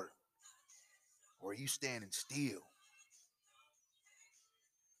forward? Or are you standing still?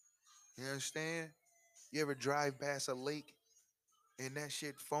 You understand? You ever drive past a lake and that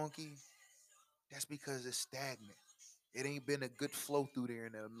shit funky? That's because it's stagnant. It ain't been a good flow through there,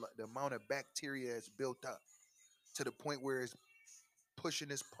 and the amount of bacteria has built up to the point where it's pushing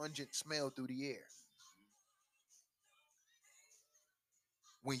this pungent smell through the air.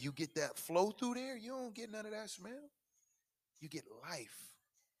 When you get that flow through there, you don't get none of that smell. You get life.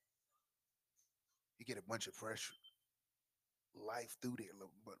 You get a bunch of fresh life through there,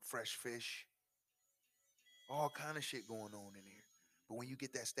 but fresh fish, all kind of shit going on in there. But when you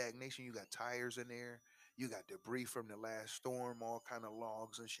get that stagnation, you got tires in there. You got debris from the last storm, all kind of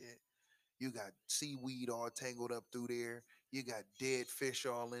logs and shit. You got seaweed all tangled up through there. You got dead fish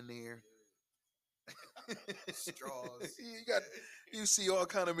all in there. Straws. you got you see all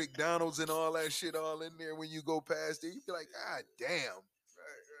kind of McDonald's and all that shit all in there when you go past there. You be like, God damn.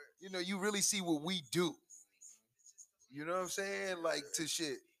 Right, You know, you really see what we do. You know what I'm saying? Like to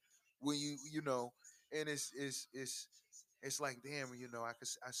shit. When you know, and it's like, damn, you know, I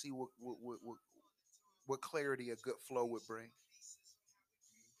see what clarity a good flow would bring,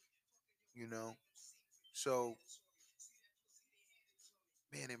 you know. So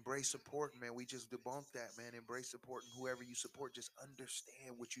man, embrace support, man. We just debunked that, man. Embrace support, and whoever you support, just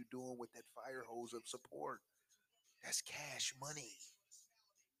understand what you're doing with that fire hose of support. That's cash money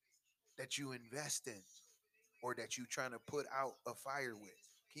that you invest in or that you trying to put out a fire with.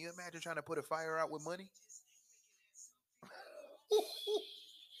 Can you imagine trying to put a fire out with money?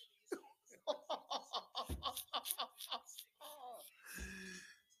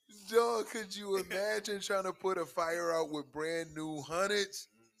 Dog, could you imagine trying to put a fire out with brand new hundreds?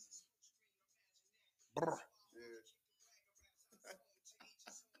 Brr.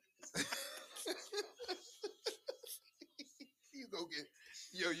 You go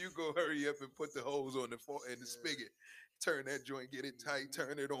get, you go hurry up and put the hose on the in the spigot, turn that joint, get it tight,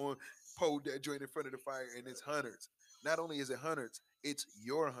 turn it on, hold that joint in front of the fire, and it's hundreds. Not only is it hundreds, it's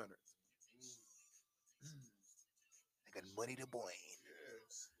your hundreds. I got money to boy.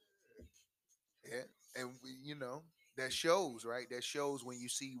 Yeah, and you know that shows, right? That shows when you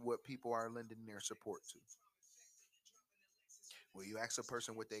see what people are lending their support to. When you ask a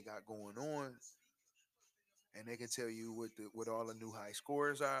person what they got going on, and they can tell you what all the new high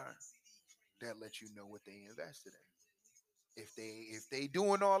scores are, that lets you know what they invested in. If they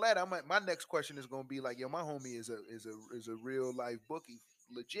doing all that, my next question is gonna be like, yo, my homie is a real life bookie,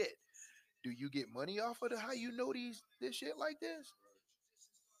 legit. Do you get money off of how you know this shit like this?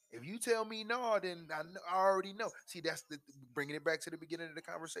 If you tell me no, then I already know. See, that's the bringing it back to the beginning of the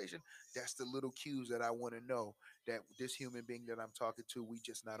conversation. That's the little cues that I want to know that this human being that I'm talking to, we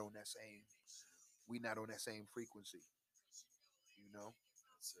just not on that same. We not on that same frequency. You know,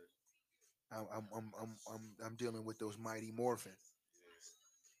 That's it. I'm dealing with those mighty morphin.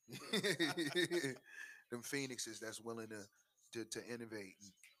 Them phoenixes that's willing to innovate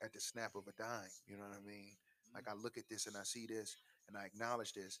at the snap of a dime. You know what I mean? Like I look at this and I see this and I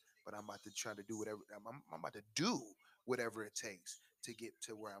acknowledge this, but I'm about to try to do whatever I'm about to do whatever it takes to get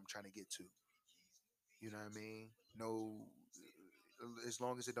to where I'm trying to get to. You know what I mean? No, as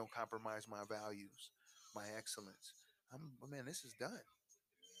long as it don't compromise my values, my excellence. Man, this is done.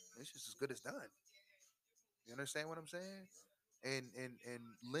 This is as good as done. You understand what I'm saying? And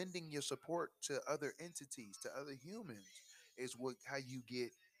lending your support to other entities, to other humans, is what how you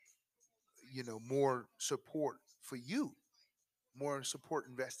get more support for you. more support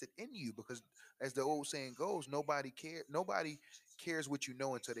invested in you, because as the old saying goes, nobody cares what you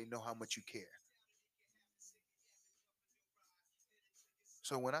know until they know how much you care.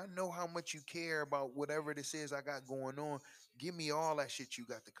 So when I know how much you care about whatever this is I got going on, give me all that shit you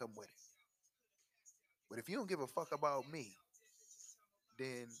got to come with it. But if you don't give a fuck about me,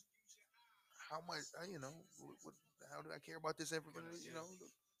 then how much, how do I care about this information?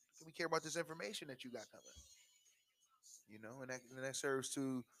 Can we care about this information that you got coming? And that serves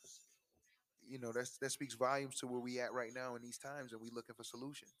to, that speaks volumes to where we at right now in these times, and we looking for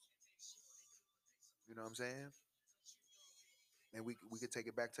solutions. You know what I'm saying? And we could take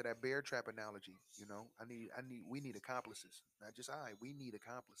it back to that bear trap analogy. We need accomplices, not just we need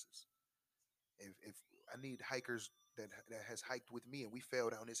accomplices. If I need hikers that has hiked with me, and we fell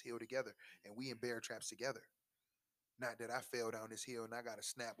down this hill together, and we in bear traps together. Not that I fell down this hill and I got a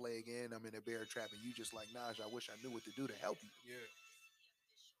snap leg in, I'm in a bear trap, and you just like, Naj, I wish I knew what to do to help you. Yeah.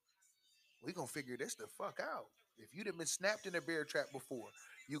 We gonna figure this the fuck out. If you'd have been snapped in a bear trap before,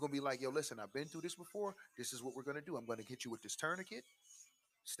 you're gonna be like, yo, listen, I've been through this before. This is what we're gonna do. I'm gonna hit you with this tourniquet.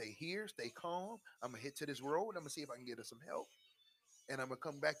 Stay here, stay calm. I'm gonna hit to this road. I'm gonna see if I can get us some help. And I'm gonna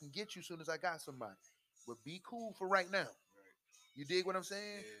come back and get you as soon as I got somebody. But be cool for right now. Right. You dig what I'm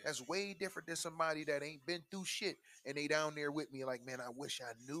saying? Yeah. That's way different than somebody that ain't been through shit and they down there with me like, man, I wish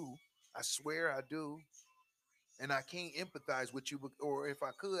I knew. I swear I do. And I can't empathize with you, or if I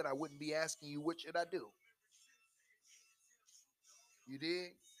could, I wouldn't be asking you what should I do. You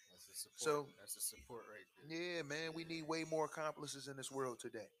dig? That's the support. So That's the support right there. yeah, man, we need way more accomplices in this world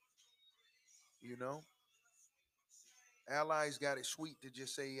today. You know, allies got it sweet to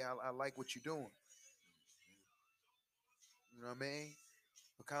just say, I like what you're doing. You know what I mean?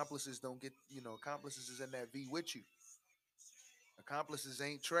 Accomplices don't get, accomplices is in that V with you. Accomplices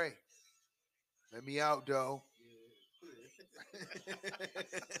ain't Trey. Let me out, though. Yeah.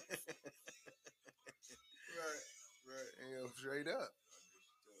 Right. Right. Straight up.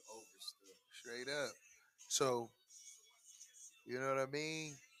 Understood. Overstood. Straight up. So, you know what I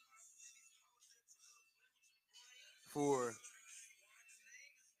mean? For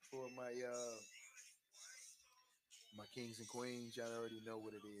my kings and queens, y'all already know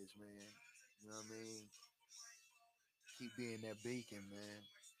what it is, man. You know what I mean? Keep being that beacon, man.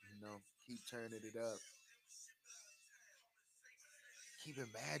 Keep turning it up. Keep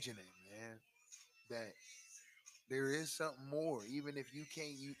imagining, man, that there is something more. Even if you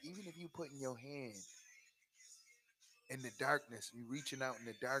can't, even if you putting your hand in the darkness, you reaching out in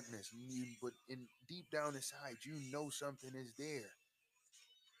the darkness, but in deep down inside, you know something is there.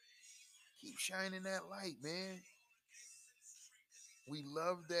 Keep shining that light, man. We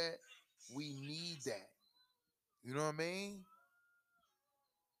love that. We need that. You know what I mean?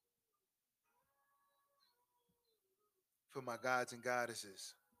 For my gods and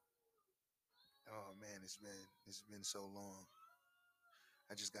goddesses. Oh man, it's been so long.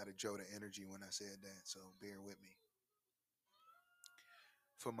 I just got a jolt of energy when I said that, so bear with me.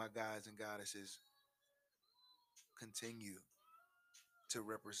 For my gods and goddesses, continue to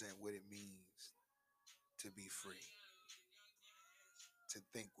represent what it means to be free, to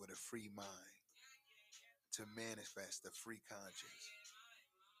think with a free mind, to manifest a free conscience.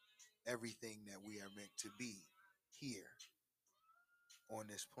 Everything that we are meant to be here on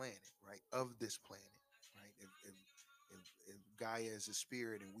this planet, right? Of this planet, right? If Gaia is a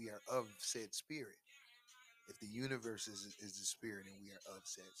spirit and we are of said spirit, if the universe is the spirit and we are of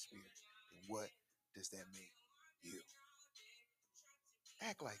said spirit, then what does that make you?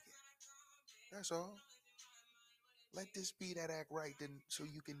 Act like it. That's all. Let this be that act right, then, so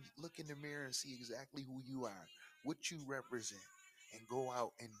you can look in the mirror and see exactly who you are, what you represent, and go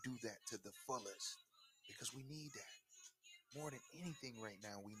out and do that to the fullest. Because we need that more than anything right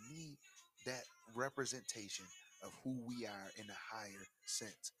now. We need that representation of who we are in a higher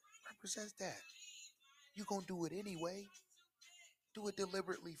sense. Represent that. You're gonna do it anyway. Do it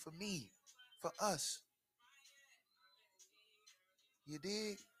deliberately for me, for us. You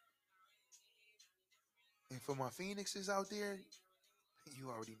dig? And for my phoenixes out there, you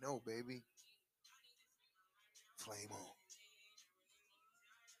already know, baby. Flame on.